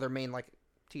of his other main like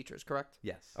teachers, correct?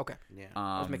 yes Okay. Yeah.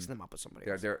 I was mixing them up with somebody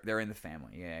else. they're in the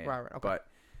family yeah. Right, okay. But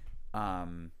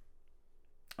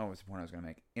what's the point I was gonna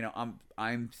make? You know,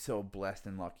 I'm so blessed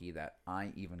and lucky that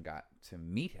I even got to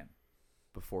meet him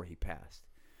before he passed,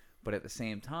 but at the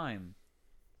same time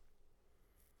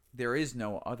there is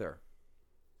no other.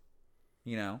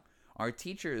 You know, our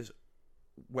teachers,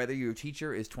 whether your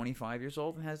teacher is 25 years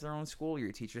old and has their own school, or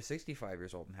your teacher is 65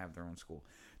 years old and have their own school,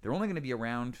 they're only going to be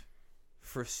around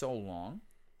for so long,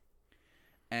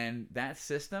 and that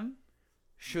system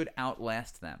should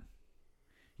outlast them.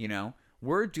 You know,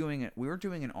 we're doing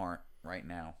an art right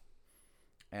now,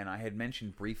 and I had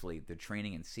mentioned briefly the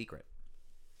training in secret,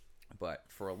 but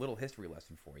for a little history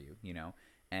lesson for you, you know,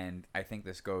 and I think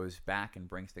this goes back and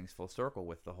brings things full circle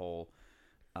with the whole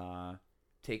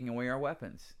taking away our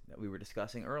weapons that we were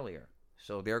discussing earlier.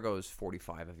 So there goes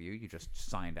 45 of you. You just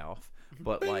signed off.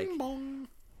 But Bing like, bong.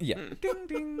 yeah, ding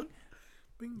ding.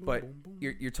 Bing, boom, But boom,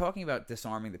 boom. you're talking about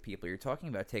disarming the people. You're talking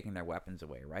about taking their weapons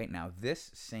away, right? Now,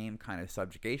 this same kind of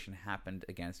subjugation happened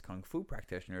against kung fu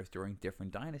practitioners during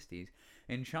different dynasties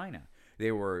in China.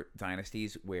 They were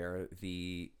dynasties where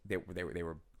they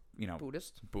were you know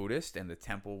Buddhist. Buddhist, and the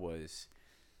temple was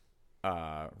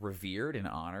revered and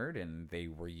honored, and they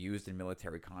were used in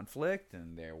military conflict,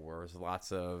 and there was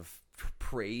lots of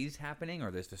praise happening.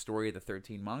 Or there's the story of the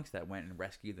 13 monks that went and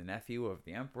rescued the nephew of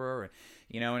the emperor.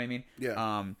 You know what I mean?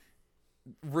 Yeah.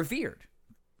 Revered.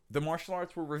 The martial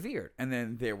arts were revered. And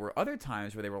then there were other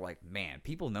times where they were like, man,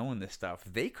 people knowing this stuff,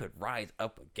 they could rise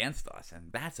up against us,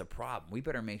 and that's a problem. We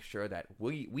better make sure that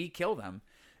we kill them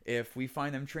if we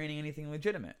find them training anything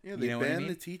legitimate. Yeah, they you know what I banned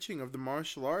mean? the teaching of the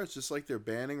martial arts, just like they're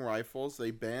banning rifles.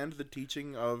 They banned the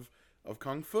teaching of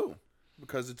kung fu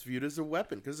because it's viewed as a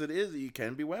weapon. Because it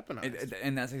can be weaponized.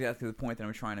 And that's exactly the point that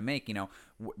I'm trying to make. You know,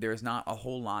 there's not a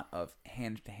whole lot of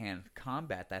hand-to-hand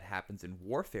combat that happens in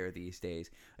warfare these days.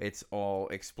 It's all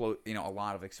a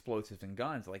lot of explosives and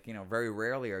guns. Like, you know, very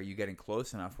rarely are you getting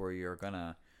close enough where you're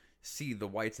gonna see the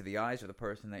whites of the eyes of the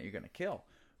person that you're gonna kill.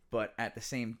 But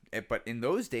in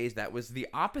those days, that was the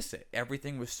opposite.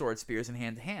 Everything was sword, spears, and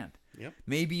hand to hand. Yep.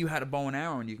 Maybe you had a bow and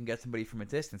arrow and you can get somebody from a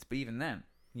distance, but even then,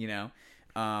 you know.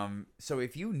 So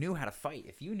if you knew how to fight,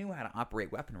 if you knew how to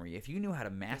operate weaponry, if you knew how to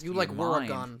master You your like were a mind,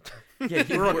 gun. yeah,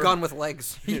 You were a gun with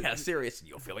legs. yeah, seriously,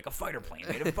 you'll feel like a fighter plane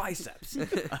made of biceps.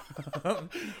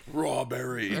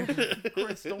 Rawberry.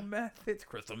 Crystal meth. It's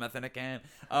crystal meth in a can.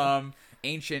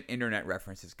 Ancient internet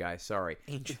references, guys. Sorry.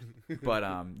 Ancient. But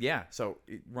yeah. So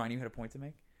Ryan, you had a point to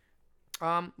make?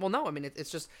 Well, no, I mean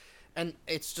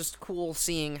it's just cool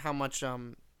seeing how much at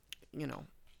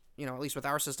least with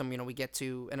our system, we get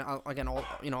to, and again,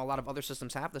 a lot of other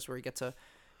systems have this where you get to,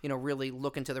 really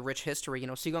look into the rich history.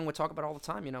 Seagung would talk about it all the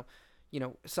time.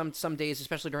 Some days,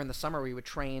 especially during the summer, we would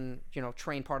train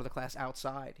part of the class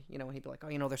outside. And he'd be like,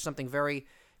 oh, there's something very,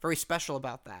 very special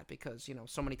about that because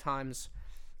so many times,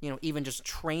 even just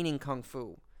training kung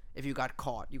fu, if you got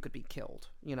caught, you could be killed.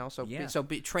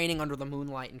 Training under the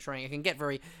moonlight and training, it can get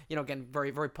very, again,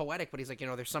 very, very poetic. But he's like,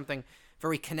 there's something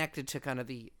very connected to kind of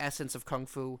the essence of kung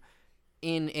fu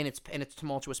in its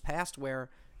tumultuous past, where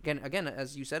again,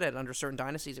 as you said, under certain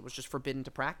dynasties, it was just forbidden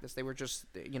to practice. They were just,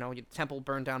 temple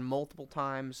burned down multiple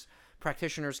times,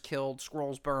 practitioners killed,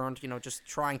 scrolls burned, just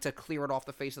trying to clear it off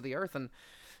the face of the earth. And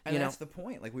that's the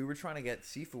point. Like, we were trying to get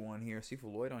Sifu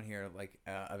Lloyd on here,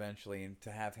 eventually, and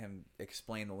to have him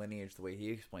explain the lineage the way he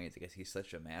explains, because he's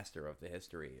such a master of the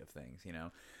history of things,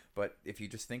 But if you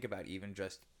just think about even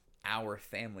just our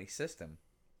family system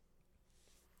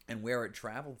and where it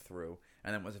traveled through,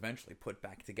 and then was eventually put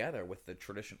back together with the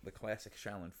classic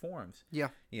Shaolin forms. Yeah.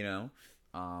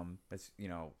 I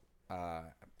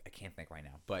can't think right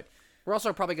now, but we're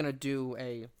also probably going to do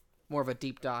more of a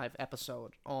deep dive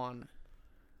episode on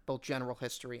both general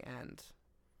history and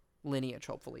lineage,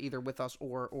 hopefully, either with us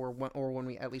or when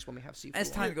we have Sifu.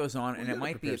 As time goes on, and it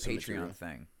might be a prepare some Patreon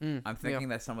thing. I'm thinking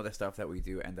that some of the stuff that we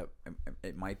do end up,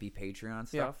 it might be Patreon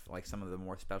stuff, like some of the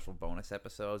more special bonus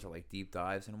episodes or like deep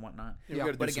dives and whatnot.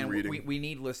 Yeah. But again, we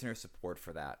need listener support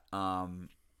for that.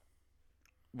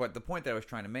 But the point that I was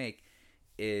trying to make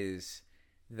is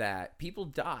that people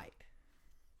died.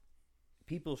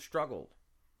 People struggled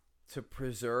to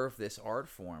preserve this art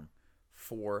form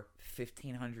for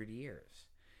 1,500 years.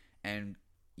 And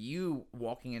you,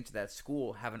 walking into that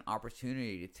school, have an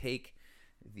opportunity to take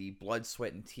the blood,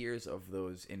 sweat, and tears of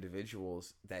those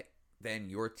individuals that then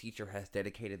your teacher has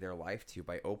dedicated their life to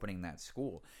by opening that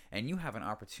school. And you have an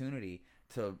opportunity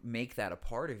to make that a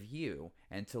part of you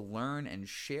and to learn and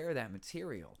share that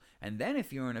material. And then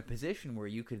if you're in a position where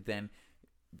you could then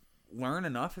learn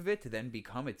enough of it to then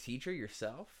become a teacher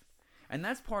yourself. And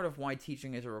that's part of why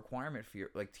teaching is a requirement for your,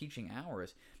 teaching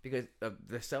hours, because of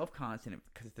the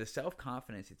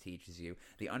self-confidence it teaches you,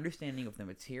 the understanding of the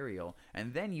material,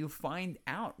 and then you find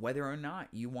out whether or not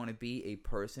you want to be a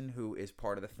person who is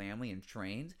part of the family and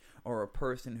trains, or a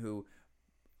person who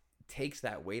takes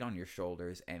that weight on your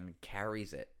shoulders and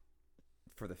carries it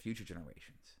for the future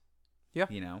generations. Yeah.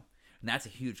 And that's a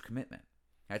huge commitment.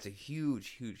 That's a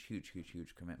huge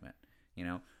commitment.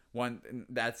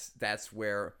 That's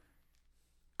where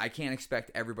I can't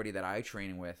expect everybody that I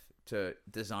train with to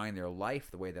design their life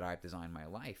the way that I've designed my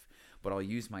life, but I'll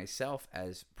use myself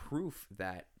as proof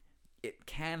that it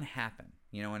can happen.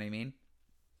 You know what I mean?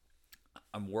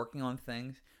 I'm working on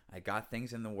things. I got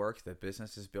things in the works. The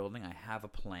business is building. I have a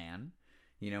plan.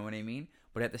 You know what I mean?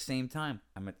 But at the same time,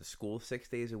 I'm at the school 6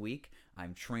 days a week.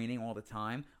 I'm training all the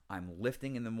time. I'm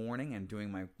lifting in the morning and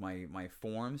doing my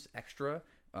forms extra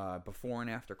before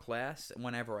and after class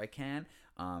whenever I can.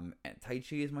 At Tai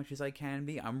Chi as much as I can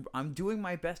be. I'm doing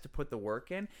my best to put the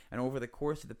work in. And over the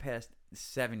course of the past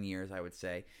 7 years, I would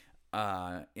say,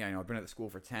 I've been at the school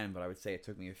for 10, but I would say it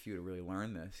took me a few to really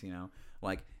learn this,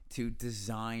 to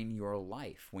design your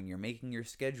life when you're making your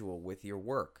schedule with your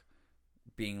work.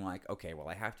 being like, okay, well,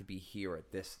 I have to be here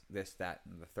at this, that,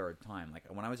 and the third time. Like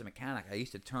when I was a mechanic, I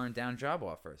used to turn down job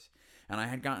offers, and I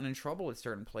had gotten in trouble at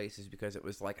certain places because it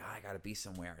was like, I got to be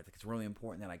somewhere. Like, it's really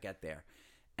important that I get there,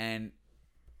 and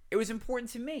it was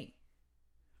important to me.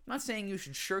 I'm not saying you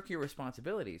should shirk your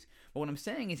responsibilities, but what I'm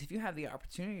saying is if you have the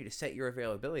opportunity to set your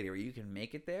availability where you can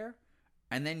make it there,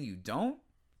 and then you don't,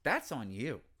 that's on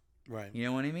you. Right. You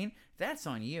know what I mean? That's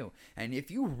on you. And if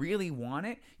you really want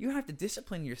it, you have to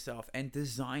discipline yourself and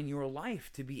design your life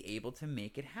to be able to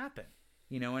make it happen.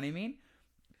 You know what I mean?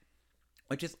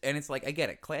 And it's like, I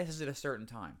get it. Classes at a certain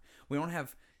time. We don't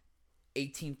have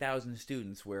 18,000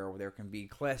 students where there can be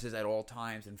classes at all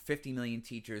times and 50 million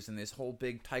teachers and this whole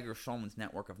big Tiger Schulman's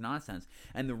network of nonsense.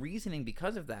 And the reasoning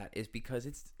because of that is because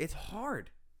it's hard.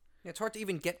 It's hard to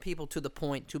even get people to the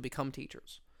point to become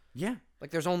teachers. Yeah.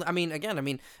 Like there's only, I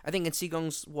think in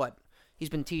Sigong's, he's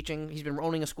been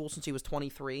owning a school since he was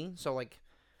 23. So like,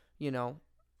 you know,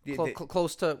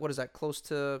 close to, close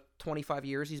to 25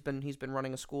 years he's been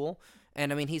running a school.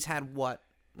 And I mean, he's had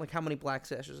how many Black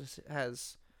Sashes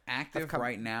has active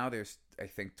right now? There's, I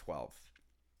think, 12.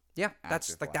 Yeah.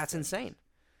 That's insane.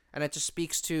 And it just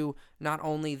speaks to not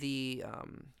only the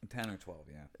 10 or 12,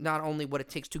 yeah. Not only what it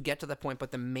takes to get to that point,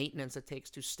 but the maintenance it takes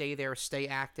to stay there, stay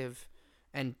active,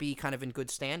 and be kind of in good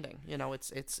standing. You know,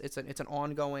 it's an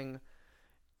ongoing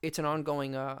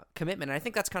commitment. And I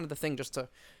think that's kind of the thing. Just to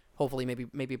hopefully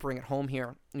maybe bring it home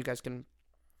here. You guys can,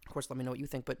 of course, let me know what you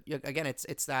think. But again,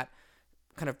 it's that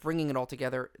kind of bringing it all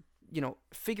together. You know,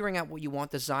 figuring out what you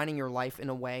want, designing your life in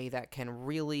a way that can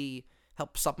really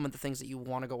help supplement the things that you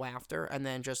want to go after, and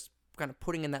then just kind of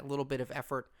putting in that little bit of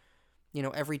effort, you know,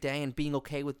 every day, and being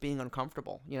okay with being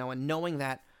uncomfortable. You know, and knowing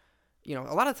that. You know,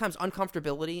 a lot of times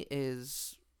uncomfortability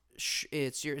is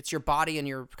it's your body and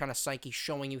your kind of psyche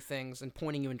showing you things and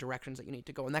pointing you in directions that you need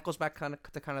to go, and that goes back to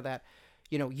that,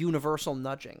 you know, universal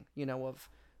nudging, you know, of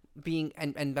being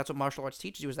and that's what martial arts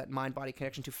teaches you, is that mind-body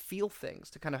connection, to feel things,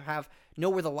 to kind of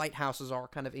know where the lighthouses are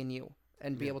kind of in you,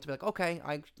 and be able to be like, okay,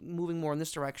 I'm moving more in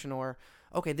this direction, or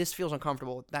okay, this feels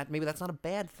uncomfortable. That maybe that's not a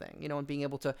bad thing, you know, and being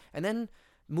able to, and then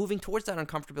moving towards that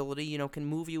uncomfortability, you know, can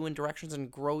move you in directions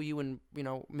and grow you and, you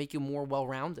know, make you more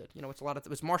well-rounded. You know,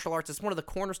 it's martial arts. It's one of the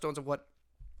cornerstones of what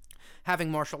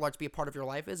having martial arts be a part of your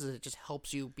life is it just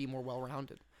helps you be more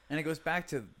well-rounded. And it goes back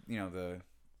to, you know, the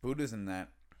Buddhism that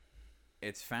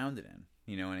it's founded in.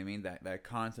 You know what I mean? That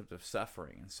concept of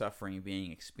suffering, and suffering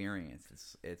being experienced.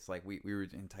 It's like we were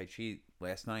in Tai Chi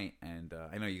last night, and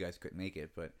I know you guys couldn't make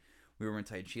it, but we were in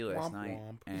Tai Chi last night.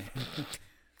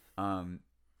 And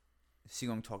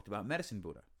Sigong talked about Medicine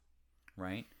Buddha,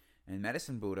 right? And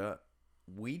Medicine Buddha,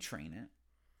 we train it,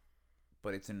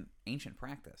 but it's an ancient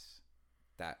practice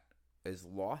that is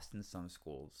lost in some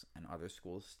schools, and other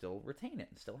schools still retain it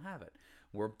and still have it.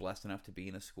 We're blessed enough to be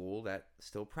in a school that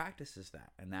still practices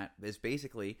that, and that is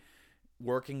basically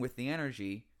working with the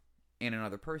energy in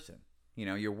another person. You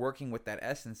know, you're working with that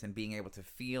essence and being able to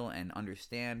feel and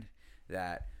understand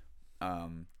that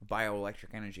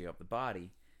bioelectric energy of the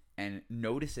body, and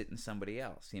notice it in somebody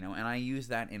else, you know. And I use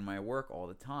that in my work all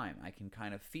the time. I can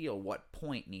kind of feel what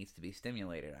point needs to be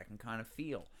stimulated. I can kind of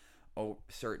feel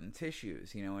certain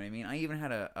tissues, you know what I mean? I even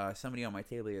had somebody on my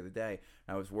table the other day.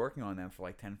 I was working on them for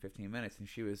like 10-15 minutes, and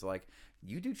she was like,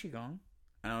 "You do Qigong?"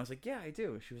 And I was like, "Yeah, I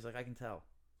do." She was like, "I can tell."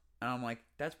 And I'm like,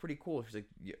 "That's pretty cool." She's like,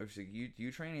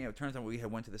 "You training?" It turns out we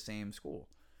had went to the same school.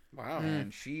 Wow.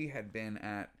 And she had been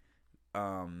at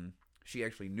she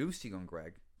actually knew Sigong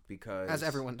Greg, because as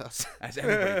everyone does. As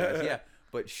everybody does, yeah.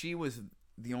 But she was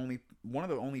one of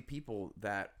the only people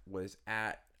that was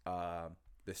at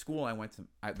the school I went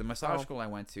to, the massage school I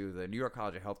went to, the New York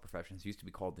College of Health Professions, used to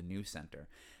be called the New Center.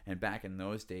 And back in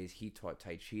those days, he taught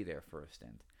Tai Chi there for a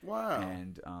stint. Wow.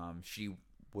 And she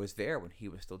was there when he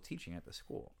was still teaching at the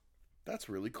school. That's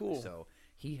really cool. So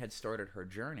he had started her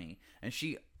journey, and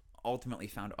she ultimately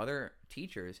found other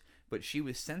teachers, but she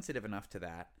was sensitive enough to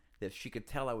that she could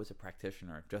tell I was a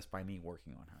practitioner just by me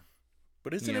working on her.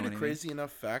 But isn't it a crazy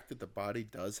enough fact that the body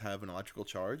does have an electrical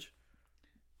charge?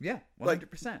 Yeah,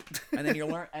 100%. And then you'll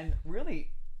learn, and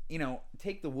really, you know,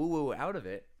 take the woo-woo out of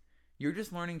it. You're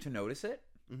just learning to notice it,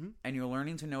 and you're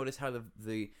learning to notice how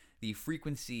the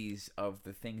frequencies of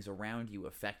the things around you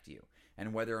affect you,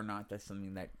 and whether or not that's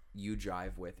something that you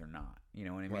jive with or not. You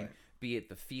know what I mean? Right. Be it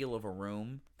the feel of a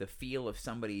room, the feel of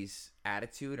somebody's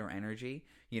attitude or energy.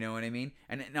 You know what I mean?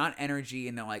 And not energy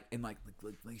in like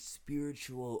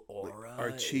spiritual aura. Our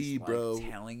chi, is, like, bro.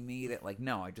 telling me that, like,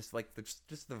 no, I just like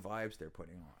just the vibes they're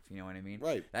putting off. You know what I mean?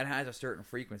 Right. That has a certain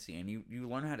frequency, and you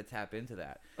learn how to tap into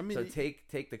that. I mean, so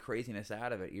take the craziness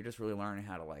out of it. You're just really learning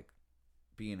how to, like,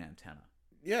 be an antenna.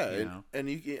 Yeah, You know? and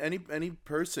any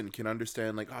person can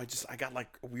understand, like, oh, I got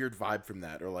like a weird vibe from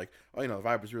that, or like, oh, the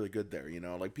vibe was really good there.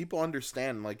 Like people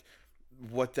understand like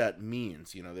what that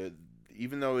means.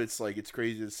 Even though it's like it's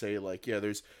crazy to say, like, yeah,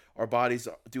 there's our bodies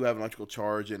do have an electrical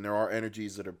charge, and there are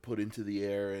energies that are put into the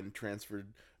air and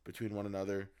transferred between one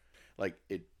another. Like,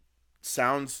 it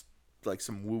sounds like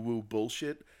some woo woo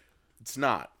bullshit. It's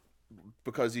not,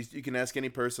 because you can ask any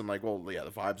person, like, well, yeah, the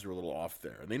vibes are a little off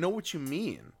there, and they know what you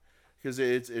mean. Because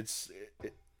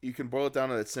you can boil it down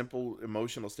to that simple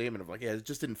emotional statement of like, yeah, it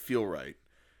just didn't feel right,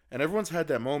 and everyone's had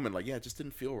that moment, like, yeah, it just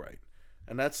didn't feel right,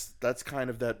 and that's kind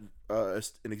of that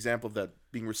an example of that,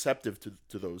 being receptive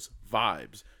to those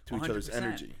vibes, to each other's 100%.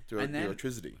 energy, to And the then,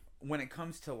 electricity. when it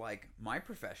comes to like my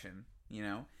profession,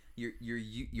 you're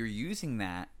using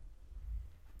that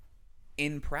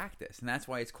in practice, and that's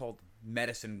why it's called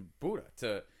medicine Buddha,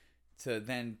 to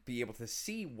then be able to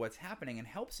see what's happening and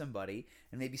help somebody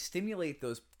and maybe stimulate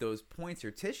those points or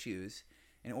tissues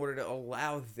in order to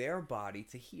allow their body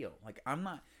to heal. Like, I'm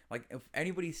not, like, if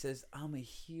anybody says I'm a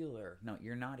healer, no,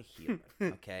 you're not a healer.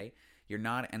 Okay, you're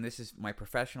not. And this is my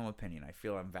professional opinion. I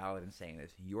feel I'm valid in saying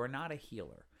this. You are not a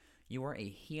healer. You are a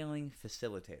healing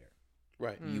facilitator.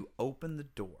 Right. You open the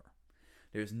door.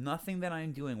 There's nothing that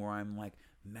I'm doing where I'm like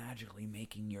magically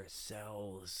making your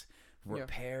cells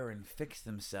repair and fix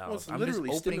themselves. Well, it's I'm literally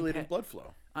just stimulating blood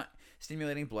flow.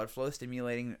 Stimulating blood flow,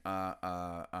 stimulating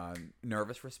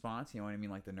nervous response. You know what I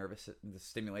mean? Like the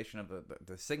stimulation of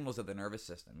the signals of the nervous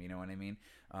system. You know what I mean?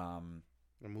 And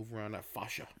move around that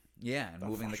fascia. Yeah, and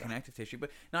moving the connective tissue,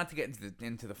 but not to get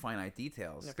into the finite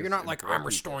details. But you're not like, I'm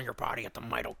restoring your body at the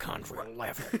mitochondrial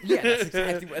level. Yeah, that's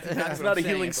exactly what It's not a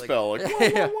healing spell.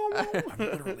 Like, I'm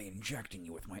literally injecting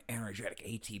you with my energetic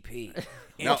ATP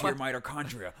into your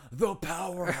mitochondria, the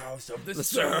powerhouse of the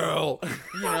cell.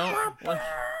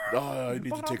 I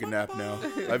need to take a nap now.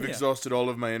 I've exhausted all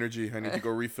of my energy. I need to go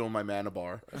refill my mana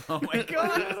bar. Oh my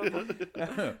god!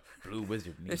 Blue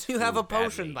Wizard needs Do you have a food badly.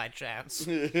 potion by chance?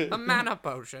 A mana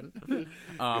potion. Your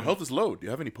health is low. Do you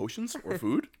have any potions or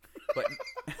food?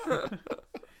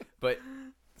 But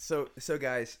so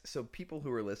guys, so people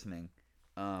who are listening,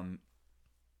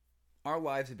 our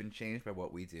lives have been changed by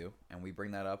what we do, and we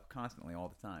bring that up constantly all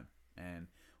the time. And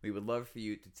we would love for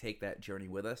you to take that journey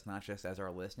with us, not just as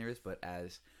our listeners, but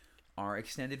as our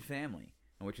extended family,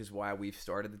 which is why we've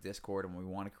started the Discord, and we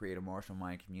want to create a Martial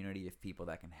Mind community of people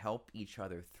that can help each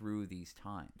other through these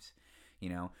times.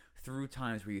 Through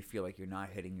times where you feel like you're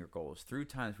not hitting your goals, through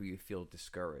times where you feel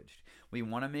discouraged. We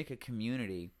want to make a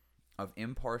community of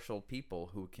impartial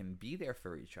people who can be there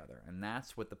for each other, and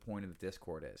that's what the point of the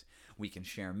Discord is. We can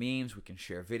share memes, we can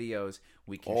share videos,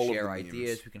 we can share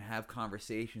ideas, we can have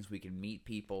conversations, we can meet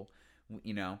people, we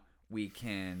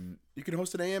can... You can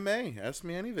host an AMA. Ask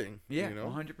me anything. Yeah,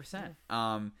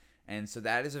 100%. And so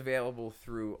that is available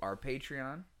through our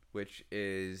Patreon, which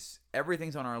is...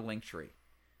 Everything's on our link tree.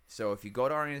 So if you go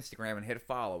to our Instagram and hit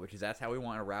follow, that's how we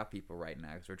want to wrap people right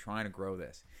now, because we're trying to grow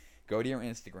this. Go to your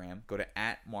Instagram, go to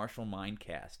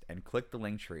 @MartialMindcast, and click the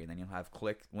link tree, and then you'll have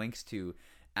links to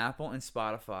Apple and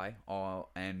Spotify,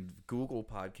 and Google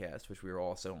Podcasts, which we are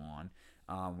also on.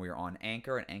 We are on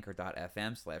Anchor at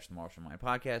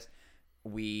anchor.fm/TheMartialMindPodcast.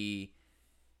 We,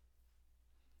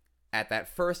 at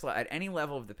any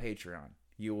level of the Patreon,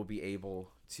 you will be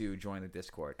able to join the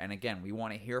Discord. And again, we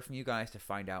want to hear from you guys to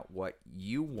find out what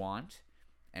you want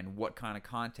and what kind of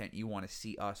content you want to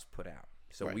see us put out.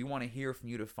 So we want to hear from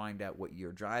you to find out what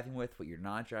you're driving with, what you're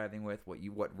not driving with, what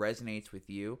resonates with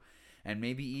you, and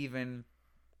maybe even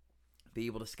be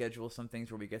able to schedule some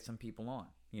things where we get some people on.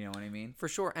 You know what I mean? For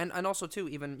sure. And also, too,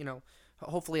 even,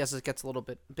 hopefully as it gets a little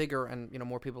bit bigger and,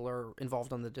 more people are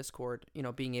involved on the Discord,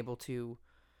 being able to,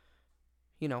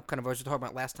 kind of as we were talking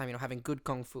about last time, having good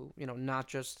kung fu, not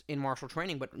just in martial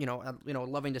training, but,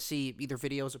 loving to see either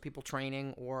videos of people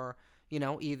training or,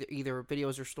 either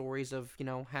videos or stories of,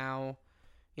 how,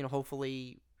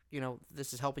 hopefully,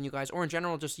 this is helping you guys, or in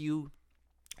general, just you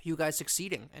guys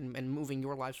succeeding and moving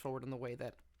your lives forward in the way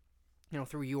that,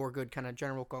 through your good kind of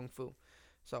general kung fu.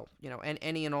 So, and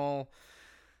any and all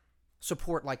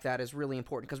support like that is really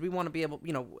important, because we want to be able,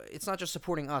 it's not just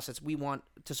supporting us, it's we want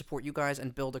to support you guys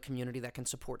and build a community that can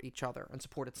support each other and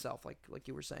support itself, like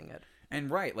you were saying, Ed.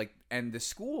 And right, and the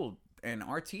school and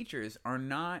our teachers are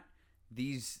not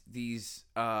these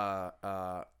I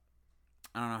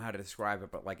don't know how to describe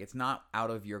it, but it's not out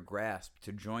of your grasp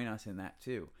to join us in that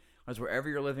too. Because wherever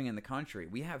you're living in the country,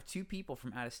 we have 2 people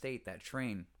from out of state that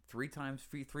train 4 times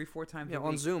a week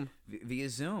on Zoom, via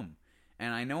Zoom.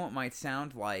 And I know it might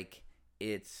sound like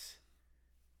it's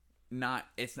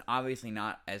obviously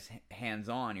not as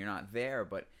hands-on, you're not there,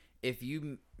 but if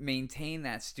you maintain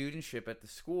that studentship at the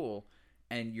school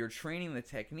and you're training the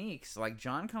techniques, like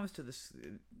John comes to this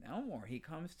Elmore, he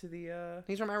comes to the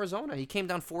He's from Arizona. He came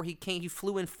down he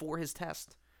flew in for his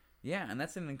test. yeah, and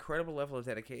that's an incredible level of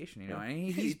dedication, you know. And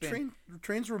He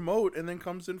trains remote and then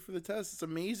comes in for the test. It's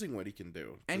amazing what he can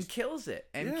do. and kills it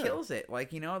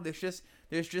Like, you know, there's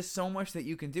just so much that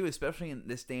you can do, especially in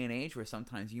this day and age where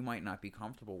sometimes you might not be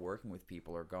comfortable working with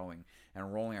people or going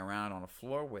and rolling around on a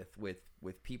floor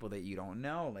with people that you don't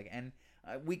know, like, and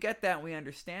we get that, we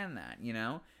understand that, you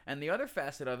know. And the other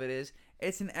facet of it is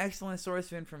it's an excellent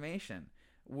source of information.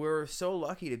 We're so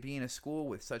lucky to be in a school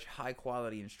with such high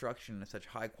quality instruction and such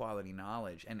high quality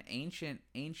knowledge and ancient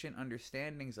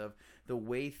understandings of the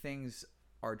way things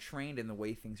are trained and the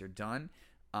way things are done.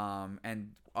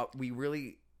 And we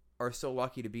really are so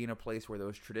lucky to be in a place where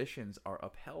those traditions are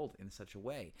upheld in such a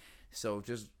way. So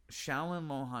just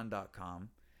ShaolinMohan.com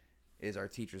is our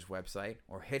teacher's website,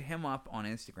 or hit him up on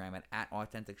Instagram at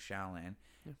Authentic Shaolin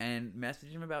and message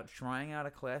him about trying out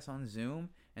a class on Zoom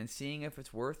and seeing if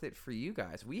it's worth it for you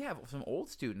guys. We have some old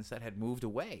students that had moved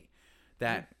away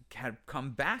that had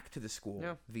come back to the school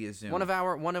via Zoom. One of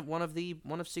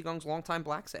Sigong's longtime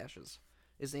black sashes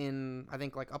is in, I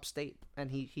think, like upstate,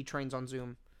 and he trains on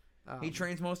Zoom. He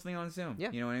trains mostly on Zoom. Yeah,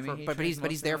 you know what I mean. But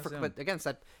he's there for. But again,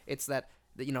 it's that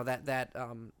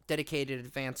dedicated,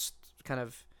 advanced kind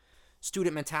of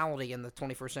student mentality in the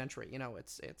 21st century. You know,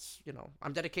 it's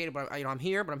I'm dedicated, but I'm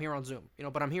here, but I'm here on Zoom. You know,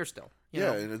 but I'm here still. You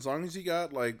know? And as long as you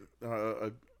got like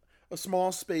a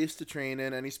small space to train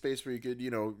in, any space where you could,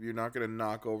 you're not going to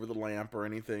knock over the lamp or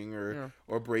anything,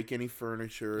 or break any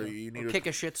furniture. Yeah. You need or kick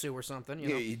a Shih Tzu or something. You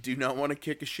know? You do not want to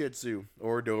kick a Shih Tzu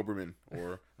or a Doberman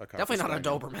or a definitely not a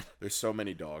Doberman. There's so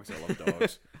many dogs. I love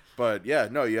dogs. But yeah,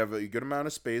 no, you have a good amount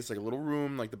of space, like a little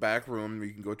room, like the back room where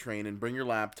you can go train and bring your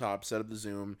laptop, set up the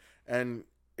Zoom, and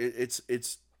it's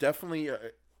definitely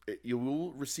you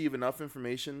will receive enough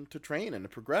information to train and to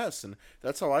progress. And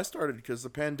that's how I started, because the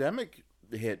pandemic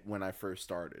hit when I first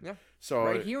started. Yeah. So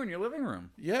right here in your living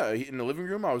room. Yeah, in the living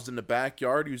room. I was in the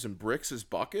backyard using bricks as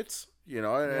buckets, and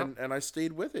I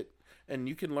stayed with it. And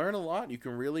you can learn a lot. You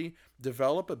can really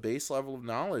develop a base level of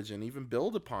knowledge and even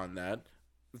build upon that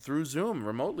through Zoom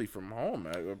remotely from home.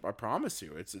 I promise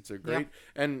you, it's a great,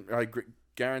 and I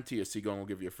guarantee you, Sigong will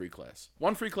give you a free class.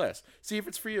 One free class. See if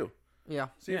it's for you. Yeah.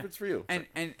 See if it's for you. And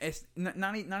it's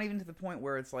not even to the point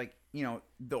where it's like,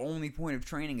 the only point of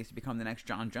training is to become the next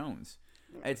John Jones.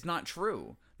 It's not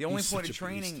true. The only point of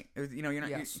training is,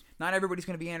 you're not everybody's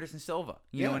going to be Anderson Silva.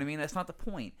 You know what I mean? That's not the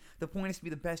point. The point is to be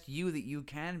the best you that you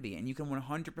can be, and you can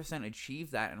 100%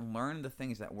 achieve that and learn the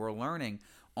things that we're learning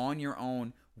on your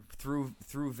own through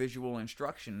visual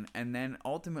instruction. And then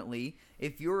ultimately,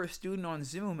 if you're a student on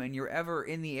Zoom and you're ever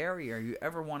in the area or you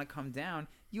ever want to come down,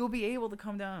 you'll be able to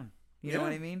come down. You know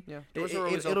what I mean? Yeah.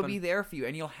 It'll be there for you,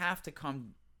 and you'll have to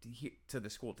come to the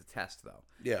school to test, though.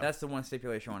 Yeah. That's the one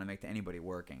stipulation I want to make to anybody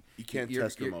working. You can't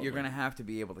test remotely. You're going to have to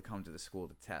be able to come to the school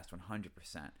to test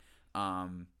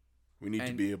 100%. We need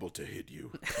to be able to hit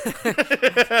you.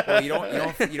 Well,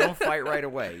 you don't fight right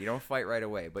away. You don't fight right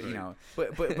away. But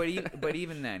right. but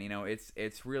even then,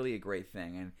 it's really a great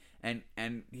thing. And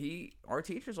our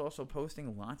teacher's also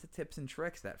posting lots of tips and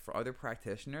tricks that for other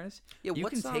practitioners, you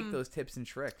can take those tips and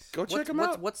tricks. Go check him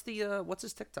out. What's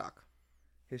his TikTok?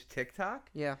 His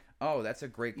TikTok? Yeah. Oh, that's a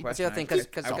great question. See, I think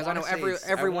because I know everyone.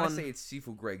 I want to say it's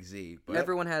Sifu Greg Z. But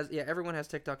everyone has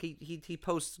TikTok. He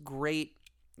posts great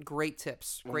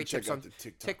tips. Great tips on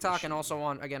TikTok and also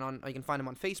on you can find him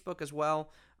on Facebook as well.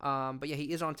 But yeah,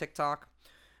 he is on TikTok.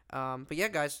 But yeah,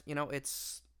 guys,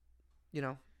 it's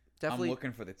definitely. I'm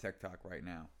looking for the TikTok right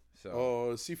now. So.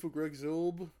 Oh, Sifu Greg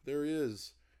Zilb. There he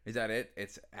is. Is that it?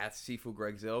 It's at Sifu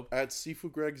Greg Zilb? At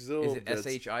Sifu Greg Zilb. Is it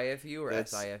SHIFU or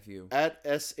SIFU? At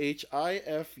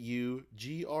SHIFU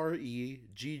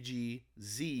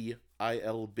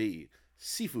GREGGZILB.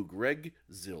 Sifu Greg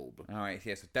Zilb. All right,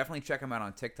 yeah, so definitely check him out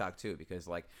on TikTok too, because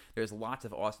there's lots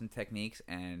of awesome techniques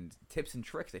and tips and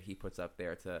tricks that he puts up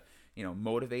there to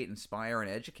motivate, inspire, and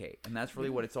educate, and that's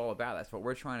really what it's all about. That's what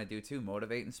we're trying to do too: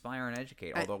 motivate, inspire, and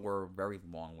educate. Although we're very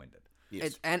long-winded.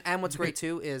 Yes. And what's great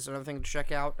too is another thing to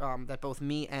check out that both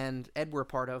me and Ed were a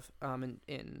part of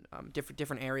in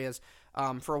different areas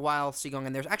for a while. Sigong,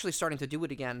 and they're actually starting to do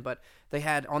it again, but they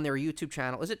had on their YouTube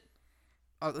channel. Is it?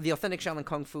 The Authentic Shaolin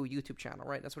Kung Fu YouTube channel,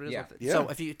 right? That's what it is. Yeah. So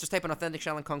if you just type in Authentic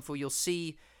Shaolin Kung Fu, you'll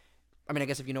see. I mean, I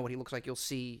guess if you know what he looks like, you'll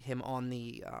see him on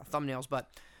the thumbnails. But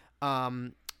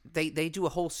they do a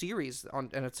whole series on,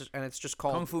 and it's just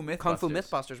called Kung Fu Mythbusters. Kung Fu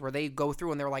Mythbusters, where they go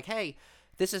through and they're like, hey,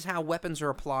 this is how weapons are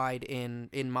applied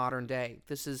in modern day.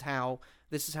 This is how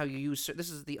you use. This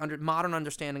is the modern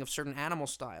understanding of certain animal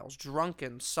styles: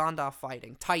 drunken, sanda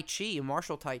fighting, tai chi,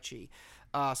 martial tai chi.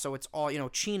 So it's all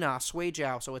China, Sui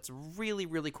Jiao. So it's really,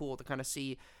 really cool to kind of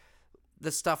see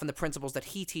the stuff and the principles that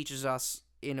he teaches us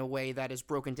in a way that is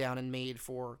broken down and made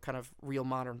for kind of real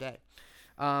modern day.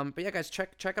 But yeah, guys,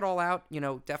 check it all out.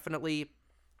 Definitely,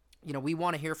 we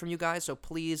want to hear from you guys. So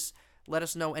please let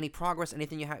us know any progress,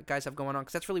 anything you guys have going on,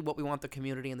 because that's really what we want the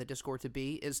community and the Discord to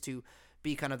be, is to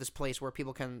be kind of this place where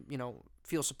people can,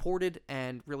 feel supported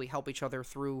and really help each other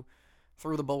through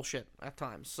the bullshit at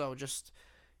times. So just,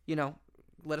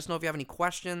 let us know if you have any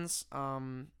questions.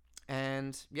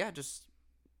 And yeah, just,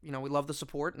 we love the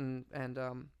support, and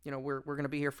we're going to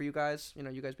be here for you guys.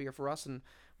 You guys be here for us, and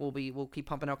we'll keep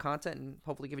pumping out content and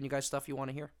hopefully giving you guys stuff you want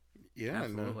to hear. Yeah,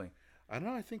 absolutely. I don't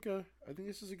know. I think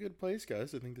this is a good place,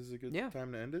 guys. I think this is a good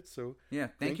time to end it. So yeah,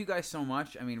 thank you guys so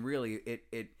much. I mean, really,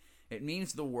 it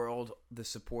means the world, the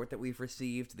support that we've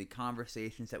received, the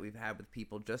conversations that we've had with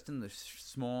people, just in the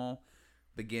small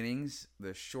beginnings,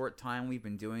 the short time we've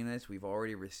been doing this. We've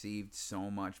already received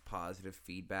so much positive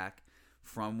feedback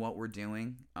from what we're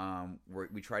doing.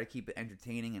 We try to keep it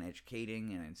entertaining and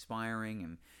educating and inspiring,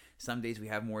 and some days we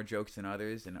have more jokes than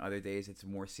others, and other days it's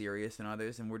more serious than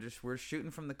others, and we're shooting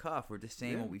from the cuff. We're just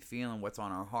saying what we feel and what's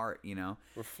on our heart,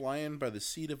 We're flying by the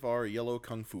seat of our yellow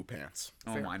kung fu pants.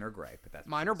 Oh, mine are gray, but that's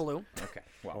mine are blue. Okay.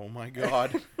 Well. Oh my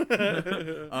God.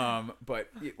 But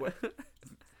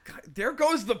God, there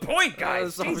goes the point,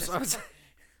 guys.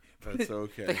 That's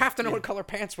okay. They have to know what color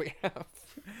pants we have.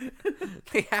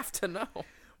 They have to know.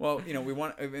 Well, we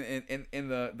want in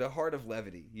the heart of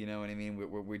levity, you know what I mean?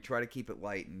 We try to keep it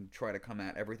light and try to come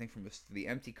at everything from the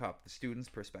empty cup, the student's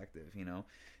perspective,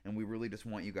 and we really just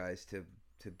want you guys to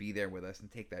be there with us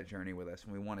and take that journey with us.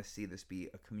 And we want to see this be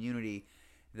a community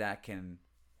that can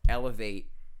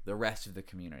elevate the rest of the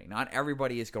community. Not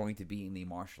everybody is going to be in the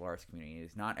martial arts community.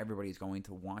 Not everybody is going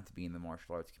to want to be in the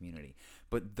martial arts community.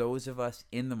 But those of us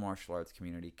in the martial arts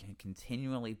community can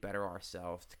continually better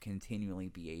ourselves, to continually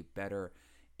be a better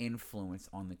influence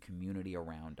on the community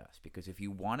around us. Because if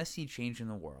you want to see change in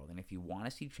the world, and if you want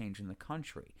to see change in the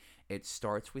country, it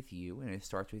starts with you, and it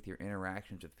starts with your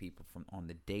interactions with people from on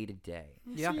the day to day.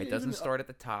 Yeah, it doesn't start at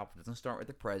the top. It doesn't start with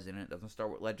the president. It doesn't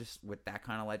start with that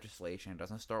kind of legislation. It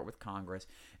doesn't start with Congress.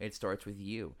 It starts with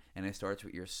you, and it starts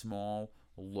with your small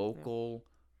local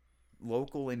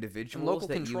individuals local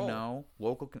that control.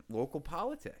 Local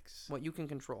politics. What you can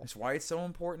control. That's why it's so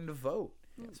important to vote.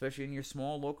 Especially in your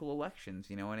small local elections,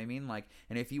 you know what I mean?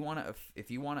 And if you want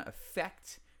to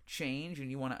affect change, and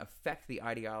you want to affect the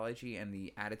ideology and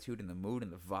the attitude and the mood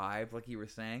and the vibe, like you were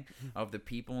saying, of the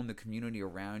people in the community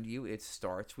around you, it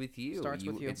starts with you.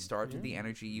 It starts with the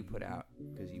energy you put out,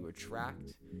 because you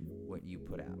attract what you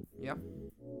put out. Yeah.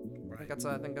 Right.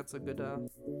 I think that's a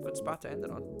good spot to end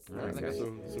it on. All right,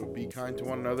 so be kind to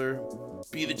one another,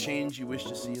 be the change you wish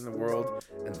to see in the world,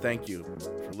 and thank you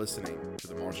for listening to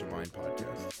the Martial Mind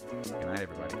Podcast. Good night,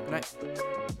 everybody. Good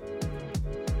night.